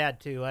recovery to your dad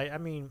too. I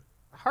mean,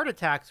 heart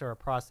attacks are a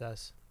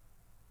process.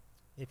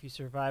 If you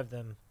survive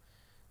them,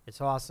 it's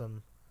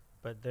awesome,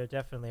 but they're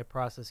definitely a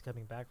process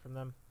coming back from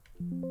them.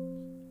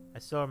 I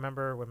still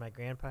remember when my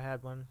grandpa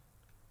had one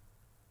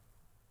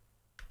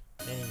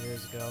many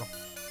years ago.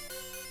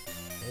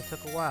 It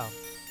took a while,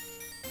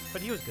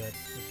 but he was good.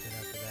 He was good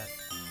after that.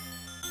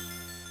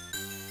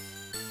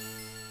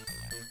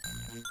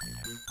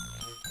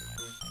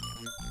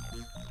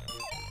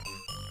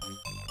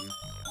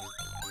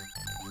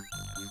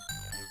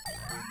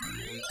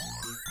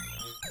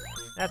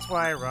 That's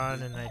why I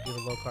run and I do the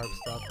low carb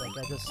stuff. Like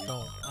I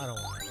don't want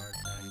a heart attack.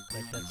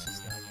 Like that's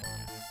just not fun.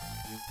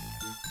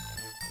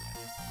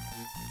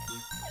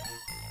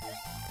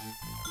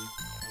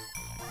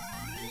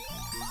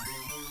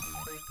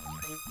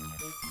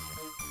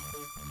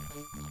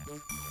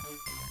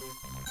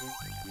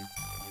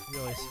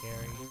 Really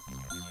scary.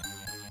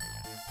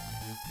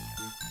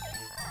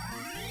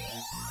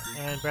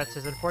 And Brett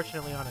says,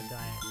 unfortunately on a diet,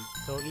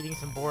 so eating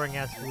some boring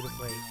ass food of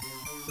late.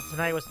 So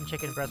tonight was some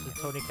chicken breast with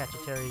Tony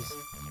Cacciateri's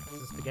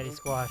some spaghetti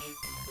squash.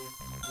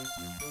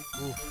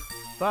 Oof.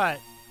 But,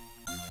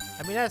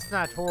 I mean, that's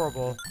not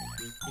horrible.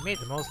 You made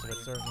the most of it,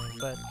 certainly.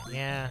 But,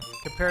 yeah,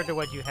 compared to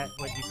what you had,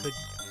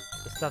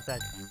 the stuff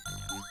that,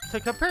 so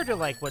compared to,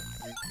 like, the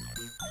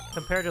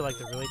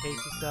really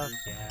tasty stuff,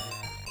 yeah.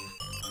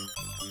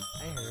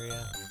 I hear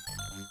ya.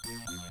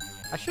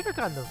 I should have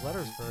gotten those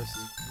letters first.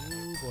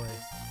 Ooh, boy.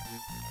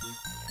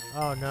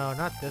 Oh, no,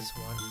 not this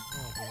one.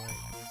 Oh, boy.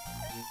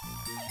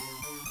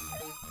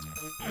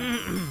 Let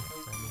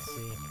me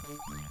see.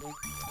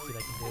 See what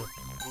I can do.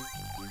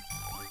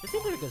 This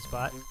seems like a good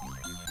spot.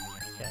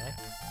 Okay.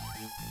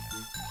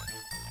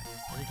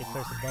 I need to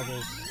clear some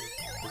bubbles.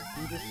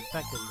 Do this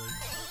effectively.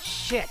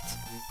 Shit!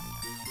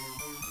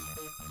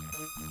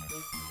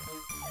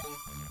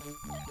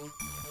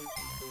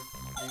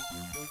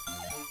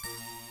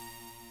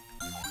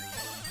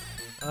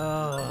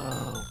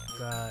 Oh,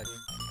 God.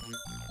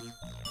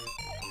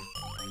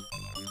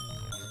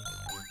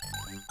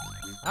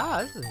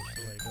 Ah, this is an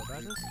interesting way to go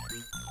about this.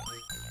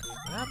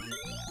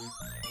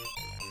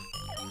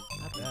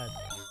 Not bad.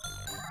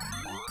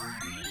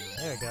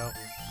 There we go.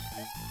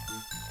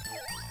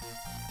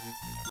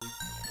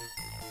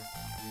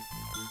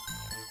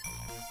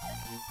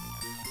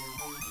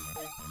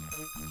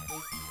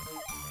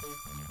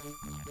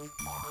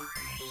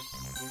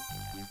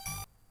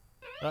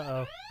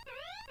 Uh-oh.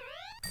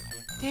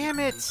 Damn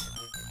it!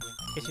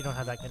 Guess you don't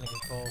have that kind of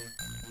control.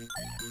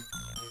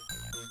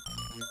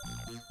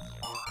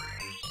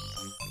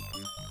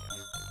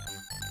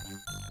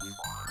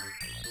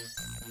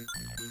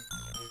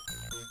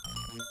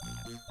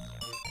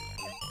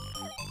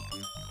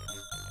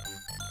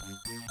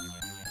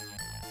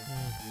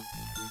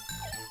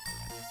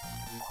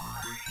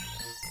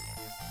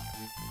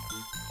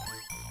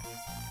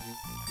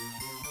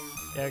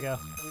 There we go.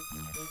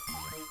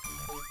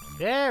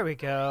 There we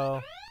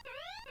go.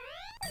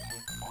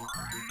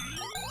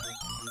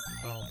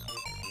 Oh.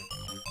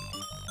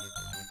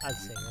 I'd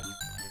say it.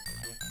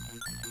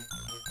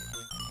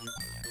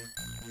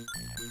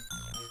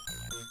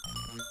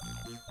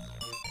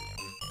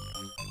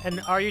 And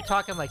are you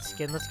talking like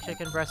skinless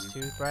chicken breast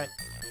too, Brett?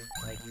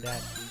 Like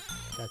that?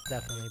 That's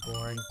definitely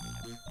boring.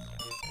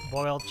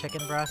 Boiled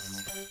chicken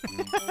breast.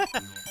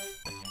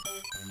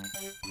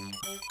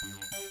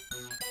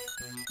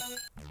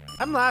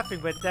 I'm laughing,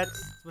 but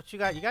that's what you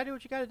got. You gotta do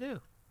what you gotta do.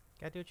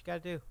 Gotta do what you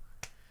gotta do.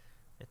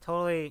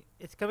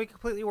 It's gonna be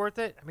completely worth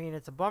it. I mean,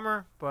 it's a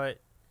bummer, but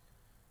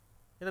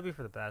it'll be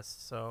for the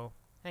best. So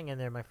hang in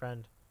there, my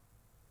friend.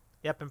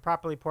 Yep, and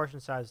properly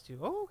portion sized too.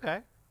 Oh,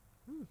 okay.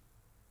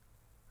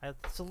 I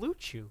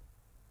salute you.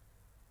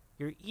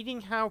 You're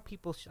eating how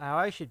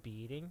I should be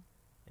eating,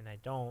 and I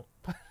don't.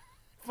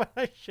 But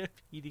I should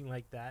be eating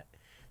like that.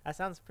 That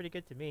sounds pretty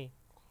good to me.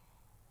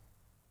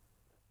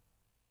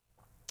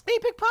 Hey,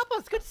 Big Papa,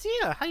 it's good to see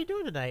you. How you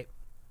doing tonight?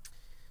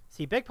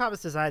 See, Big Papa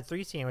says I had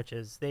 3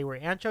 sandwiches. They were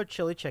ancho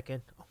chili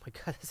chicken. Oh my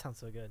god, that sounds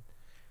so good.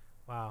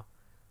 Wow.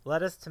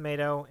 Lettuce,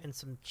 tomato, and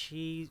some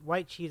cheese,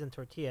 white cheese and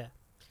tortilla.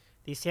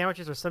 These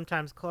sandwiches are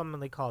sometimes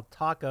commonly called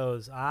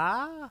tacos.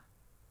 Ah,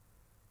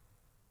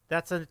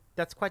 that's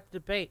quite the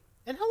debate.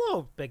 And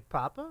hello, Big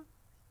Papa.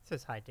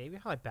 Says hi, Davey.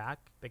 Hi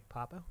back, Big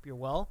Papa. Hope you're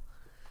well.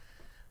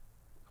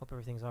 Hope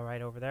everything's all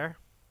right over there.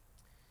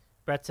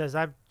 Brett says,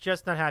 I'm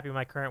just not happy with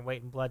my current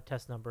weight and blood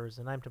test numbers,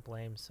 and I'm to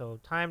blame, so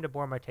time to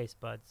bore my taste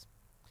buds.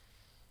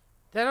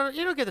 You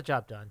don't get the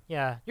job done.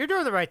 Yeah, you're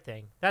doing the right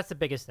thing. That's the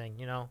biggest thing,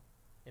 you know?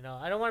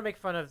 I don't want to make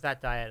fun of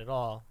that diet at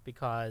all,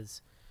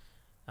 because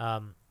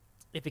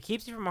if it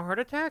keeps you from a heart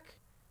attack,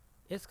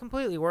 it's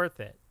completely worth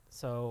it.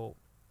 So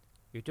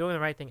you're doing the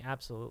right thing,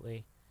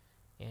 absolutely.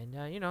 And,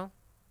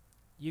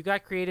 you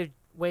got creative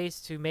ways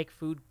to make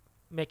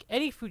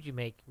any food you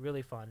make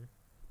really fun.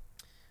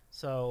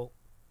 So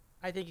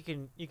I think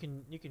you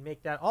can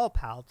make that all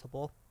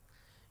palatable,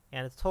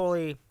 and it's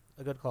totally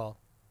a good call.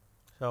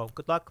 So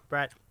good luck,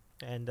 Brett,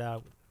 and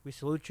we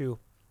salute you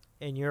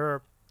in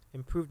your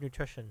improved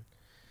nutrition.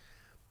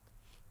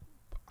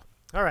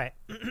 All right,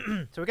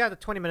 so we got the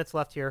 20 minutes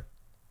left here.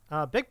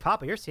 Big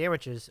Papa, your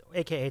sandwiches,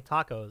 aka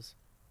tacos,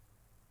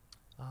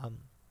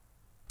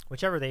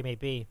 whichever they may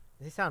be,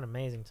 they sound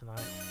amazing tonight.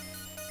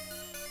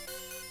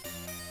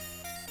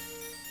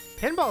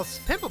 Pinball,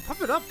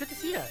 pump it up. Good to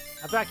see you.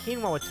 I've got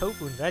quinoa with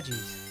tofu and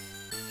veggies.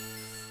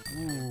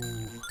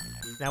 Ooh.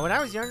 Now, when I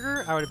was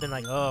younger, I would have been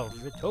like, oh,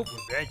 with tofu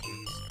and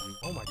veggies.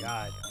 Oh my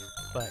god.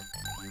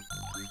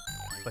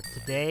 But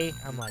today,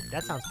 I'm like,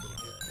 that sounds pretty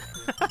good.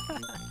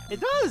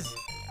 It does.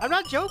 I'm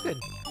not joking.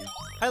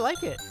 I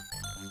like it.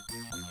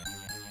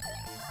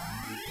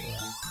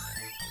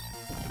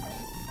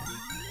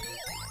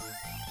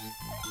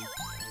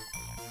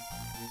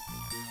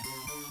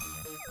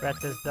 Brett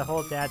says the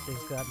whole dad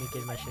thing's got me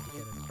getting my shit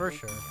together. For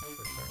sure,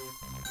 for sure.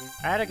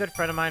 I had a good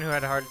friend of mine who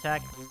had a heart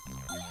attack,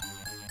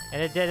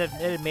 and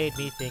it made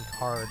me think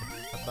hard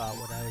about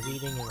what I was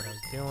eating and what I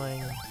was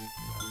doing, what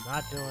I was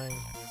not doing,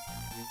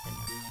 and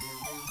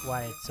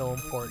why it's so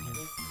important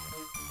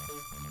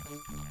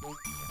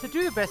to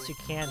do the best you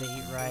can to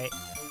eat right.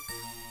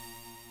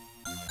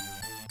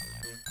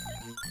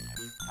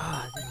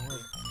 Ah, it didn't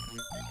work.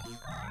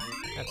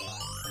 That's fine.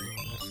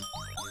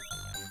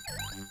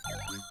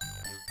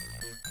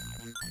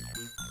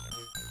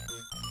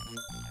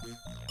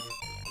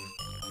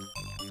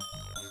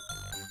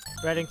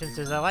 Reddington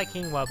says, I like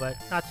quinoa, but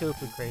not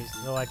tofu crazy,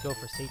 though I'd go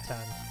for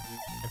seitan.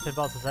 And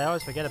Pinball says, I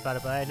always forget about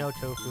it, but I know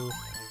tofu.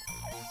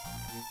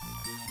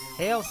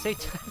 Hail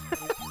seitan!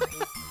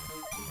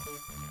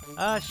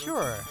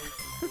 Sure.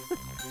 Let's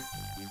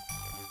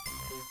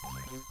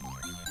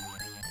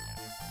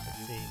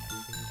see.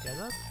 Bring these guys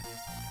up.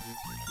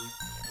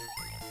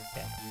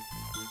 Okay.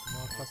 Them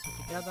all clustered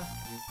together.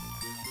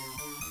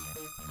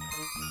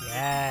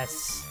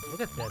 Yes!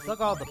 Look at this. Look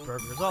at all the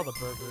burgers. All the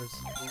burgers.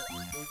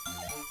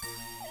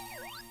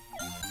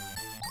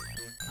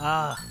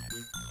 Ah!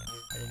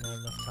 I didn't have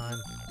enough time.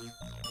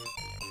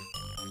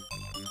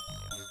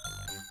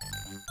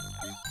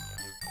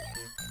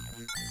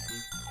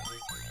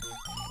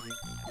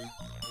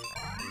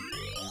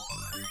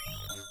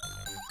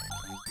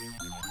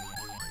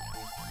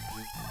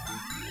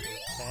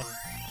 Okay.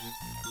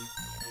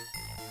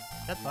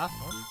 That's the last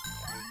one.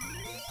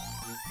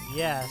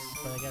 Yes,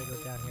 but I gotta go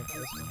down here for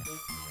this one.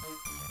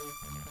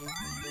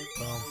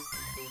 Boom.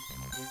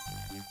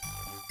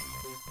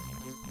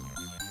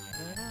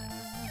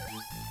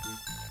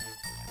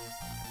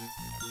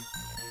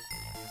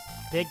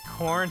 Big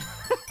corn.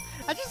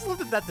 I just love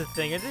that that's a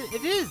thing. It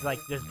is like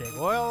there's big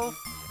oil,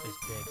 there's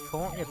big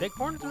corn. Yeah, big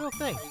corn is a real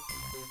thing.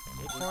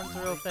 Big corn's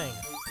a real thing.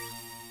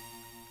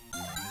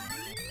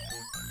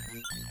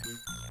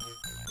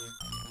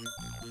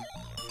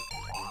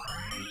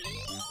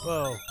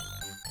 Whoa.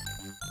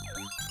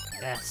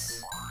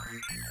 Yes.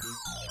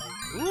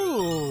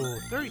 Ooh,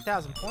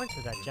 30,000 points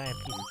for that giant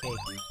piece of cake.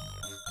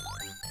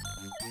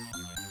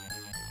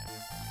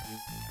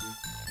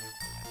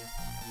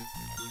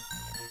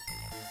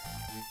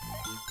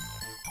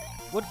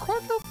 Would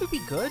corn tofu be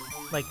good?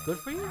 Like, good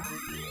for you? I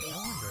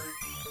wonder.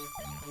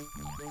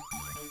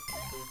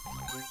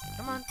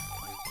 Come on.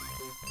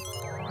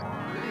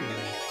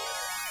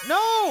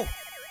 No!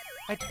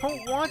 I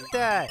don't want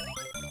that!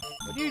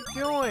 What are you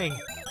doing?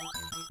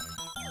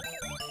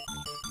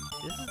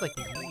 This is like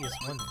the easiest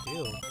one to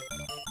do.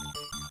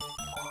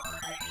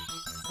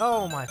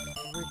 Oh my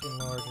freaking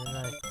lord, and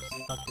I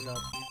fucked it up.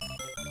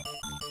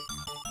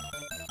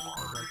 I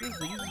was like, this is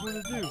the easiest one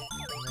to do. And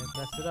I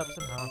messed it up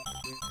somehow.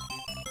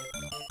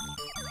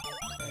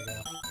 There you go.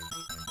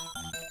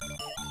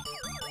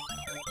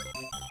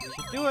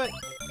 Should do it!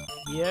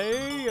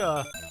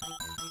 Yeah!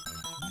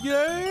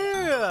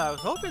 Yeah! I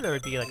was hoping there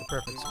would be like a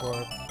perfect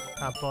score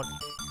component.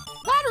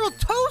 Lateral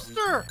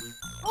toaster!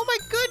 Oh my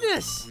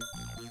goodness!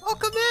 Oh,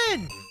 come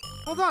in!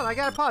 Hold on, I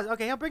gotta pause.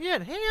 Okay, I'll bring you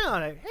in. Hang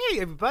on. Hey,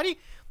 everybody.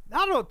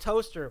 Lateral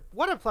toaster.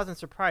 What a pleasant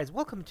surprise.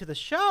 Welcome to the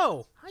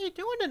show. How you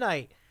doing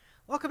tonight?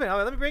 Welcome in. All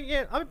right, let me bring you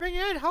in. Let me bring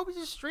you in. How was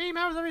your stream?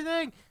 How was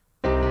everything?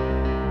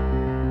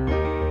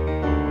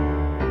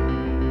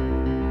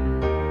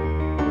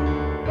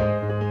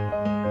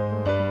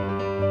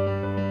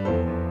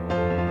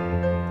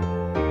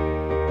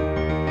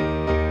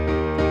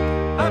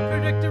 I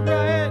predict a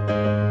riot.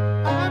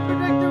 I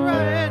predict a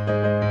riot.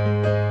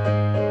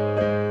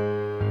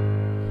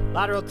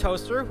 Lateral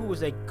Toaster, who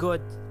is a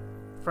good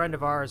friend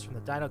of ours from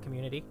the Dino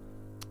community,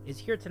 is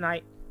here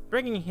tonight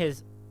bringing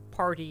his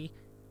party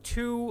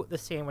to the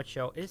Sandwich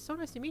Show. It is so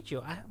nice to meet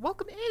you.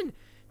 Welcome in.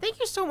 Thank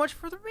you so much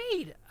for the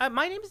raid.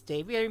 My name is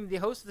Davey. I'm the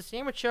host of the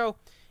Sandwich Show.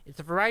 It's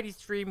a variety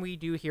stream we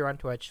do here on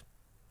Twitch.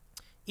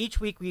 Each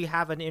week we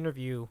have an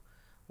interview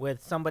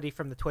with somebody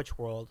from the Twitch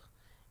world.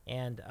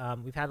 And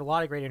we've had a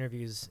lot of great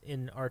interviews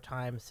in our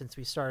time since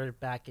we started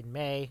back in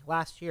May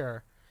last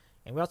year.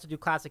 And we also do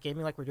classic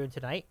gaming like we're doing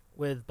tonight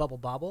with Bubble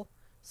Bobble.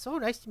 So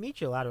nice to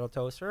meet you, Lateral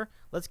Toaster.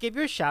 Let's give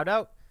you a shout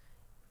out.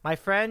 My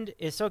friend,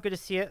 is so good to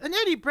see you. And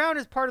Eddie Brown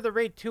is part of the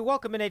raid too.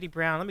 Welcome in, Eddie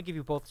Brown. Let me give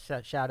you both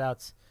shout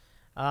outs.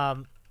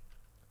 Unless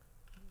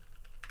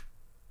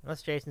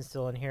Jason's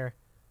still in here.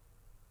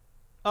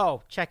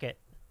 Oh, check it.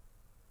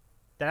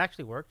 That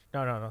actually worked?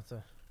 No. It's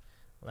a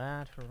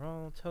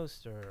Lateral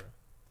Toaster.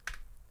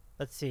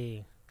 Let's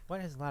see.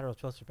 What has Lateral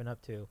Toaster been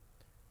up to?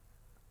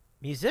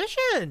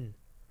 Musician!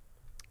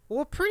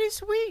 Well, pretty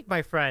sweet,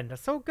 my friend.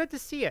 So good to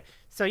see you.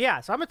 So,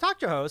 yeah, so I'm a talk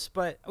show host,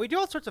 but we do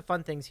all sorts of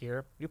fun things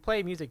here. We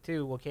play music,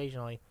 too,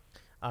 occasionally.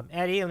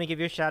 Eddie, let me give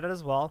you a shout-out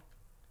as well.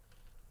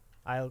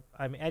 I'm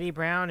Eddie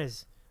Brown,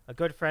 is a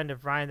good friend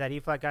of Ryan, that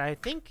E-Flat guy. I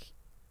think,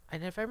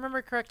 and if I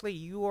remember correctly,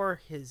 you are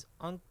his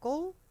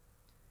uncle?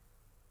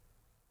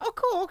 Oh,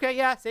 cool. Okay,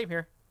 yeah, same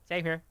here.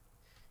 Same here.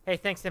 Hey,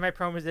 thanks to my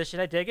pro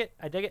musician. I dig it.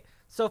 I dig it.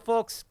 So,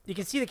 folks, you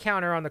can see the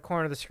counter on the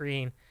corner of the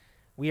screen.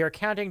 We are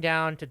counting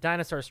down to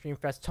Dinosaur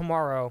Streamfest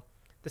tomorrow.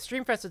 The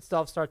Streamfest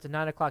itself starts at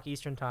 9 o'clock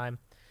Eastern Time.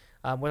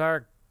 with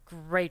our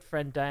great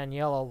friend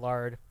Daniela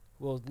Lard,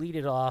 who will lead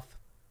it off,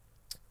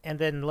 and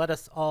then let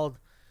us all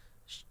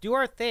do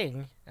our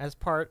thing as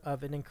part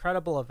of an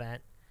incredible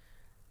event.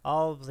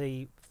 All of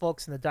the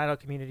folks in the Dino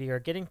community are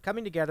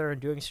coming together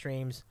and doing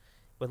streams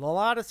with a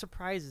lot of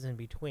surprises in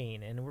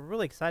between, and we're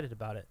really excited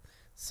about it.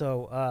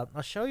 So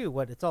I'll show you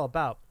what it's all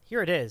about.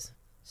 Here it is.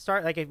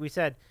 Like we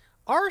said,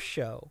 our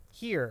show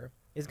here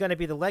is going to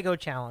be the Lego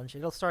Challenge.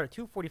 It'll start at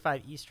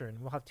 2:45 Eastern.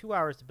 We'll have 2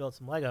 hours to build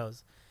some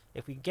Legos.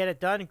 If we get it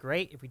done,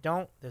 great. If we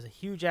don't, there's a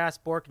huge ass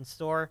board in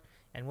store,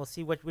 and we'll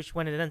see which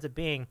one it ends up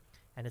being.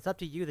 And it's up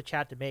to you, the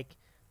chat, to make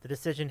the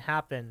decision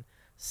happen.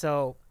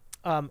 So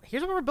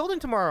here's what we're building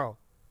tomorrow.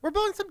 We're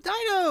building some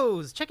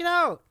dinos. Check it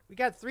out. We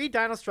got 3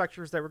 dino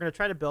structures that we're going to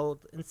try to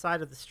build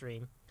inside of the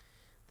stream.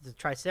 There's a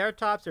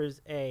Triceratops.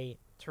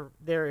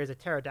 There is a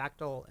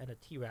pterodactyl and a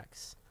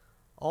T-Rex,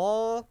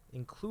 all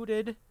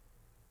included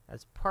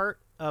as part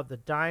of the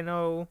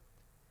Dino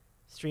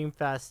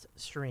Streamfest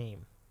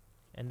stream,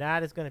 and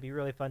that is going to be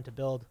really fun to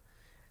build.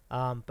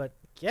 But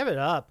give it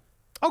up.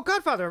 Oh,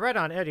 Godfather, right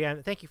on,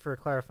 Eddie. Thank you for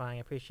clarifying.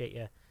 I appreciate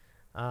you.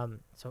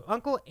 So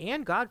Uncle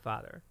and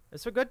Godfather.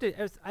 It's so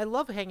good I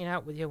love hanging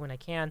out with you when I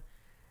can.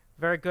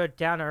 Very good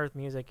down-to-earth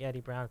music,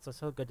 Eddie Brown. It's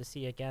so good to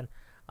see you again.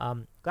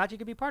 Glad you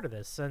could be part of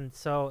this. And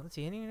so, let's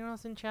see, anyone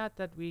else in chat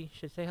that we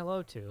should say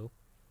hello to?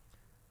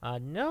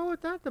 No,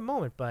 not at the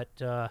moment,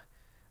 but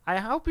I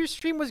hope your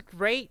stream was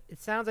great. It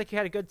sounds like you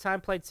had a good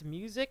time, played some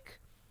music.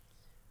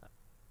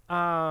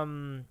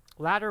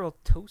 Lateral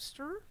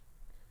Toaster?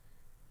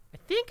 I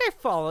think I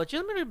followed you.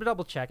 I'm going to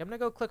double check. I'm going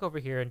to go click over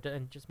here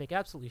and just make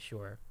absolutely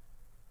sure.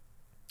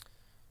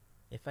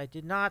 If I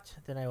did not,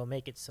 then I will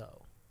make it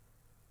so.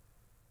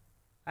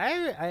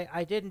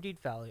 I did indeed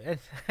follow you.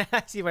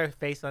 I see my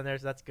face on there,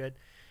 so that's good.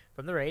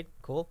 From the raid.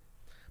 Cool.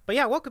 But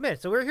yeah, welcome in.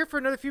 So we're here for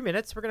another few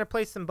minutes. We're going to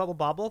play some Bubble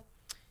Bobble.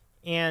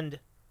 And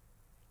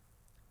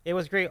it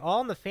was great.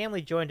 All the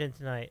family joined in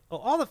tonight. Oh,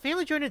 all the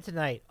family joined in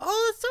tonight.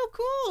 Oh, that's so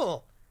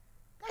cool.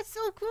 That's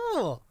so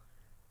cool.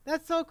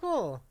 That's so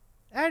cool.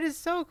 That is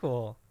so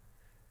cool.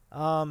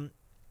 Well,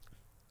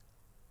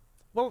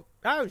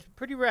 that was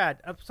pretty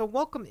rad. So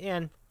welcome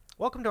in.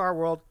 Welcome to our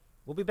world.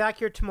 We'll be back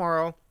here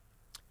tomorrow.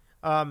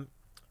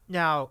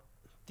 Now,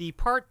 the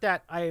part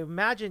that I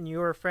imagine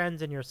your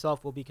friends and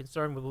yourself will be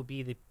concerned with will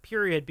be the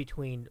period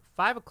between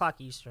 5 o'clock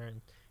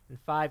Eastern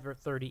and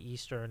 5:30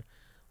 Eastern,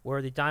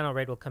 where the Dino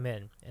Raid will come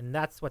in. And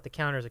that's what the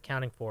counter is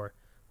accounting for,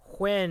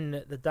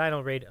 when the Dino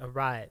Raid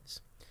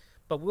arrives.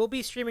 But we'll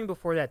be streaming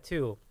before that,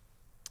 too.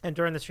 And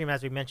during the stream,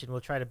 as we mentioned,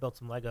 we'll try to build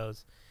some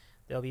Legos.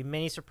 There'll be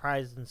many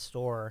surprises in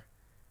store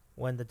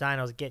when the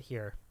dinos get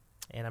here.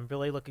 And I'm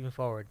really looking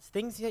forward. It's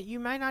things that you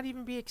might not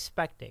even be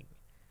expecting.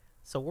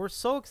 So we're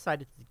so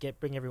excited to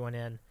bring everyone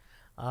in.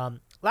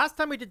 Last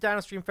time we did Dino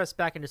Streamfest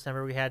back in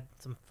December, we had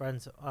some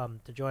friends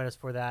to join us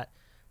for that.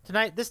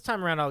 This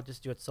time around, I'll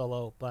just do it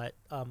solo. But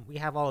we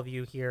have all of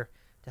you here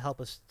to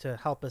help us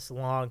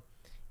along,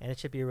 and it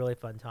should be a really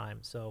fun time.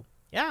 So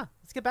yeah,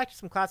 let's get back to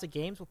some classic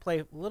games. We'll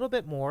play a little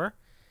bit more,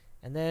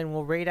 and then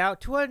we'll raid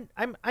out to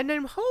I'm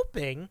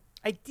hoping,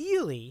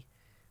 ideally,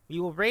 we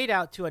will raid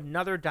out to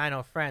another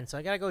Dino friend. So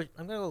I'm gonna go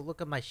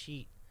look at my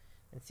sheet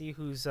and see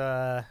who's in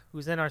our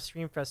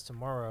Streamfest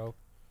tomorrow.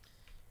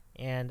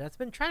 And I've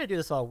been trying to do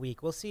this all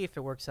week. We'll see if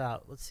it works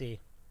out. Let's see.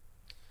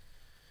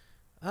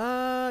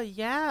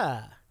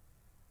 Yeah.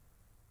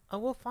 Oh,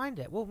 we'll find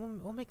it.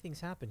 We'll make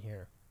things happen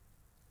here.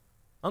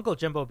 Uncle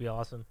Jimbo would be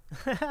awesome.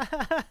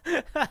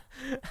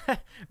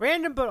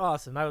 Random but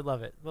awesome. I would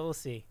love it. But we'll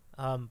see.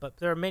 But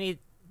there are many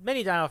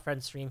Dino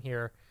friends stream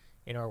here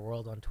in our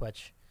world on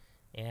Twitch.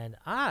 And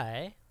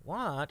I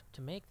want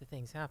to make the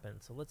things happen.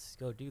 So let's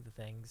go do the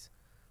things.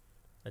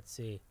 Let's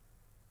see.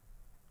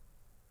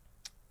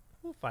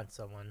 We'll find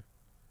someone.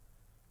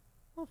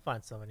 We'll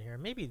find someone here.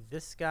 Maybe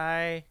this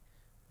guy.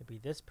 Maybe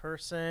this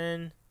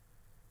person.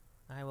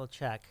 I will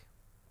check.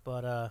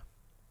 But,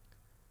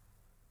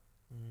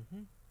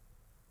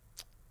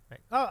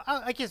 Right. Oh,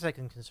 I guess I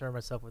can concern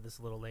myself with this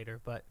a little later,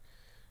 but,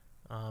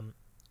 wait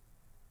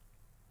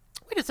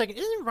a second.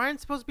 Isn't Ryan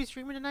supposed to be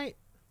streaming tonight?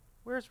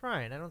 Where's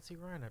Ryan? I don't see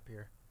Ryan up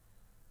here.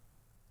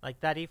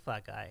 Like that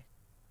E-Flat guy.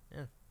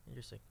 Yeah,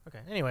 interesting. Okay,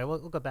 anyway,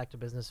 we'll go back to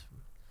business.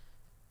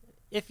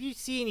 If you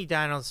see any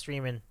dinos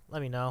streaming,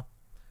 let me know.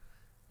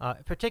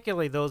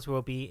 Particularly those who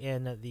will be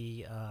in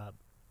the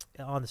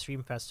on the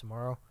Streamfest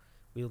tomorrow.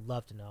 We would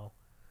love to know.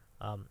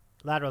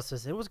 Lateral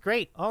says it was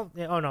great. Oh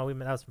no,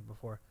 that was from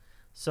before.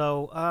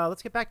 So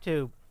let's get back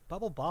to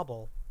Bubble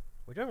Bobble.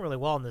 We're doing really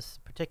well in this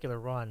particular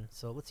run,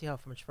 so let's see how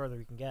much further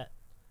we can get.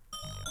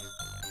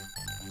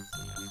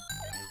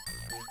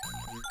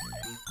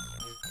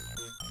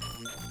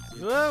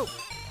 Whoa!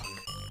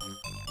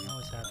 It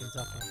always happens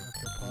after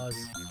pause.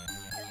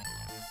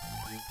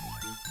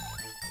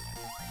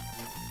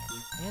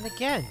 And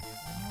again,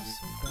 I'm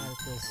so bad at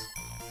this.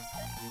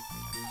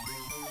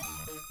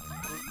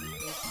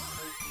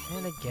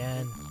 And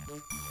again.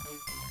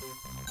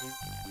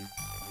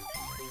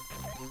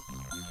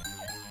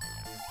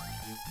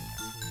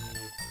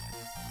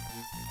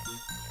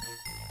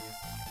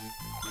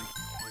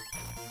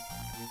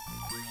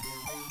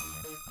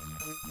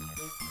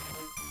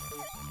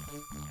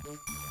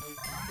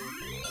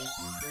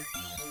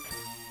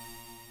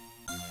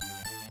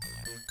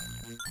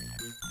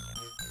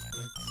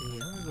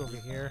 over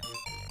here.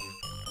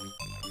 Oh,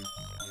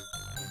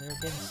 they're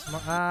getting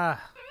smart. Ah!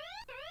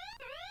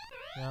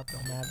 Nope,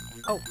 don't matter.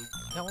 Oh!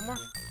 Got one more?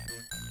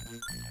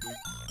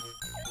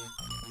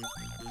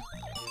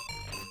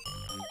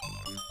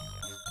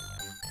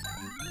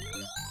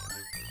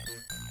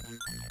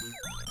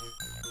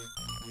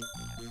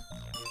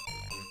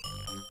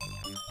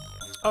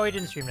 Oh, he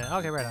didn't stream that.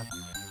 Okay, right on.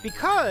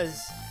 Because,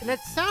 and it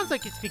sounds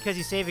like it's because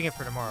he's saving it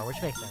for tomorrow,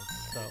 which makes sense.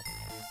 So,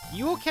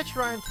 you will catch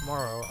Ryan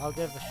tomorrow. I'll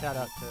give a shout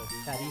out to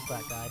that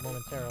E-Flat guy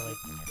momentarily.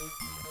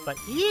 But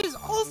he is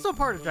also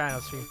part of Dino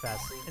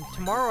Streamfest. And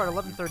tomorrow at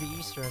 11:30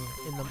 Eastern,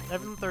 in the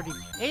 11:30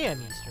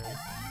 a.m. Eastern,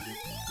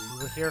 we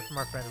will hear from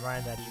our friend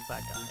Ryan, that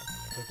E-Flat guy.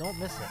 So don't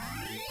miss it.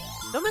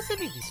 Don't miss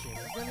any of these streams.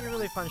 It's going to be a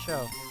really fun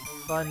show.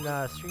 Fun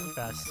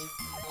Streamfest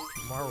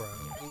tomorrow.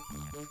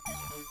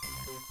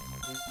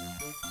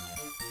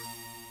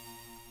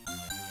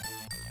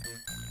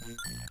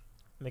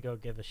 Let me go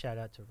give a shout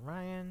out to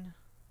Ryan.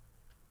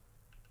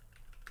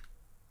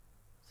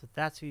 So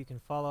that's who you can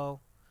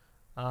follow.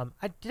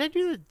 Did I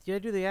do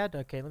the ad?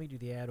 Okay, let me do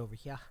the ad over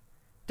here.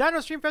 Dino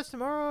Streamfest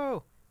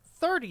tomorrow.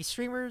 30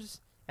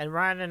 streamers, and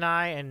Ryan and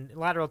I and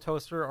Lateral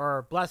Toaster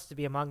are blessed to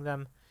be among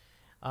them.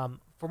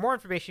 For more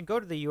information, go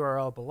to the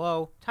URL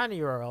below,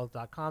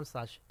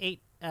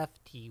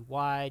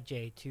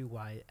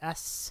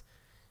 tinyurl.com/8ftyj2ys,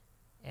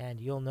 and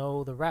you'll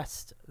know the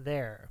rest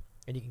there.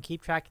 And you can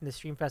keep tracking the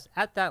Streamfest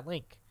at that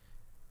link.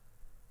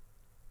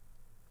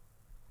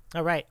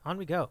 All right, on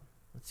we go.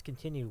 Let's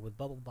continue with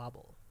Bubble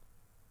Bobble.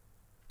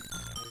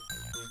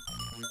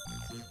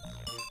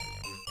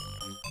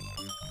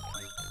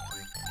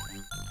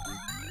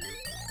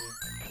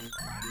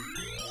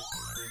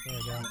 There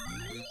we go.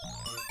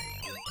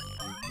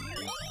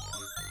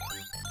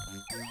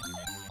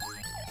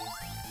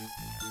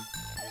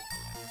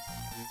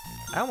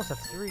 I almost have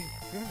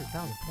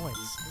 300,000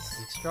 points. This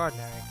is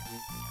extraordinary.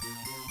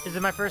 Is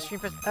it my first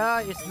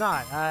Streamfest? It's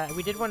not.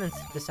 We did one in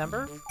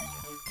December,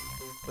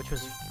 which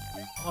was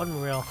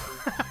unreal.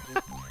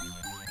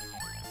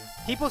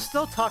 People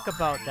still talk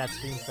about that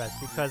Streamfest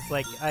because,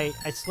 like, I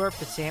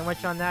slurped a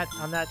sandwich on that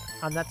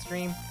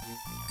stream,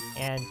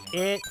 and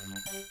it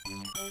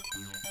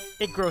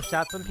grossed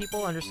out some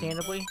people,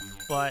 understandably,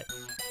 but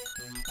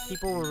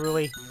people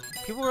really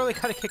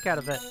got a kick out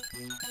of it.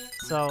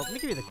 So let me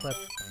give you the clip.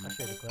 I'll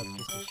show you the clip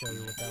just to show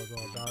you what that was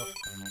all about.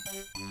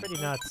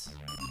 Pretty nuts.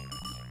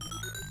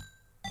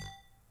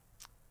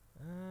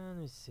 Let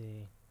me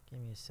see. Give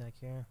me a sec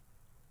here.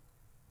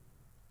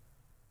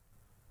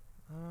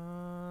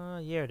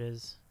 Here it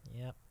is.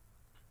 Yep.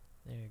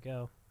 There you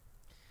go.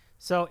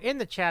 So in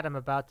the chat, I'm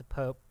about to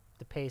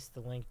paste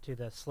the link to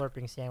the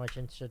slurping sandwich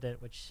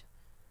incident, which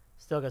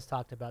still gets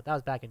talked about. That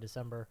was back in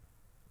December.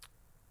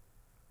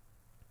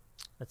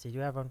 Let's see. Do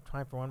you have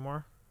time for one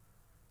more?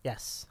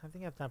 Yes. I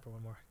think I have time for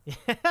one more.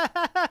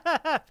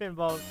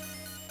 Pinball!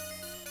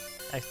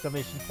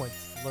 Exclamation point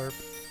slurp.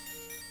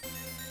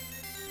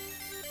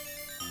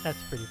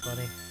 That's pretty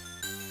funny.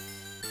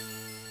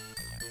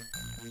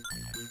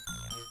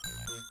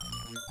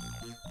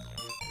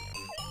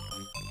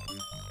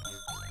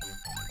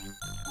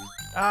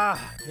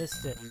 Ah,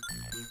 missed it.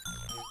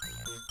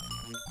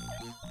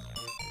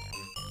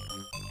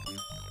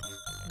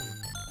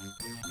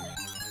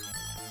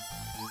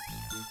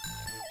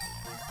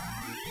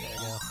 There we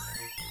go.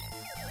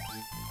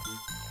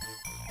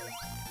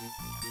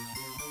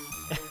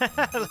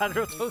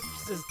 Lateral Toaster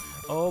says,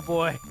 oh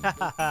boy.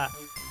 I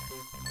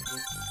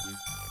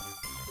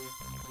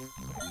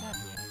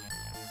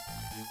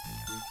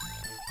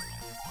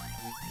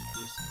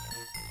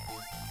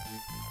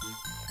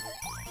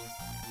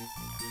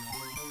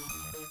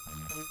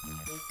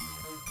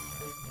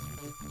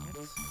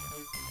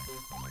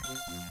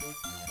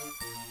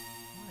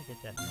want to get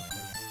that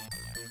necklace.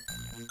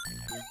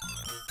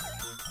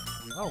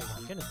 Oh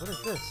my goodness, what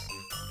is this?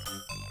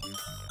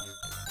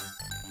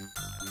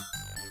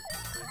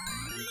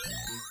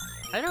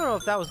 I don't know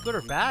if that was good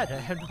or bad. I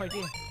have no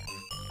idea.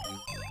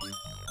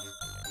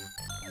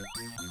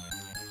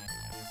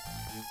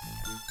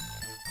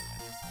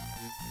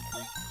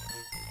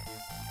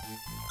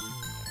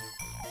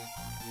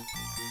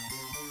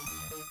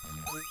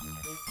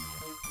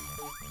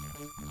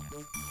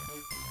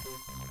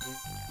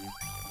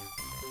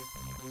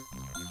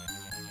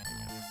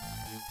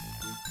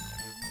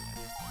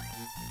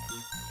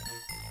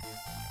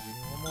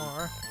 One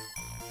more.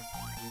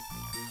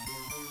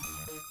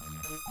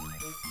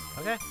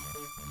 Okay.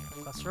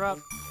 Cluster up.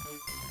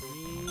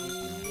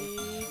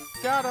 He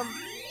got him.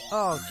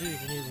 Oh, geez,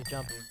 he needs to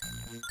jump.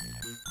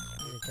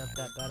 Need to jump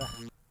that better.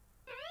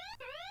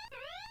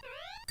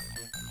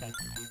 Okay.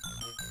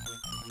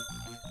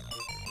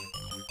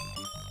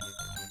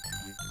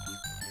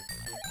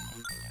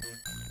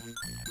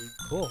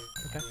 Cool.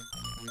 Okay.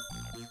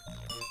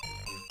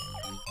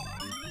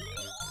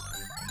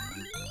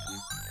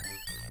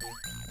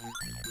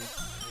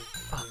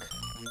 Fuck.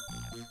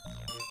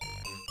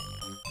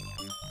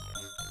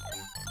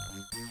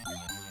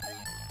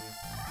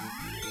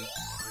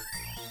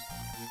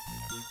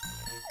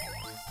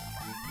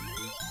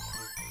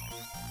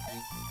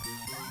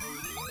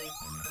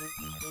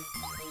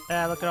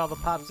 Yeah, look at all the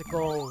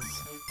popsicles.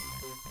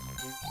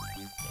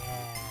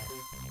 Yeah.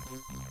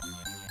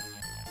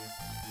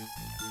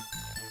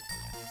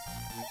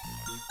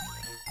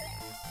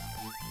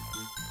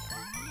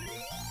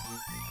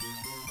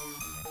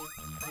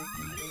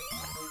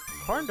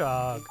 Corn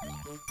dog.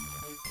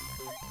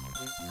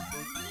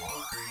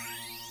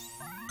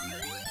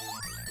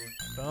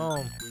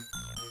 Boom.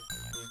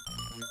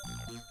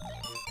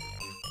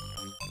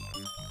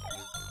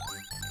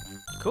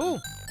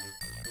 Cool.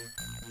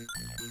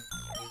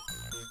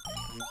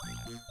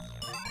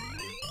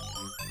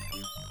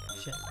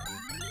 Shit.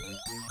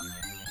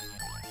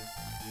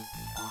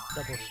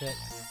 Double shit.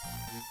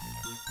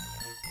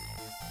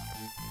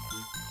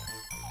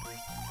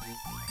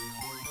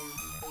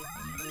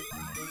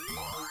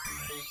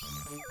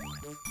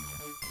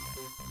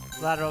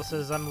 Lateral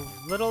says, I'm a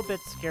little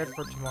bit scared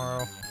for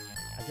tomorrow.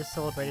 I just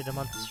celebrated a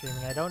month of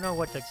streaming. I don't know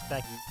what to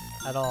expect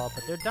at all,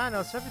 but they're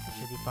dinos, so everything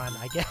should be fun,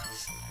 I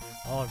guess.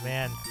 Oh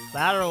man,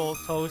 Lateral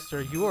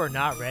Toaster, you are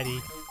not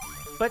ready.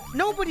 But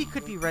nobody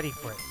could be ready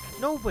for it.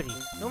 Nobody.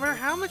 No matter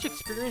how much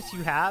experience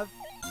you have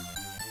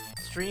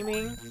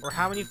streaming, or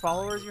how many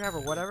followers you have,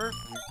 or whatever,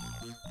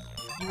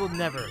 you will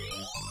never,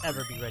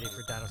 ever be ready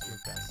for Dino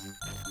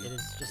Streamfest. It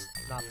is just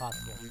not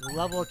possible. The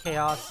level of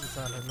chaos is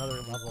on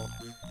another level.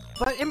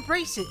 But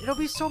embrace it. It'll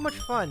be so much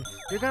fun.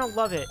 You're gonna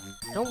love it.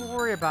 Don't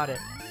worry about it.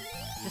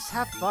 Just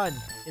have fun.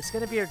 It's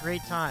gonna be a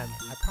great time.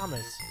 I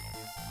promise.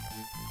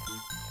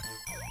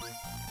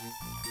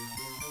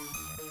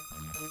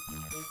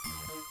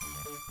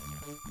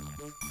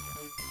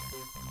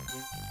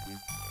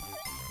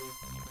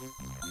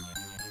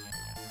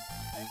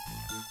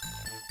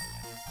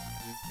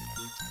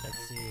 Let's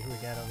see who we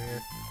got over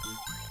here.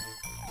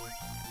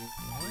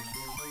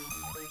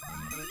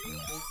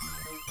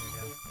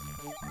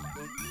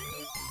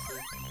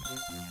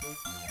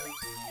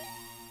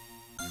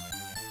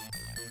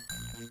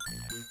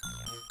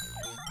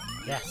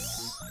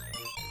 Yes.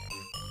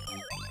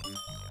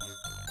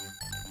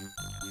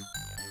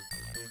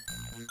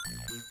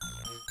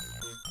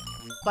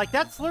 Like,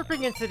 that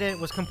slurping incident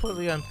was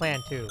completely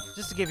unplanned too.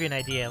 Just to give you an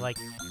idea, like,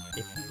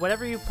 if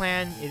whatever you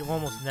plan, it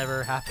almost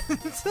never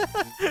happens.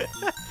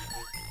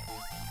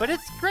 But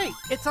it's great.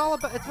 It's all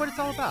about. It's what it's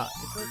all about.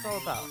 It's what it's all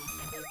about.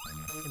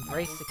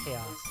 Embrace the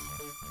chaos.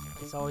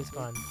 It's always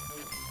fun.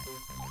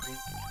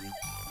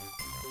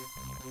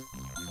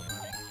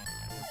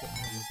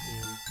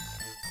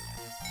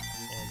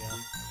 There we go.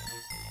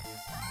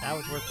 That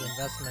was worth the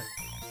investment.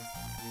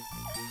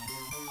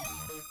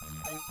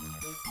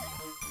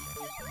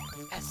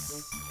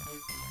 Yes!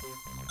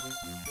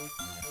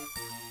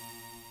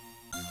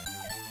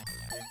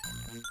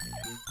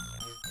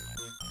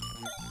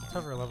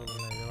 Tougher level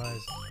than I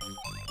realized.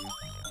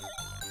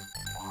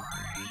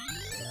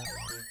 Yeah.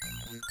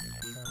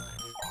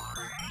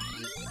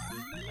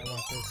 I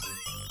want this.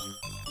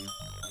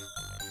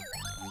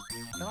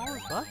 Is that all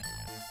that's left?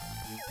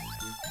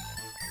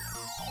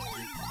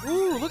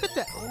 Ooh, look at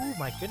that! Oh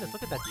my goodness,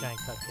 look at that giant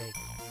cupcake.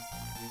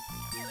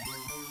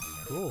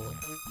 Cool.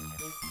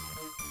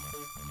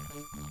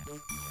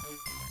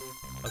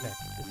 Okay,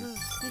 this is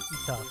sneaky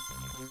tough.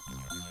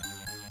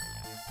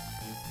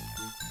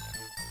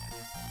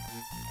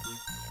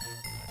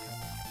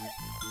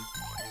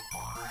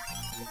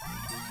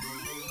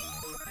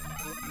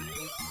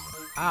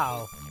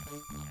 Ow.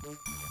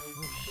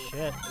 Oh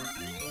shit.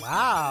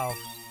 Wow.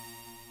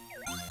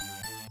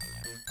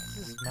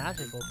 This is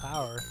magical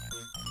power.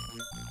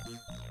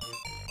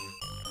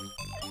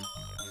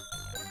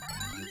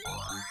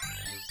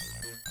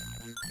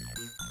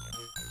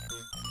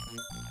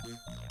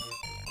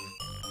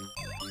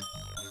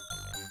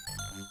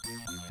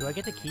 Do I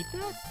get to keep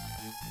that?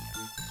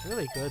 It's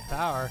really good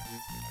power.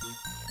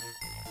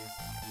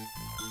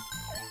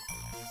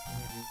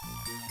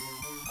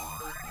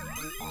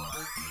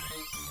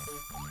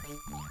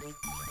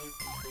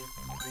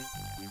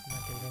 I'm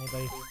not getting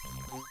anybody.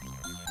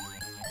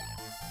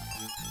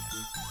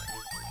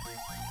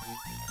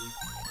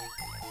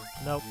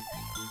 Nope.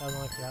 That was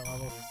only for that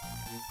level.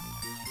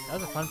 That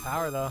was a fun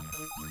power though.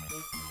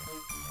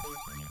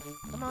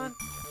 Come on.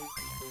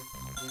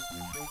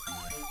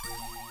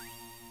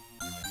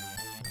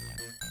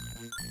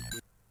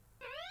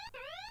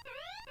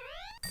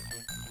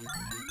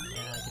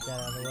 Yeah, get that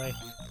out of the way.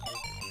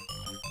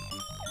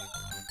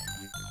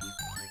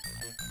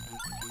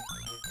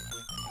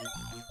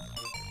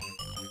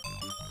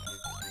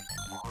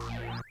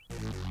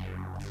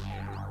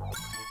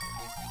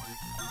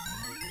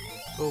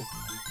 Cool.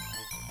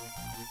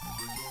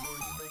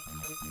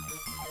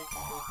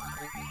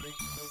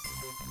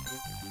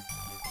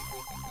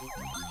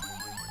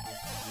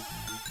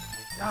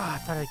 Ah, I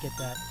thought I'd get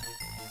that.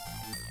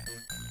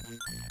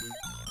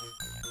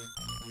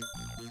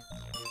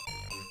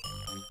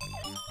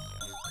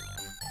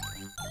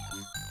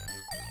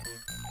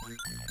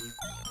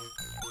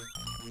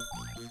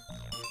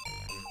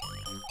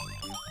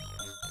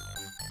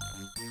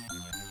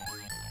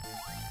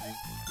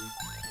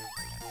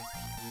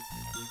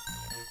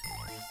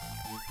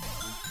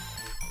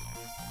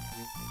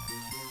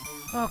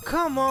 Oh,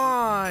 come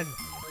on!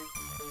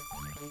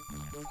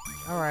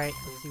 Alright,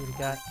 let's see what we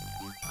got.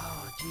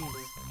 Oh,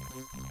 jeez.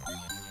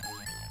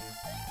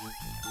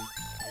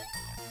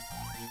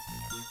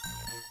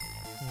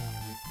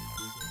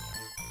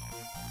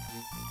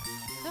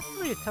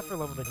 Definitely a tougher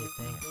level than you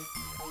think.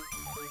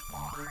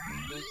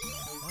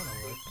 That'll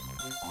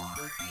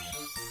work.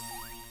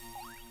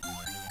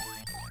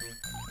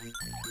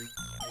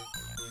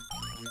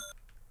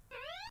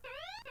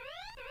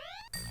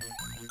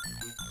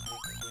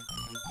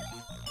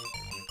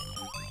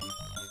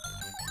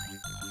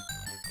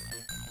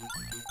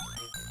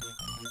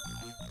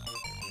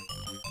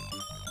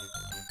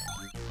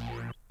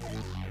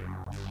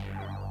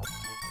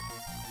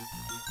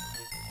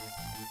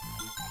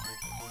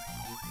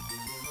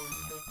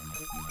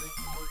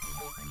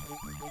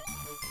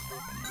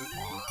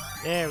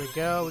 There we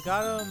go, we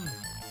got him!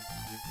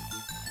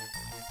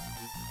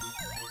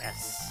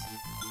 Yes.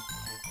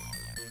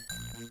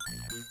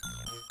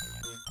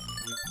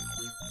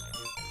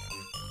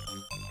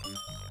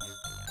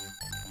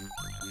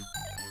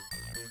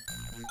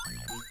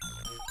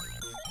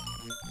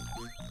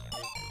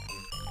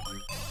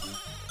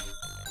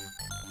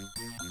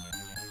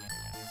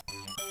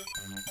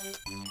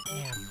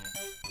 Damn.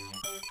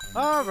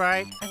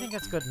 Alright, I think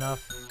that's good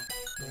enough.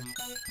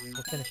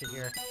 We'll finish it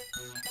here.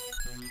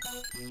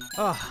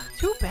 Oh,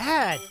 too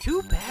bad!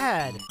 Too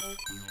bad!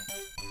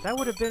 That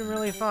would have been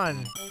really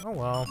fun. Oh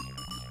well.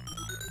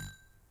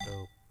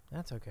 Oh,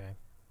 that's okay.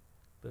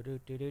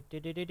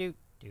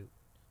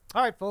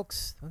 Alright,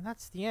 folks. Well,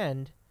 that's the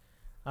end.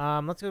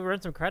 Let's go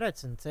run some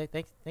credits and say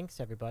thanks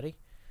to everybody.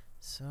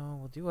 So,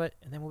 we'll do it.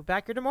 And then we'll be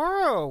back here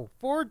tomorrow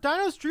for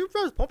Dino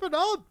Streamfest. Pump it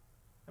up!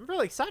 I'm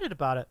really excited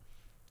about it.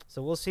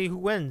 So, we'll see who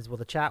wins. Will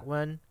the chat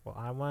win? Will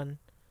I win?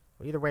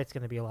 Well, either way, it's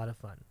going to be a lot of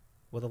fun.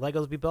 Will the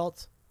Legos be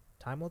built?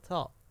 Time will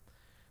tell.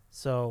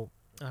 So,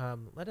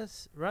 let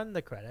us run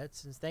the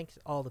credits, and thanks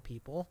all the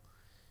people.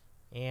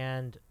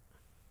 And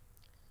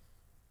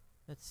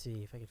let's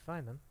see if I can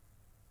find them.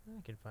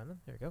 I can find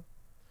them. There we go.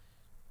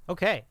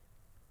 Okay.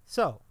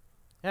 So,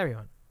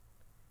 everyone,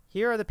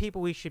 here are the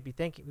people we should be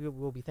thanking. We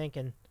will be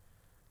thanking.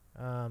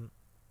 Yeah,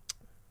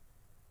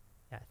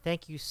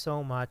 thank you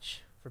so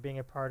much for being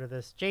a part of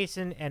this.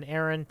 Jason and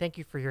Aaron, thank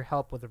you for your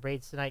help with the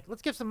raids tonight.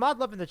 Let's give some mod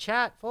love in the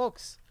chat,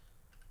 folks.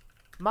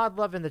 Mod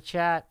love in the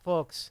chat,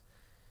 folks.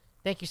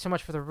 Thank you so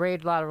much for the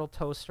raid, Lateral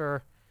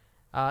Toaster.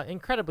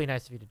 Incredibly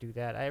nice of you to do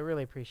that. I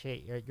really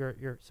appreciate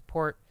your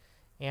support.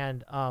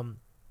 And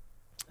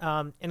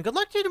good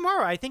luck to you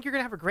tomorrow. I think you're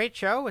gonna have a great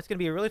show. It's gonna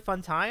be a really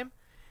fun time.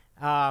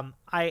 I'm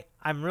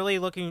really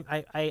looking.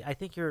 I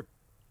think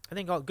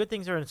all good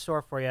things are in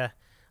store for you.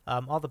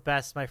 All the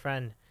best, my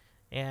friend.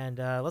 And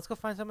let's go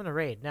find someone to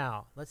raid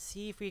now. Let's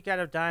see if we got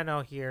a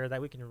dino here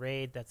that we can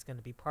raid. That's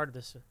gonna be part of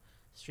this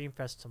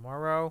Streamfest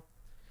tomorrow.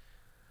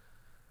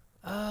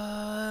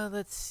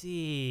 Let's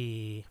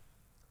see.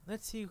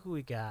 Let's see who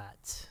we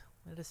got.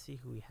 Let us see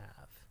who we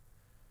have.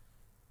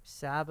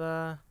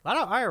 Saba. A lot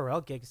of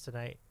IRL gigs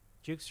tonight.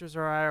 Jukesters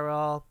are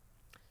IRL.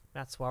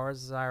 Matt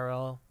Suarez is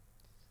IRL.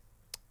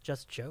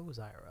 Just Joe is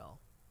IRL.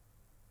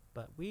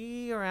 But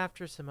we are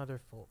after some other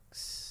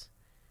folks.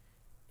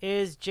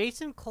 Is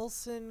Jason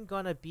Coulson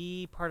gonna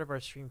be part of our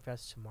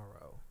Streamfest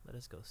tomorrow? Let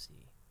us go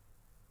see.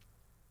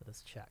 Let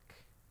us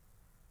check.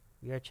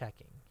 We are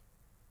checking.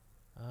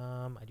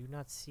 I do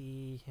not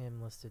see him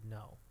listed.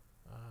 No.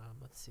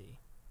 Let's see.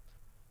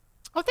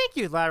 Oh, thank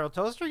you, Lateral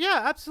Toaster.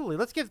 Yeah, absolutely.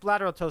 Let's give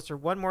Lateral Toaster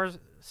one more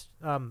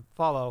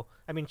follow.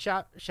 I mean,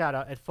 shout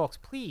out. And folks,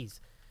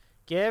 please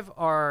give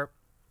our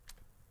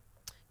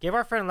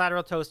friend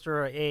Lateral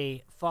Toaster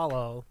a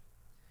follow,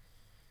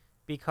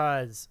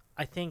 because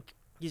I think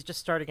he's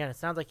just starting again. It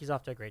sounds like he's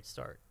off to a great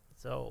start.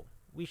 So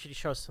we should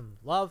show some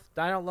love,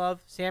 Dino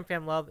love,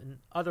 SamFam love, and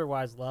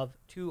otherwise love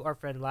to our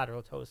friend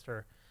Lateral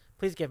Toaster.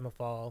 Please give him a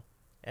follow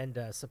and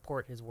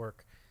support his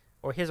work,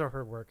 or his or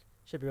her work.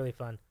 Should be really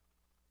fun.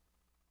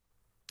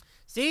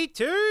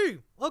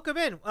 C2! Welcome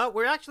in.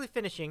 We're actually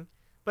finishing,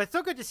 but it's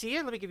so good to see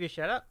you. Let me give you a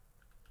shout out.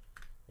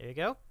 There you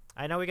go.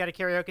 I know we got a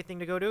karaoke thing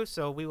to go to,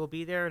 so we will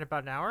be there in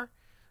about an hour.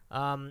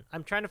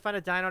 I'm trying to find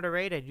a dino to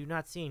raid. I do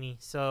not see any,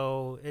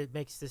 so it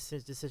makes this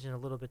decision a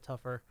little bit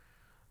tougher.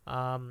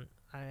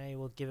 I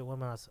will give it one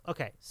more.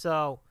 Okay,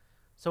 so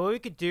what we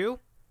could do,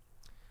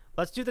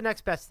 let's do the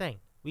next best thing.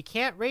 We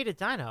can't raid a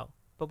dino,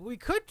 but what we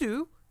could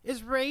do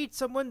is raid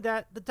someone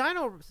that the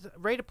dino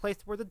raid a place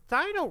where the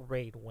dino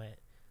raid went,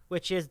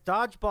 which is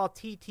Dodgeball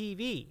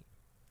TTV.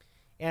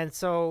 And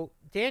so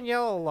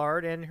Danielle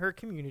Allard and her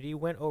community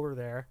went over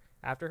there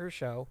after her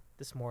show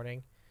this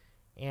morning,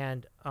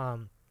 and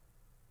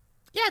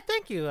yeah,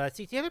 thank you,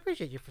 CT. I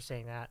appreciate you for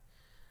saying that.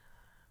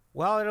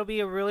 Well, it'll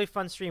be a really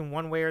fun stream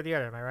one way or the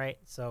other, am I right?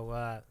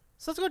 So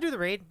let's go do the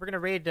raid. We're gonna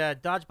raid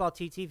Dodgeball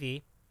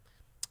TTV,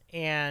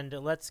 and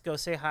let's go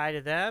say hi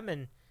to them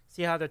and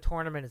see how their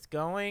tournament is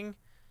going,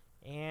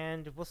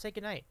 and we'll say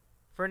goodnight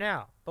for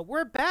now. But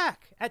we're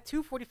back at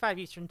 2:45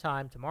 Eastern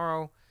Time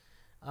tomorrow.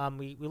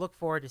 We look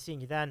forward to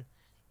seeing you then,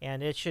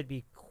 and it should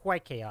be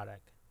quite chaotic.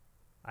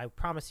 I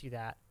promise you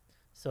that.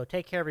 So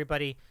take care,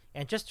 everybody.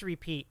 And just to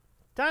repeat,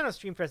 Dino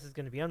Streamfest is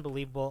going to be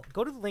unbelievable.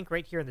 Go to the link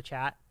right here in the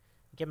chat.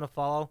 Give him a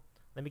follow.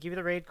 Let me give you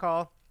the raid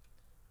call.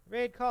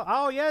 Raid call.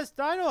 Oh, yes,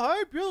 Dino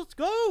Hype. Let's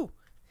go.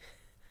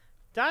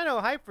 Dino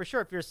Hype for sure.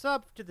 If you're a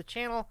sub to the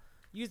channel,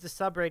 use the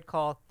sub raid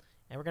call.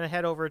 And we're going to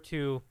head over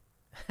to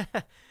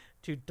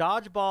to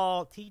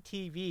Dodgeball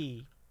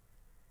TTV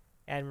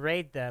and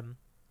raid them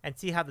and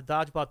see how the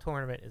Dodgeball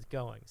tournament is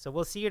going. So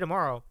we'll see you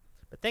tomorrow.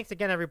 But thanks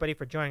again, everybody,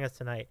 for joining us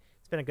tonight.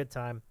 It's been a good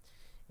time.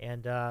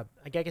 And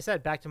like I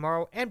said, back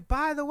tomorrow. And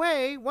by the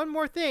way, one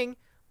more thing.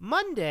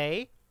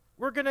 Monday,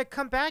 we're going to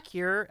come back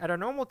here at our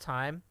normal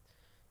time,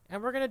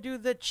 and we're going to do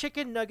the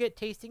Chicken Nugget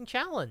Tasting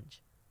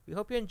Challenge. We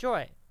hope you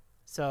enjoy.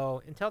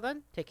 So until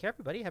then, take care,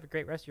 everybody. Have a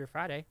great rest of your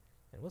Friday,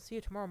 and we'll see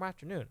you tomorrow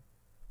afternoon.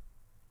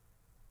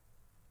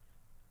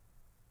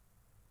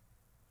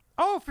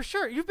 Oh, for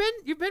sure. You've been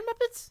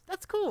Muppets?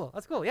 That's cool.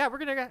 That's cool. Yeah,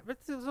 this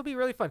will be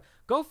really fun.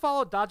 Go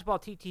follow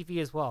Dodgeball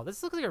TTV as well.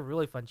 This looks like a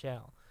really fun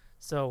channel.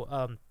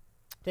 So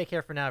take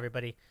care for now,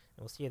 everybody, and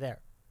we'll see you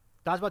there.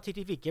 Dodgeball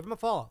TTV, give them a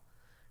follow.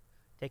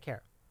 Take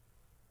care.